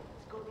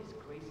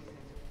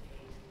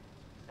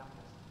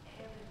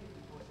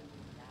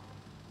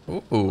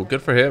 Ooh,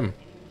 good for him.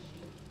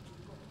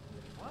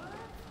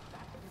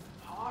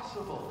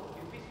 Possible.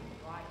 You'd be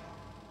surprised.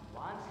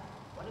 Once,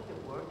 one of the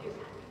workers had been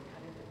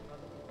cutting the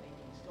product of baking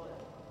soda.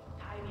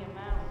 Tiny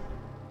amounts.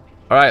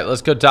 All right,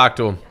 let's go talk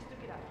to him.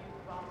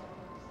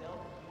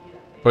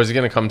 Or is he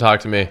gonna come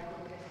talk to me?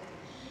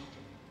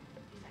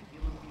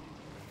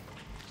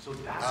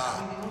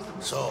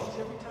 So,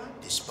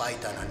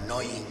 despite an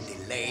annoying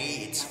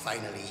delay, it's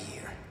finally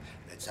here.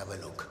 Let's have a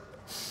look.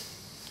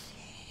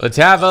 Let's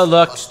have a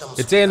look.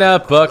 It's in a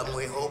book.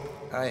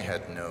 I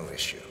had no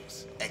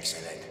issues.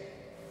 Excellent.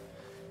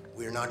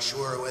 We're not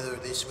sure whether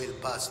this will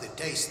pass the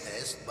taste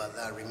test, but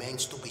that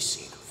remains to be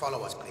seen.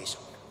 Follow us, please.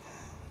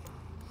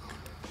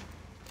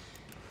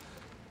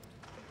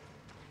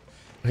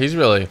 He's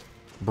really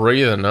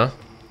breathing, huh?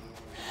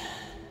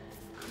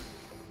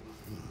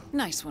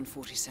 Nice one,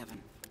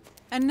 47.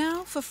 And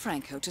now for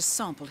Franco to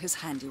sample his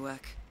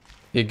handiwork.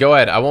 Yeah, go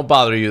ahead. I won't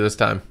bother you this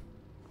time.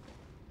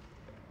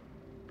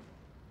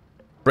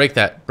 Break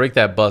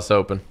that bus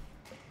open.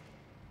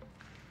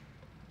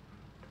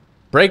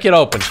 Break it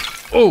open.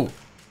 Ooh.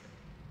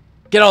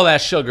 Get all that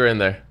sugar in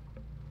there.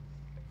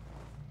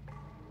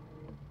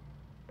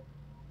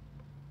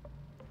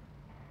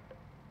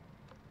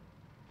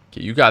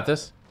 Okay, you got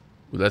this.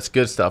 Ooh, that's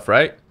good stuff,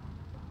 right?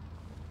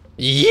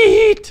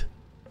 Yeet!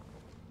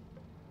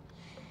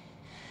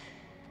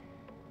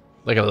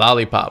 Like a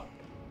lollipop.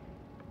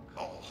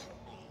 Oh,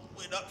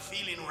 we're not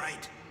feeling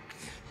right.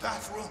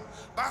 Bathroom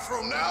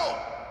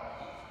now!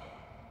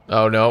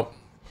 Oh, no.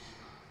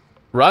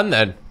 Run,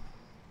 then.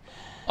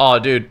 Oh,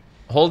 dude.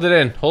 Hold it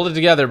in. Hold it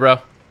together, bro.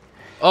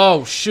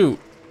 Oh, shoot.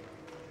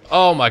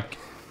 Oh, my...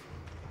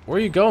 Where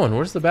are you going?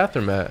 Where's the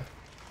bathroom at?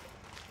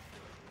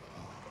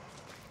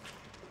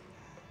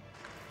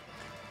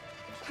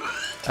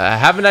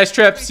 Have a nice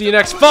trip. See you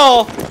next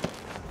fall.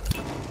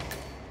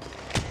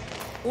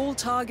 All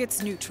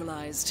targets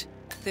neutralized.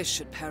 This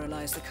should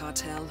paralyze the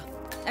cartel.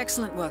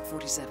 Excellent work,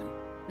 47.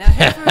 Now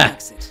head for an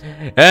exit.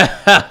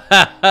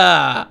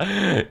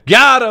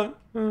 Got him.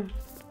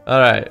 All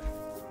right.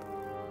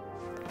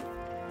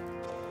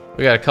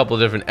 We got a couple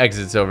different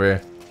exits over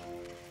here.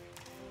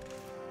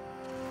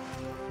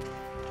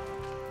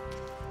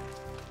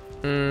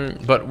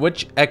 But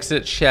which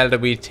exit shall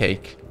we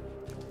take?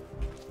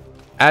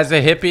 As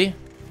a hippie,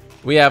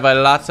 we have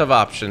lots of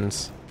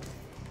options.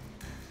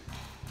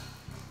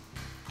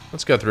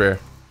 Let's go through here.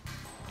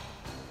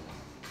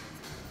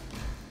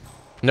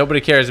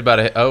 Nobody cares about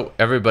it. Oh,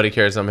 everybody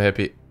cares I'm a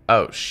hippie.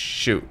 Oh,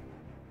 shoot.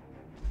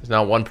 There's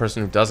not one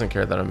person who doesn't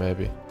care that I'm a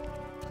hippie.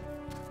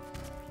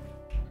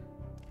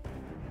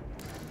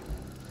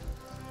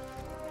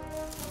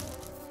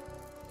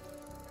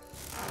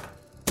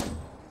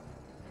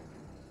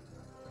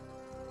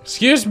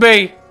 Excuse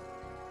me.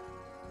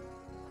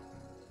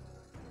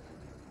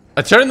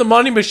 I turned the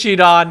money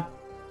machine on.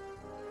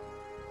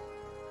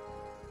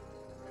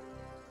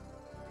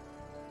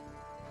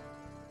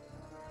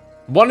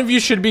 One of you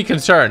should be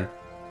concerned.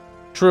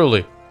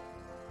 Truly.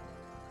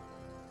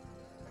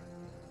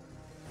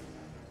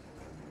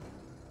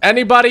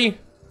 Anybody?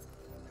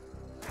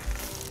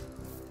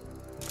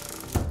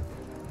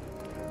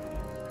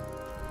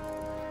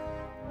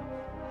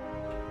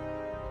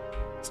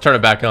 Let's turn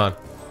it back on.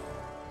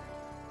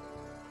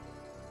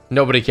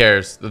 Nobody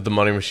cares that the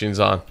money machine's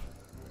on.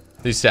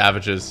 These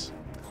savages.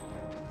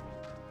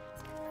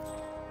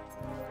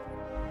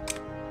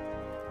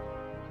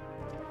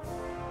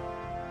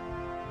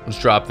 Let's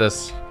drop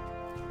this.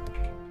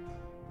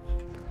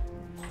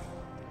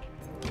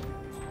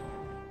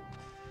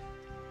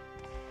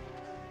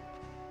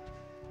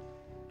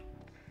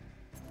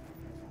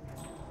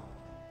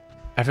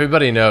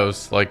 Everybody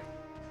knows, like,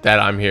 that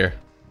I'm here.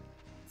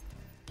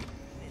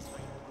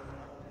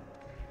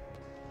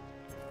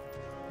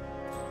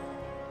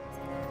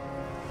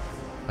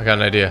 I got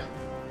an idea.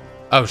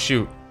 Oh,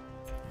 shoot.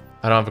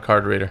 I don't have a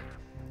card reader.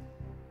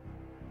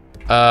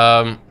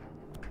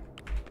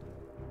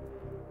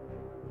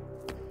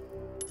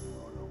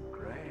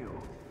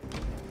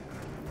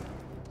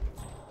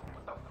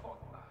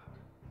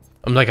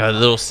 I'm like a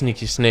little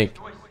sneaky snake.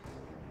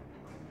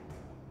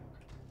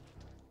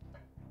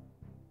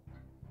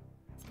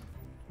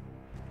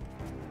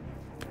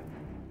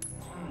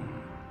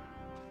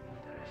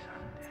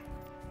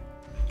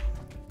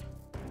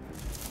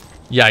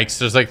 Yikes,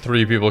 there's like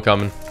 3 people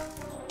coming.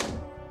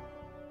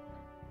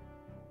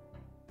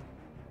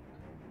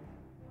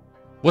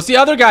 What's the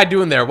other guy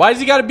doing there? Why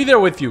does he gotta be there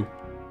with you?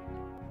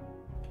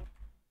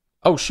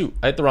 Oh shoot,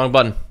 I hit the wrong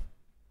button.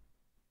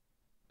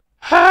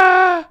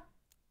 Ha!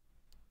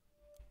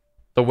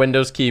 The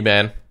Windows key,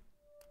 man.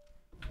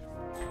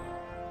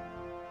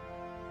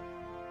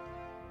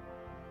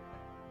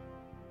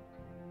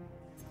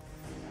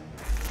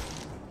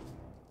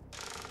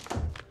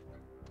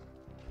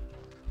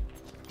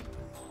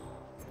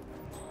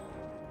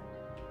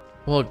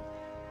 Well,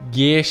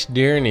 gosh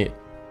darn it.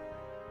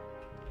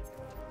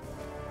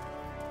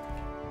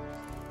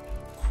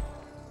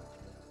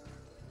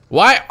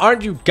 Why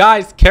aren't you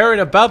guys caring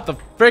about the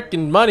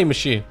freaking money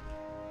machine?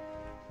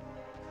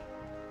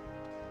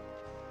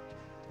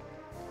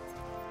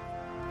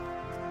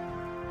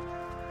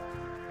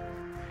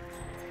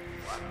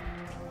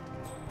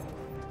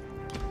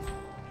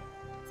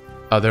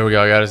 Oh, there we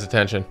go. I got his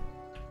attention.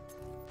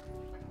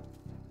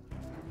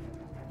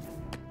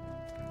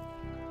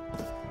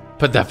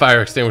 Put that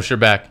fire extinguisher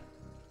back.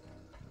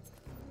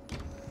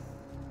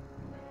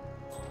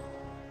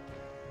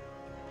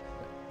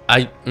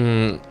 I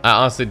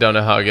honestly don't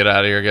know how I get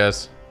out of here,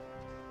 guys.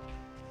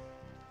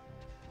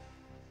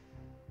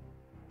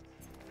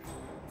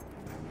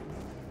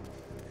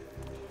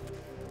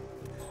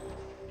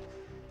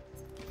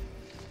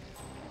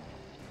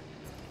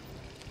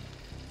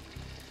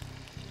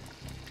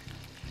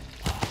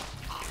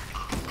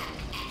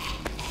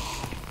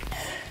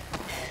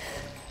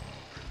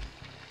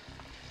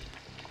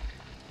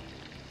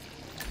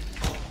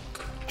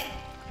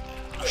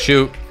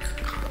 Shoot.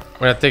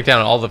 We're gonna take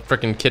down all the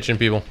freaking kitchen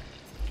people.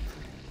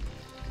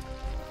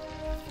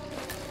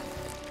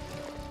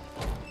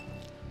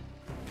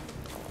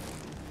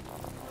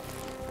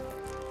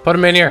 Put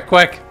him in here,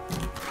 quick.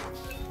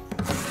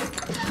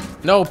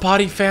 No,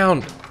 body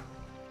found.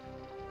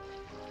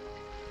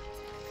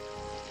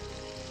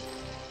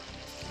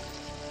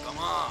 Come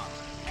on.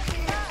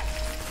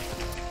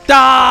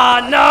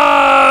 Da,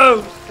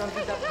 no!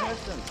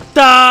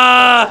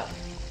 Da!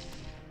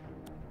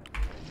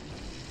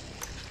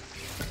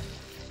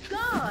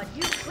 God,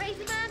 you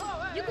crazy man!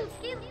 You could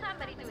kill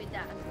somebody doing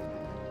that.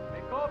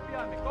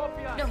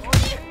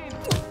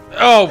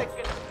 Oh!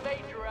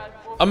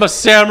 I'm a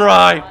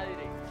samurai!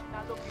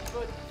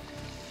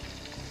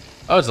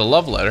 Oh, it's a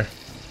love letter.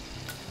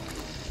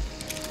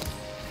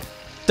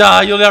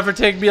 Duh, you'll never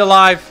take me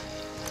alive.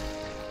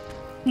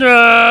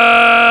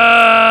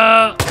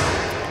 No!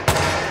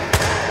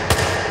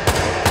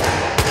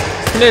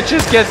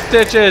 Snitches get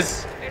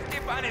stitches.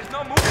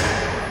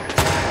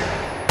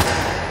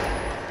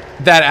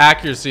 That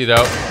accuracy,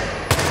 though.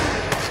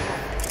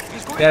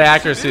 That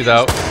accuracy,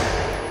 though.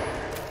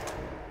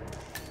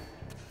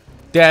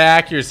 That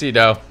accuracy,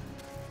 though.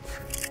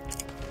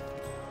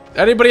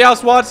 Anybody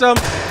else want some?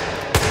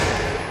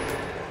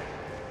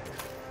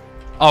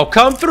 Oh,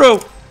 come through!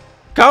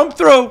 Come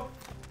through!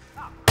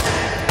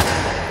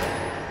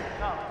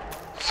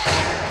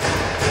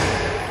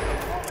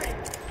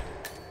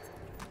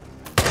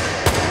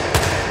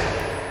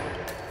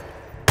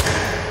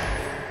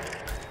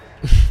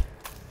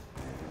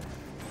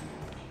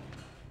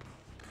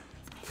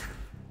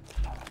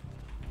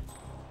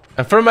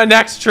 And for my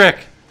next trick,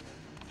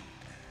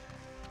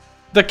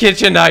 the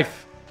kitchen knife.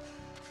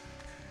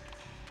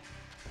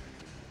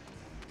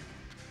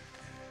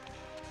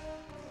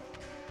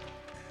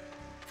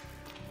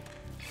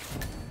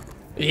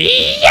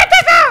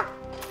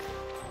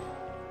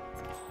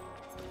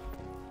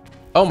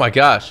 Oh my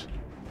gosh.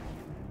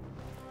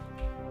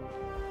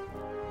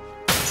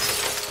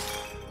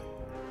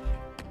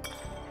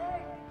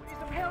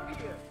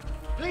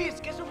 Please,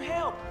 get some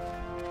help.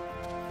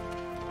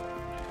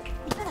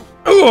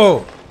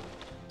 Oh!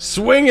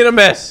 Swing and a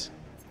miss.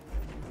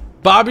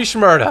 Bobby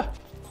Shmurda.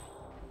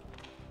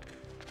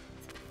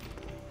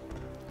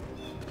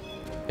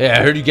 Yeah,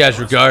 I heard you guys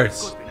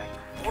regards.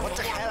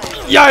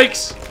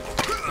 Yikes!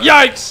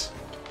 Yikes!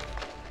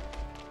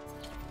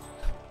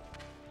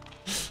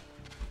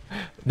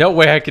 No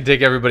way I could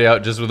take everybody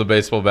out just with a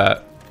baseball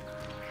bat.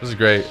 This is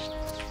great.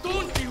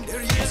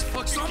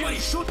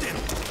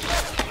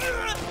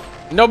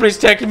 Nobody's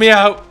taking me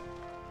out.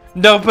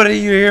 Nobody,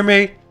 you hear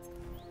me?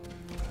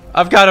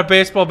 I've got a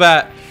baseball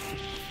bat.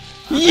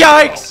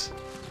 Yikes!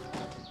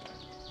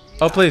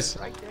 Oh, please.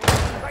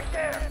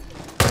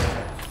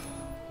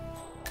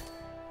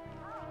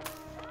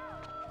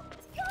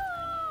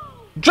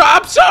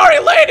 I'm sorry,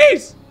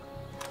 ladies!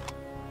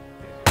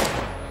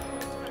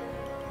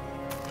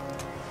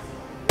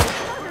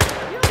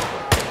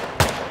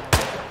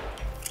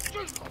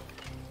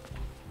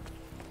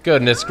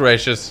 Goodness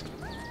gracious.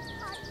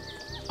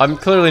 I'm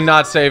clearly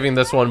not saving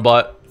this one,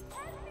 but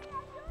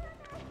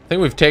I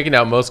think we've taken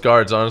out most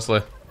guards,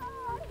 honestly.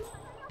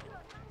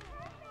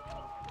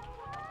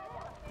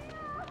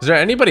 Is there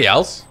anybody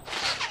else?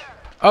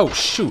 Oh,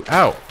 shoot.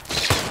 Ow.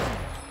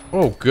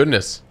 Oh,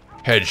 goodness.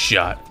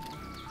 Headshot.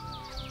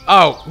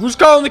 Oh, who's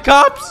calling the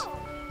cops?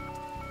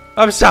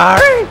 I'm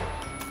sorry.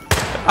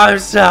 I'm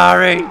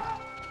sorry.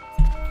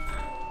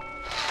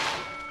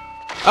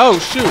 Oh,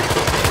 shoot.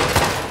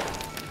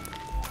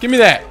 Give me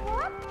that.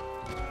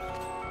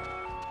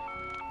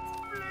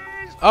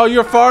 Oh,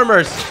 you're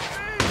farmers.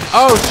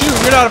 Oh,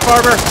 shoot. You're not a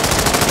farmer.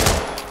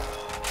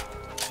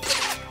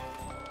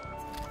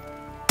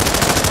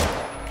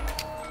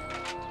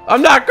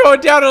 I'm not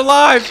going down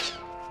alive.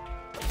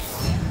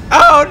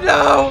 Oh,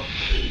 no.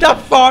 The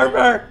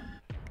farmer.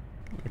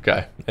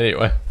 Okay,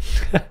 anyway.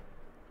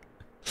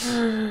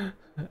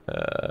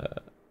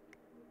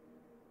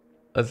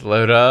 Let's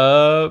load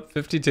up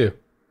 52.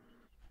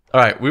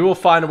 Alright, we will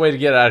find a way to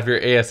get out of here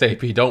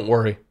ASAP, don't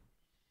worry.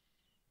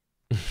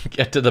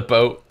 Get to the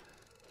boat.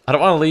 I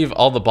don't want to leave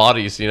all the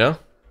bodies, you know?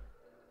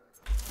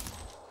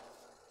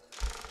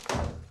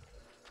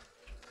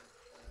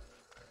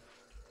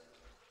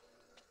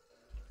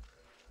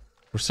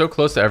 We're so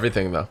close to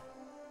everything, though.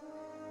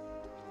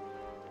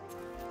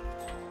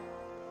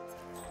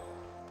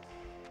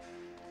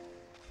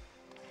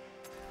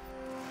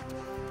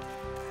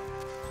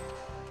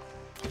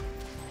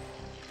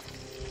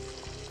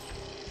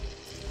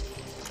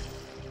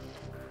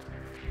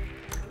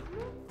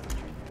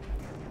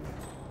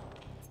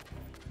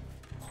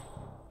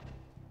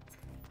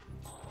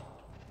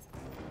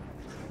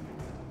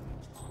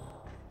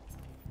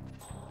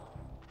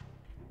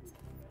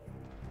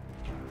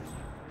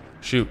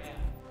 Shoot.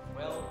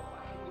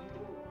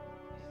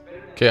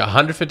 Okay,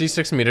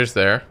 156 meters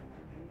there.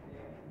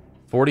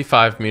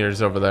 45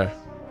 meters over there.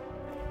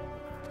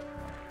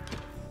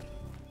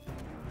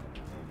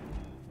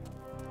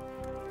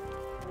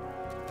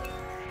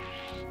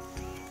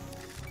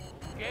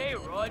 Okay,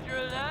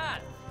 roger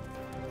that.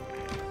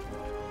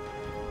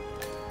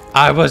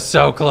 I was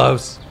so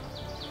close.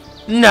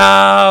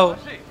 No!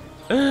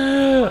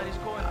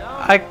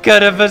 I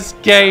could have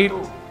escaped.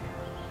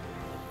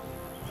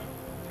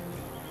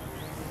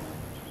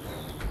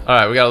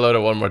 Alright, we gotta load it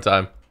one more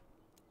time.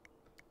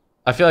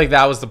 I feel like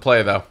that was the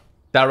play, though.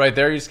 That right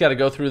there, you just gotta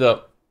go through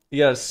the...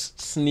 You gotta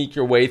sneak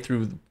your way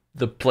through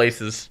the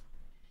places.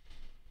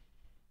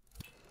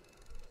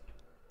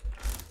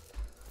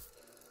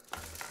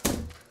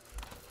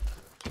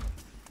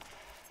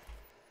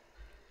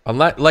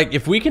 Unless, like,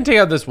 if we can take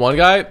out this one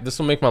guy, this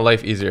will make my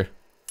life easier.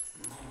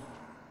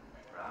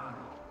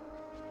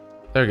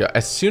 There we go.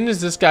 As soon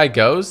as this guy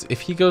goes,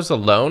 if he goes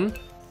alone,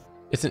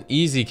 it's an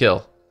easy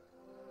kill.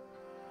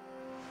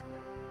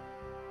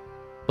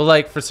 But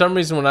like, for some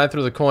reason, when I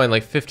throw the coin,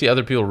 like 50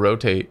 other people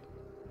rotate.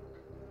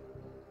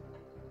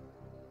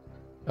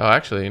 Oh,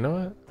 actually, you know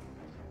what?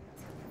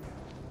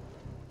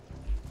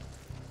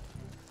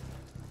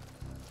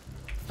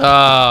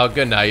 Oh,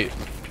 good night.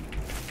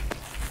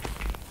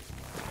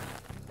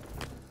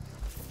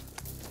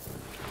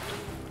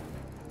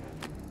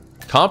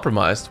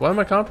 Compromised? Why am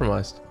I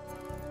compromised?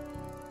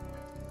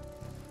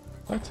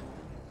 What?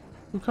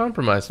 Who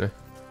compromised me?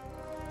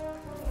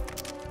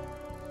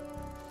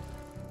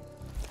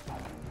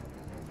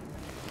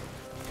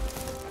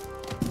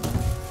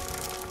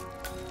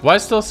 Why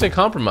still say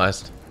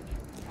compromised?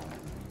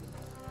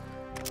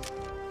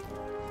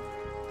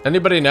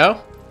 Anybody know?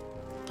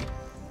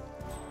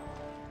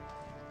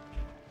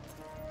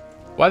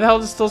 Why the hell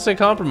does it still say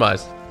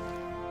compromised?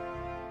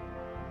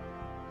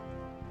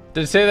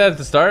 Did it say that at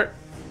the start?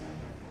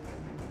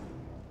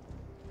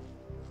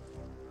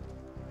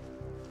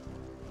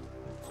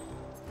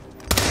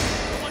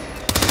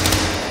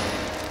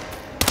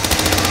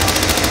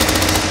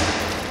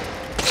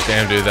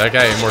 Damn, dude, that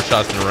guy ate more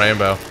shots than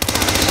Rambo.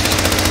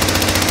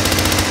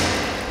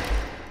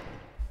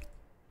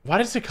 Why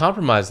did it say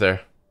compromise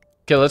there?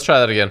 Okay, let's try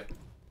that again.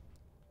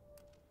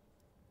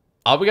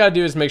 All we gotta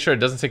do is make sure it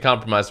doesn't say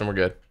compromise and we're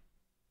good.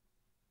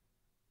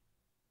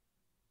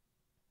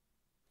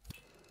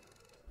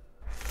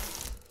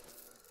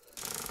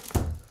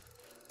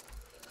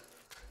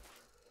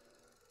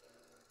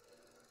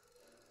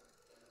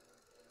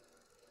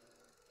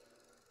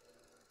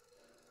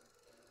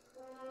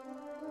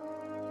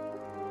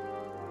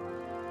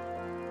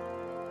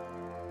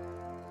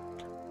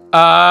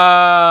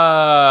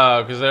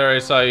 Ah, because I already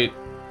saw you.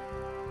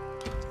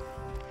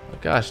 Oh,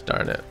 gosh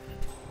darn it.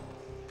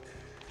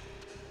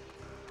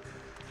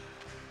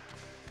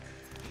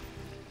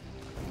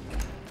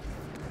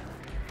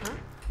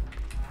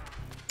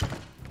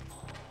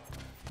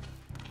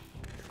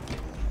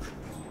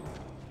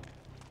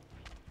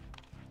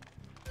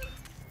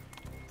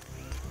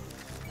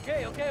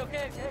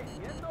 Okay.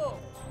 Viendo.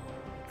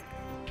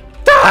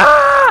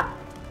 Ah!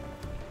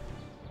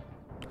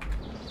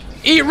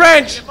 Eat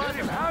wrench!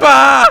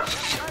 Bah!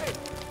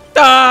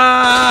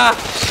 Ah!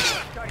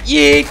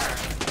 Yeet!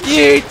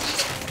 Yeet!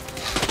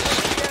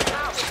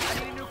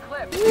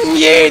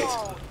 Yeet!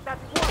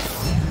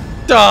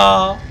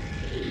 Duh!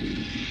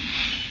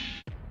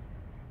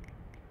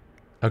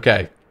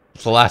 Okay,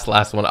 it's the last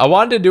one. I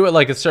wanted to do it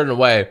like a certain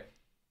way.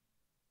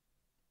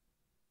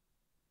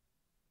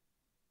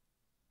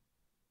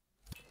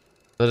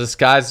 The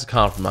disguise is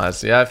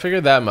compromised. Yeah, I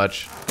figured that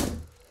much.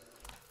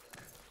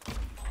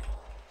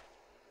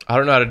 I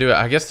don't know how to do it.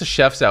 I guess the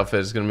chef's outfit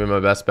is going to be my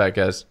best bet,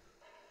 guys.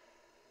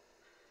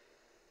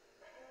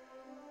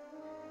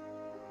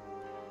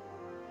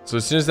 So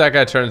as soon as that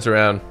guy turns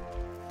around.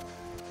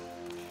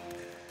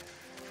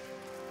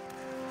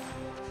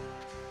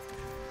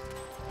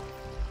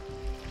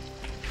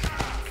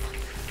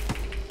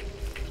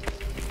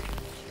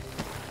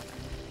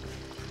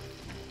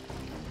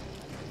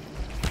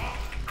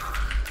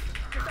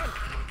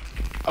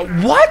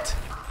 What?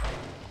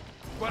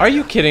 Are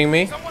you kidding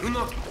me?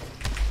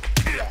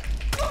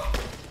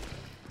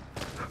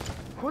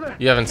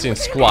 You haven't seen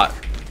squat.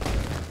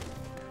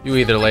 You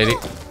either, lady.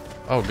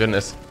 Oh,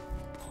 goodness.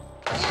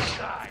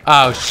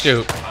 Oh,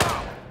 shoot.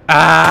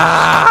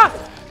 Ah!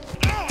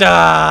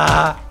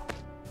 Duh!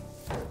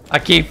 I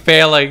keep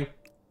failing.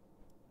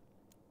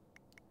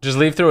 Just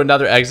leave through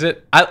another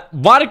exit. I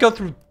want to go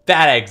through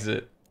that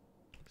exit.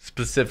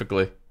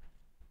 Specifically.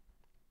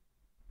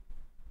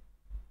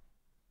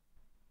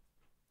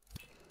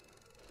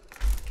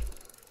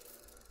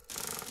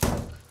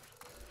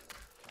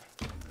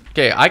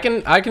 Okay, I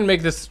can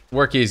make this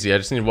work easy. I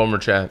just need one more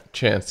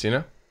chance, you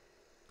know?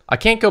 I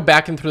can't go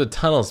back in through the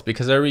tunnels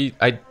because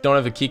I don't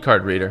have a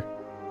keycard reader.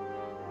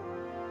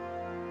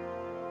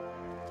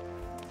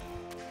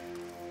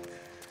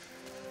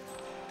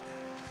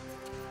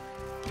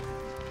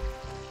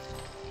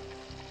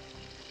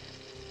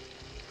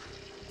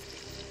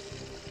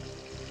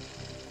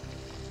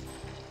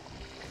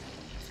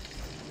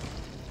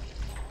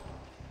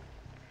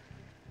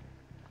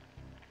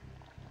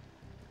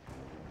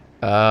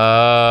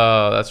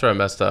 Oh, that's where I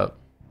messed up.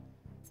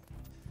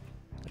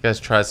 You guys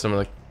try some of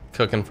the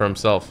cooking for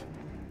himself.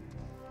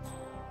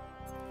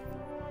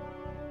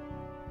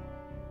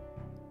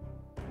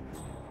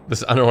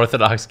 This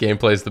unorthodox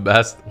gameplay is the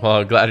best. Well,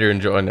 I'm glad you're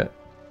enjoying it.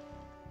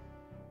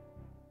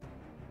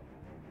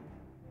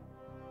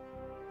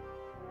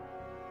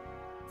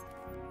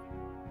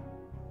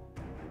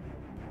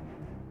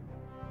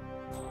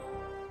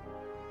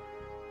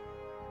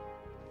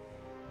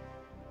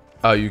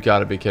 Oh, you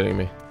gotta be kidding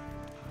me.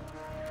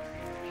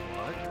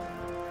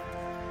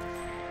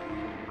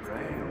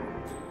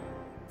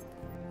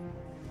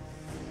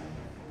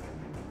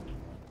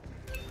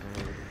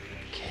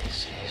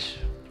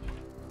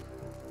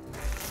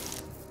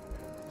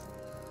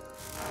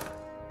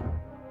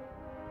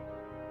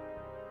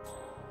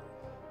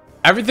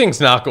 Everything's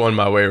not going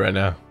my way right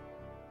now.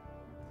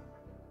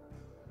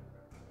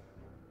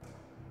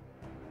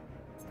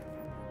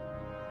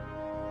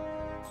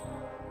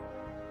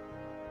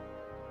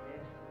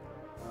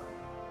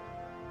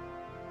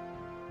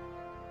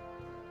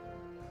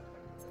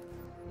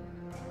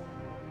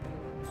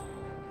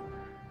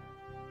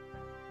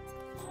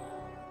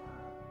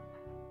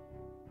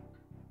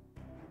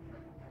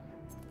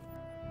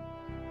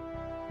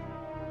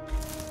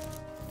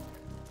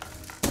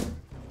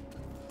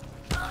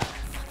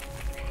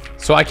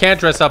 So I can't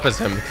dress up as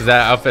him because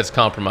that outfit's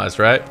compromised,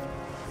 right?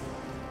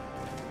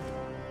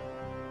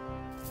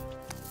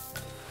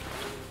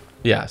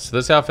 Yeah, so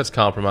this outfit's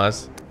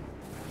compromised.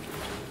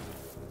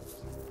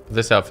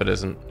 This outfit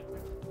isn't.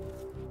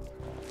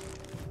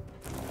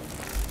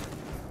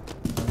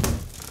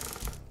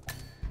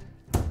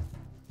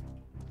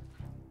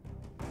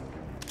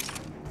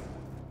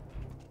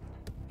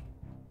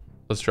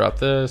 Let's drop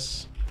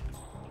this.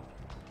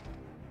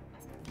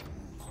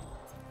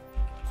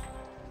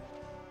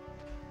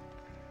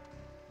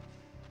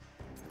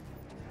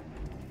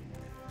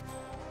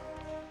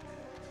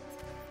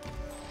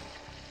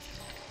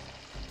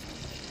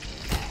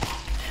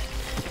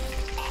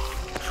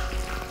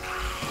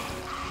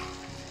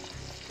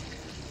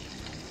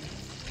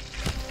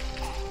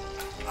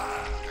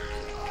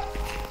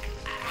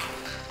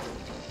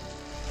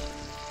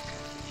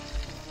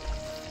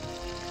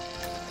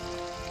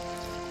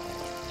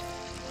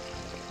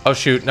 Oh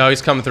shoot, no,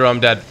 he's coming through,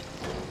 I'm dead.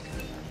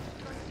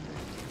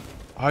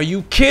 Are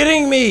you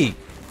kidding me?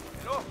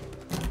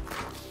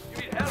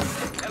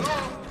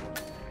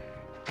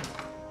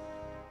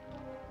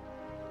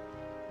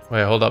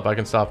 Wait, hold up, I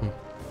can stop him.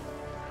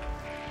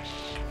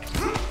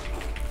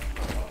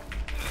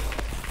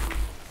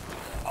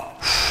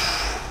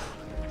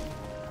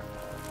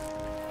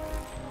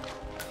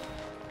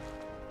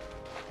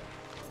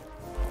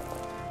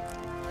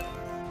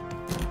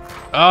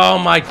 Oh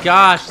my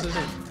gosh.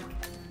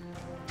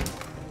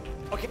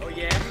 Okay. Oh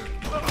yeah.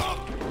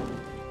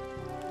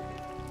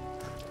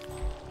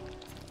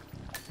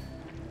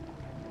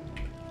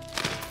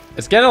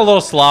 It's getting a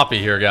little sloppy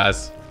here,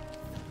 guys.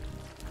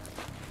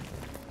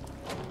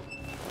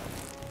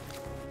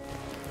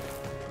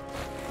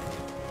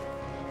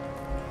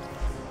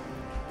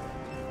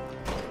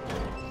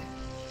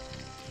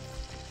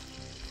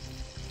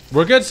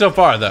 We're good so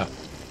far, though.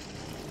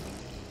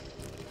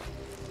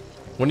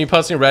 When are you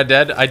posting Red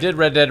Dead? I did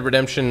Red Dead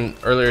Redemption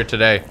earlier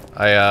today.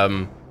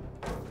 I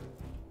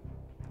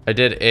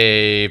did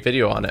a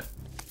video on it.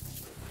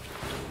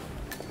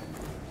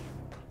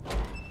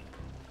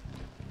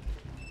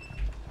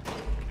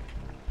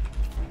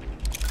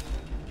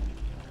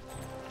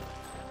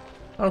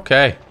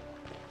 Okay.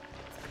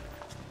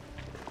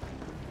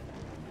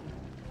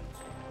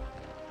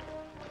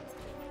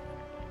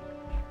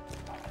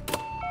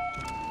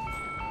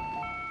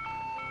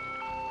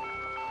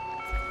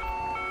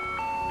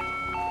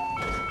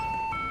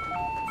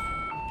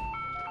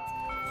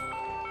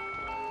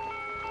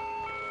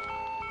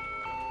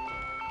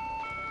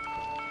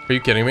 Are you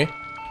kidding me?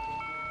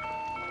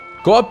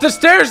 Go up the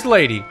stairs,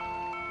 lady!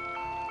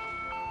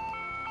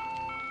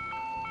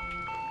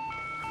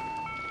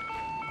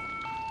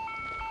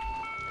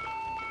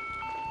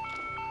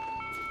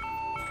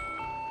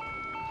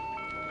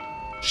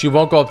 She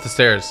won't go up the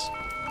stairs.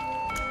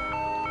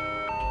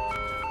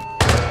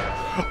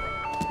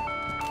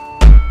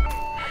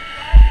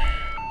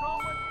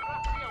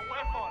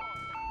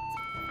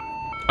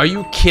 Are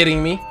you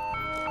kidding me?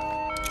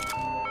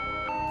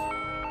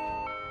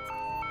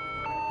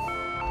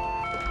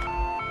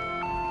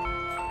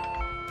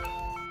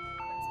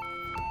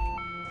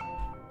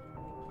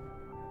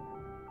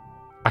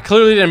 I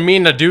clearly didn't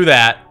mean to do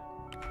that.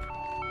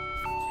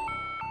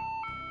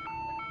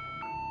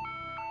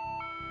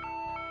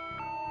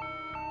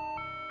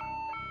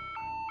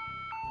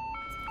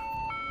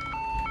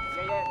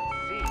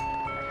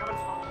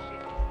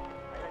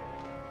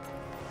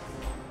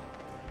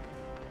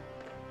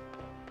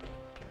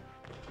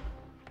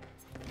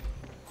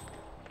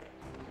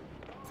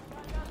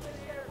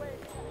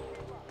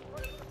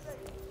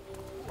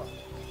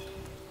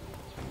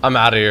 I'm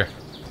out of here.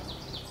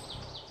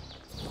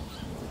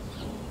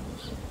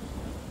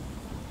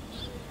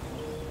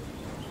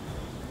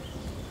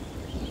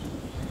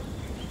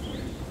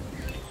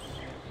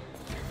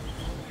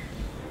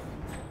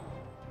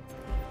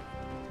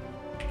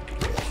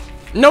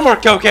 No more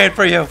cocaine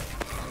for you.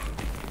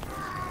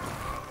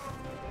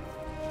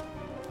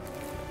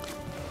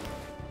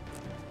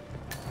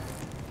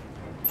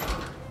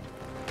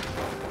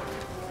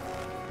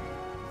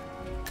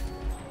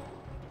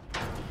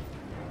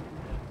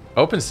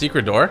 Open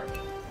secret door?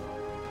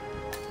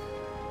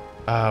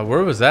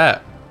 Where was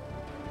that?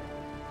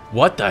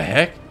 What the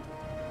heck?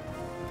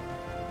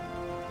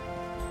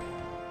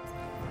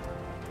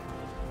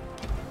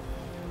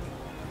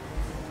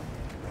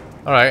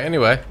 Alright,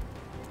 anyway.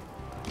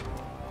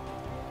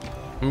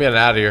 I'm getting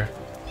out of here.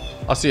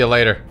 I'll see you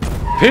later.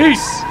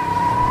 Peace!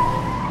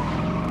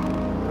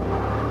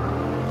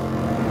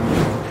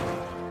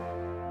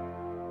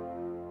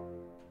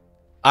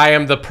 I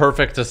am the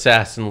perfect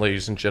assassin,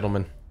 ladies and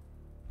gentlemen.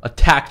 A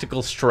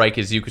tactical strike,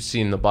 as you can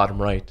see in the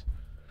bottom right.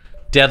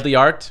 Deadly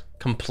art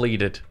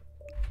completed.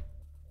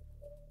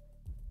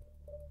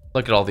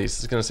 Look at all these.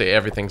 It's gonna say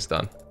everything's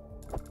done.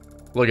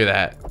 Look at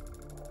that.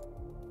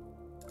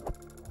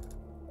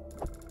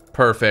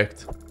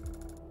 Perfect.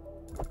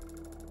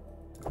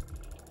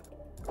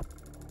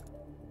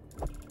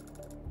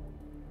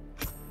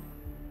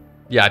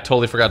 Yeah, I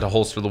totally forgot to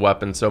holster the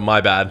weapon, so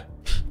my bad.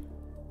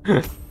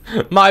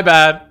 My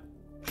bad.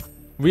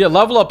 We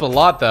level up a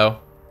lot, though.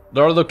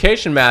 Our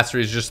location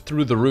mastery is just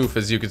through the roof,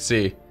 as you can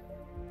see.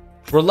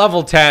 We're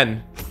level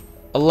 10.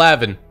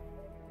 11.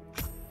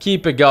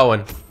 Keep it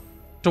going.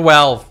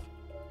 12.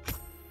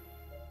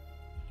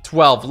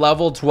 12.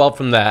 Level 12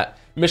 from that.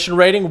 Mission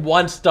rating,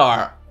 1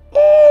 star.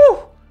 Ooh!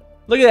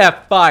 Look at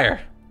that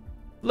fire.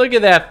 Look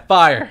at that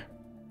fire.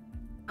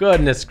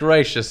 Goodness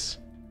gracious.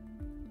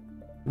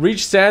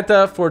 Reach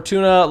Santa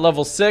Fortuna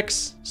level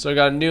 6. So I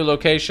got a new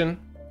location.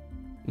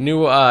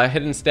 New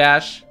hidden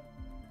stash.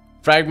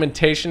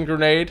 Fragmentation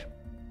grenade.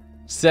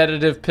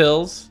 Sedative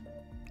pills.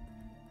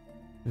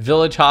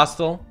 Village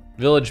hostel.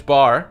 Village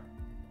bar.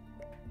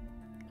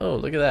 Oh,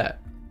 look at that.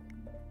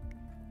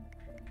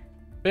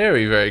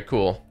 Very, very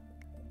cool.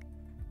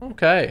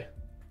 Okay.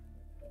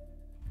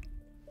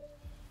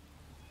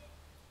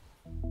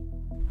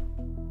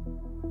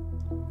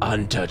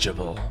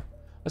 Untouchable.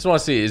 I just want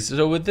to see.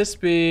 So would this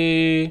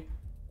be...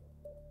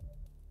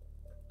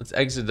 Let's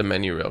exit the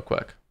menu real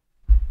quick.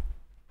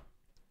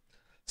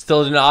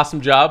 Still did an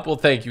awesome job. Well,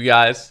 thank you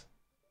guys.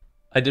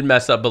 I did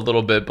mess up a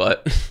little bit,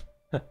 but...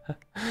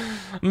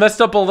 messed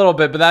up a little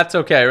bit, but that's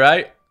okay,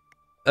 right?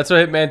 That's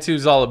what Hitman 2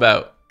 is all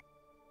about.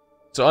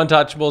 So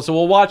untouchable. So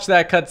we'll watch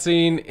that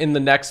cutscene in the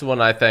next one,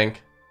 I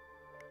think.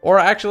 Or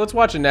actually, let's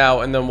watch it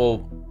now, and then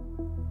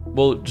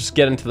we'll just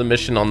get into the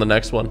mission on the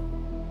next one.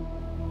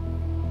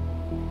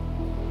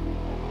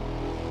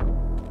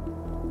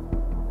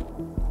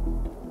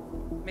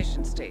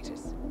 Mission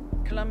status.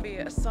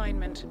 Columbia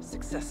assignment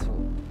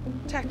successful.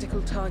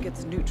 Tactical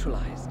targets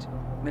neutralized.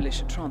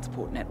 Militia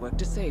transport network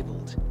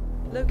disabled.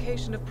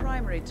 Location of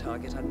primary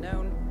target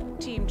unknown.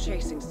 Team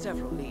chasing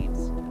several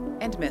leads.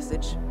 End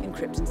message.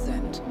 Encrypt and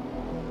send.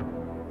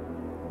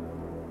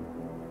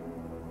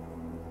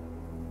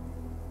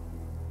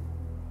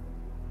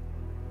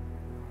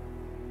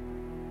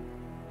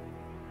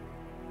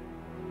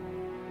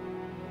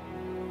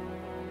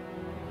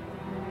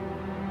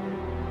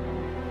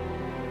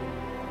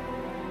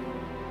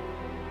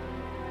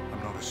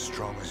 I'm not as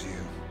strong as you.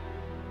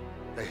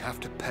 They have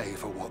to pay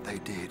for what they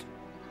did.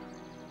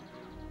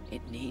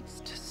 It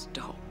needs to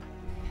stop.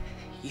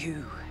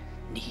 You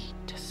need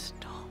to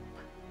stop.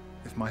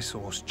 If my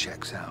source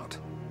checks out,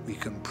 we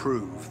can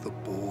prove the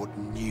board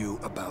knew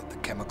about the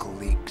chemical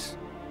leaks.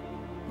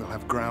 We'll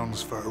have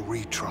grounds for a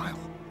retrial.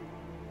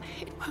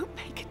 It won't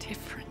make a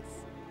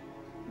difference.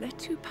 They're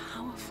too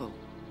powerful.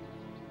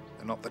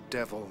 They're not the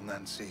devil,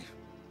 Nancy.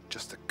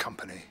 Just a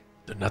company.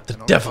 They're not the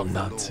devil,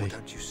 Lord, Nancy.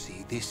 don't you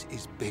see? This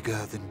is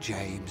bigger than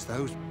James.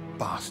 Those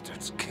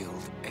bastards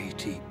killed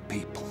 80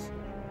 people.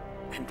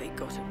 And they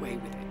got away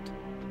with it.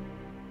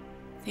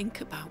 Think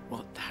about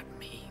what that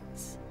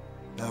means.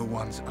 No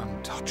one's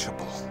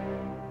untouchable.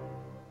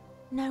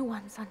 No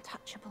one's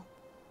untouchable.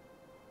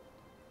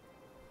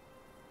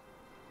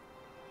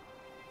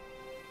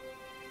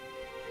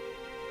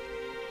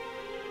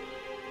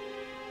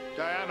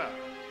 Diana!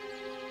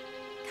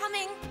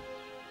 Coming!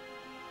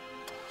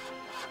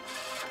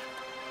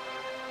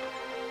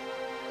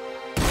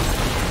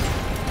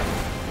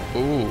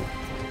 Ooh.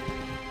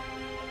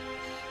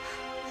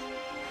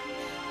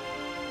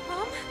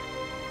 Mom?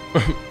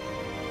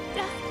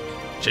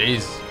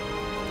 Jeez.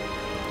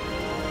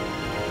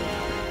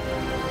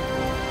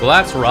 Well,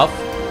 that's rough.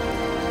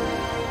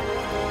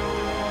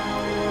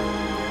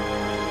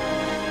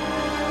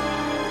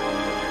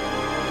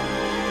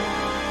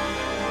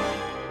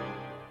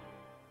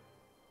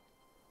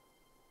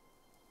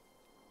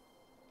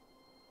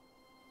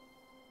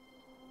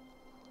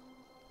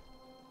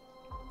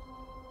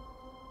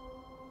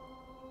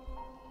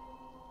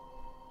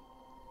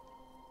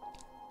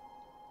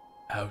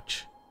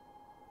 Ouch.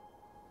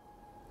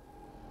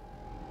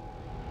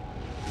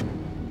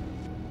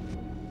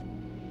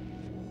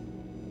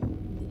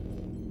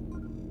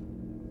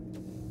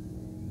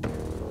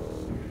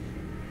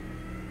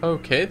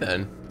 Okay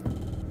then.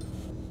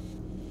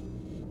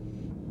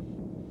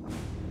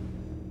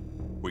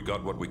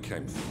 we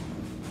came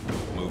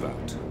for. Move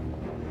out.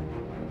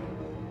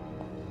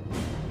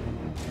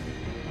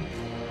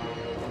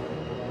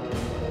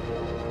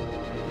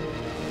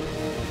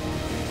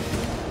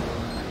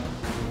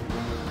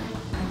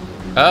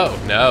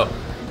 Oh, no.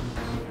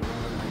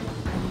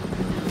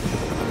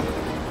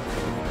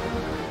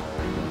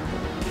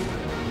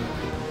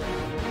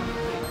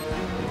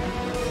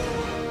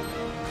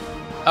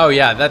 Oh,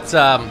 yeah, that's,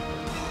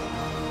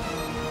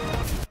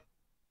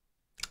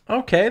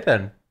 okay,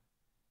 then.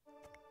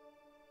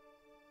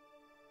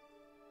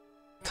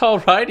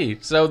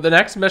 Alrighty, so the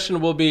next mission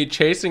will be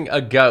chasing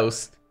a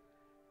ghost.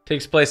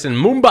 Takes place in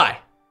Mumbai,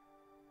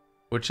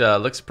 which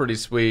looks pretty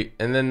sweet.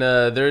 And then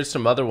there's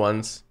some other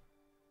ones.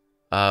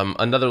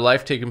 Another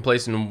life taking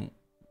place in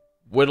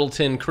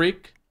Whittleton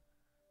Creek.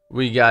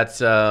 We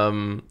got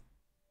Isle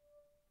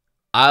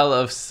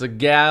of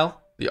Segal,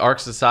 the Ark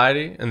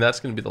Society, and that's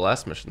going to be the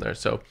last mission there.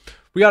 So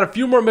we got a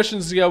few more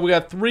missions to go. We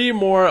got 3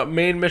 more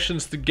main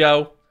missions to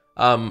go.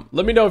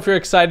 Let me know if you're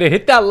excited.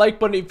 Hit that like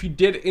button if you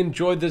did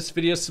enjoy this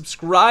video.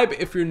 Subscribe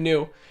if you're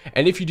new.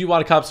 And if you do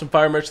want to cop some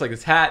fire merch like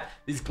this hat,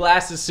 these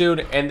glasses soon,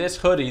 and this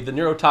hoodie, the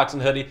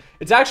neurotoxin hoodie,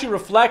 it's actually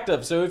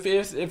reflective. So if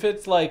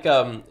it's like,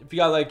 if you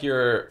got like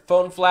your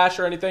phone flash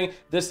or anything,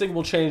 this thing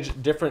will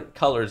change different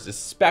colors. It's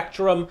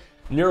Spectrum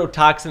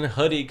neurotoxin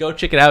hoodie. Go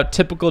check it out.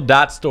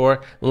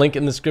 Typical.store. Link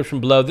in the description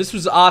below. This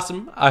was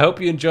awesome. I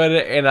hope you enjoyed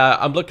it. And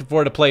I'm looking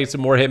forward to playing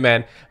some more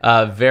Hitman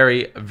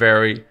very,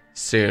 very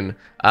soon.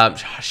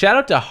 Shout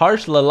out to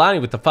Harsh Lalani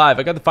with the 5.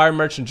 I got the fire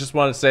merch and just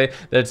want to say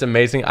that it's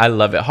amazing. I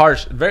love it.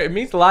 Harsh, it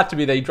means a lot to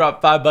me that you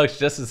dropped $5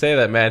 just to say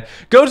that, man.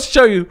 Go to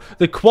show you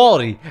the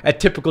quality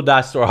at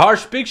Typical.store.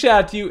 Harsh, big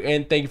shout out to you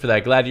and thank you for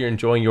that. Glad you're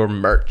enjoying your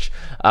merch.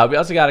 We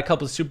also got a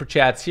couple of super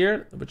chats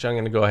here, which I'm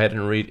going to go ahead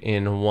and read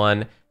in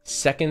 1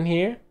 second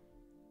here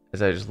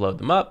as I just load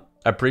them up.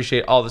 I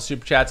appreciate all the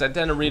super chats. I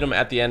tend to read them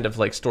at the end of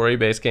like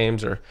story-based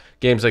games or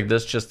games like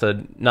this just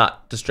to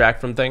not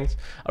distract from things.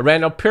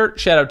 Randall Peart,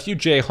 shout out to you.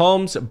 Jay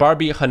Holmes,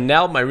 Barbie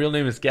Hanel, my real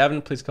name is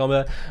Gavin. Please call me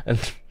that. And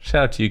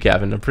shout out to you,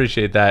 Gavin.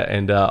 Appreciate that.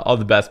 And all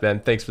the best, man.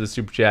 Thanks for the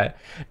super chat.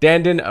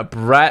 Dandon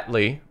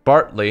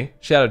Bartley,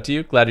 shout out to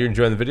you. Glad you're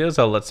enjoying the videos.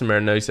 I'll let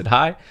Samara know you said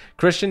hi.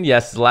 Christian,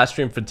 yes, it's the last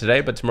stream for today,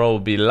 but tomorrow will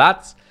be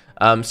lots.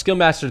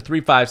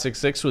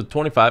 Skillmaster3566 with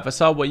 25. I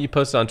saw what you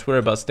posted on Twitter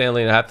about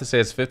Stanley, and I have to say,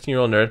 as a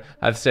 15-year-old nerd,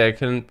 I have to say I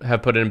couldn't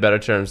have put it in better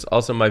terms.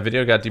 Also, my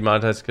video got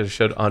demonetized because it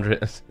showed Andre.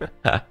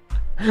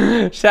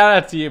 Shout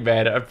out to you,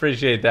 man. I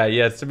appreciate that.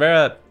 Yeah,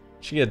 Samara,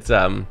 she gets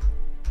the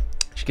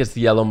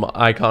yellow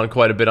icon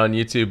quite a bit on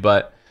YouTube,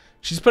 but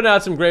she's putting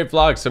out some great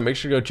vlogs, so make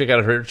sure to go check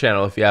out her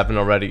channel if you haven't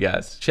already,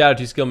 guys. Shout out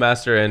to you,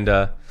 Skillmaster, and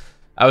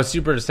I was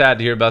super sad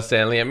to hear about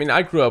Stanley. I mean,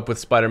 I grew up with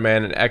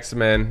Spider-Man and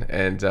X-Men,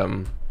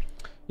 and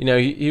you know,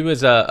 he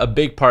was a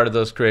big part of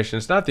those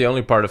creations. Not the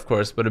only part, of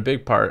course, but a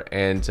big part.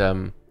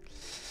 And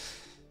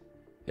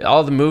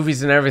all the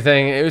movies and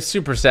everything, it was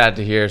super sad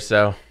to hear.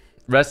 So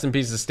rest in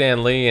peace to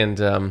Stan Lee.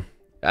 And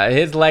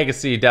his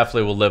legacy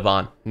definitely will live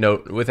on,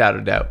 without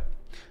a doubt.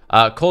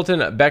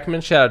 Colton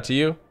Beckman, shout out to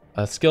you.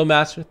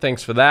 Skillmaster,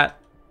 thanks for that.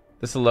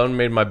 This alone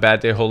made my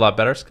bad day a whole lot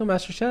better.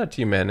 Skillmaster, shout out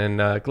to you, man.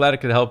 And glad it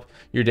could help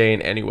your day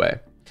in any way.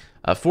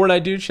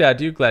 Fortnite Dude, shout out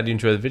to you. Glad you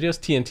enjoyed the videos.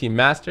 TNT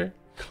Master.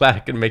 Glad I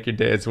could make your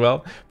day as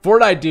well.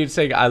 Fortnite Dude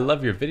saying, I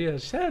love your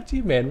videos. Shout out to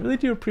you, man. Really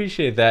do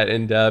appreciate that.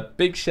 And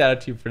big shout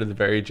out to you for the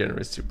very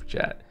generous super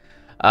chat.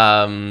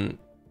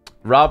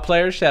 Raw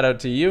Player, shout out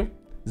to you.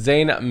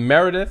 Zane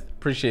Meredith,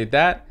 appreciate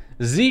that.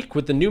 Zeke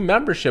with the new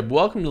membership.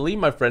 Welcome to Lee,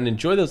 my friend.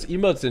 Enjoy those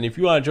emotes. And if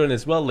you want to join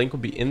as well, link will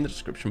be in the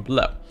description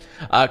below.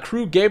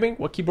 Crew Gaming,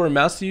 what keyboard and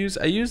mouse to use?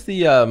 I use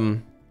the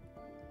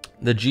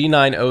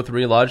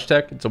G903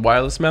 Logitech. It's a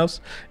wireless mouse,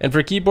 and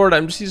for keyboard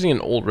I'm just using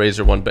an old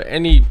Razer one, but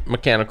any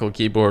mechanical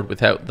keyboard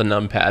without the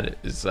numpad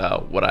is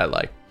what I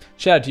like.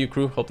 Shout out to you,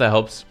 crew. Hope that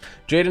helps.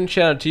 Jaden,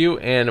 shout out to you.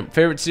 And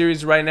favorite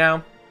series right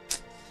now?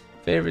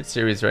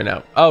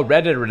 Oh,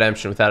 Red Dead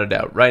Redemption, without a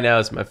doubt. Right now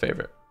is my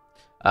favorite.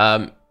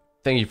 Thank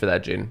you for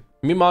that, Jaden.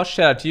 Meemaw,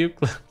 shout out to you.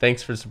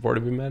 Thanks for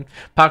supporting me, man.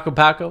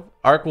 Paco,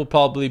 Ark will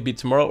probably be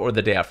tomorrow or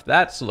the day after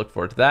that, so look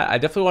forward to that. I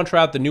definitely want to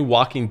try out the new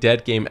Walking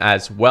Dead game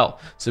as well,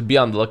 so be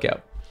on the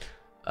lookout.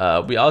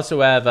 We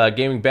also have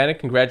Gaming Bandit.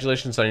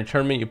 Congratulations on your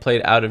tournament. You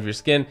played out of your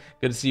skin.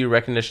 Good to see your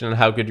recognition on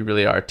how good you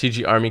really are.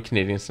 TG Army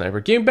Canadian Sniper.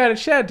 Gaming Bandit,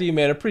 shout out to you,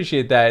 man.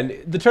 Appreciate that.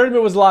 And the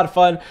tournament was a lot of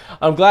fun.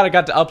 I'm glad I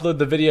got to upload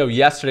the video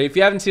yesterday. If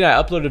you haven't seen it,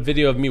 I uploaded a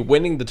video of me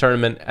winning the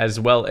tournament, as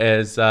well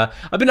as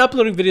I've been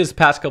uploading videos the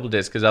past couple of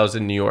days because I was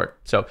in New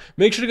York. So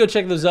make sure to go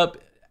check those out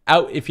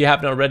if you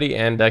haven't already,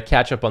 and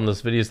catch up on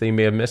those videos that you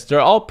may have missed. They're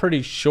all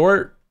pretty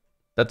short.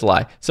 That's a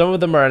lie. Some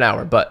of them are an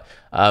hour, but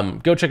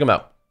go check them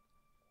out.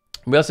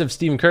 We also have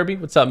Stephen Kirby.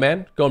 What's up,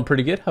 man? Going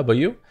pretty good. How about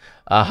you?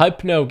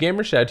 Hypno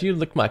Gamer, shout out to you.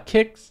 Lick my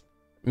kicks.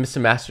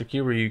 Mr. Master Key,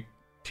 where you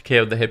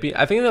KO'd the hippie.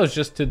 I think that was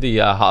just to the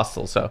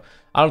hostel, so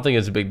I don't think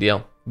it's a big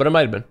deal, but it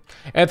might have been.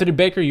 Anthony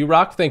Baker, you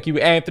rock. Thank you,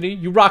 Anthony.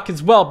 You rock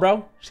as well,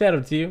 bro. Shout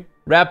out to you.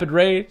 Rapid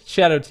Raid,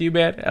 shout out to you,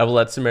 man. I will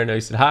let Samir know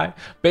you said hi.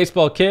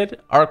 Baseball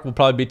Kid, Ark will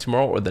probably be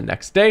tomorrow or the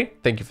next day.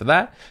 Thank you for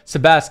that.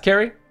 Sebas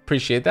Carey,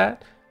 appreciate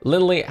that.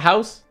 Lindley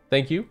House,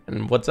 thank you.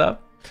 And what's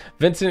up?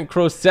 Vincent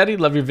Crosetti,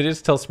 love your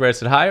videos. Tell Spare I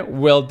said hi.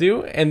 Will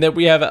do. And then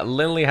we have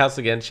Lindley House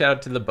again. Shout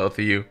out to the both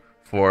of you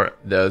for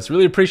those.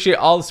 Really appreciate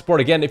all the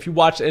support. Again, if you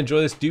watch and enjoy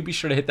this, do be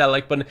sure to hit that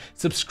like button.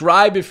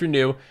 Subscribe if you're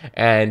new.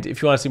 And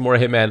if you want to see more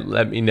Hitman,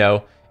 let me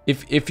know.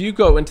 If you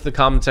go into the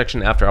comment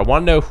section after, I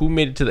want to know who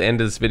made it to the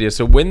end of this video.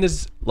 So when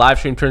this live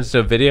stream turns into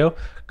a video,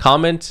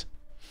 comment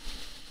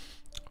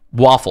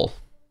waffle.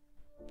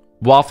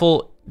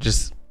 Waffle,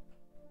 just...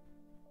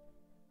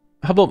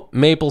 How about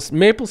maple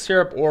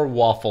syrup or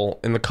waffle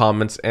in the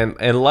comments,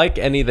 and like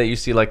any that you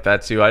see like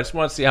that too. I just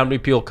want to see how many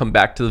people come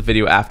back to the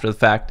video after the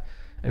fact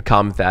and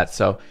comment that.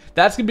 So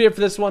that's gonna be it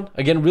for this one.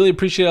 Again, really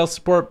appreciate all the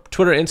support.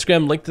 Twitter,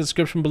 Instagram, link in the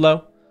description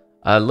below.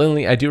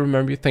 Lindley, I do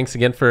remember you. Thanks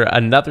again for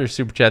another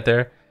super chat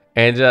there.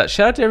 And shout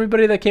out to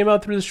everybody that came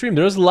out through the stream.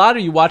 There was a lot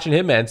of you watching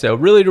Hitman, so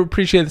really do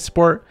appreciate the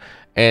support.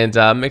 And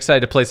I'm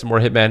excited to play some more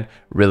Hitman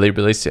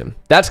really soon.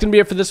 That's gonna be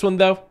it for this one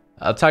though.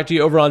 I'll talk to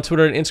you over on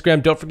Twitter and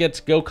Instagram. Don't forget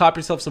to go cop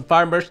yourself some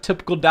fire merch,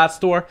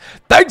 typical.store.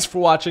 Thanks for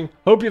watching.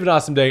 Hope you have an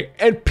awesome day,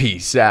 and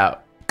peace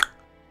out.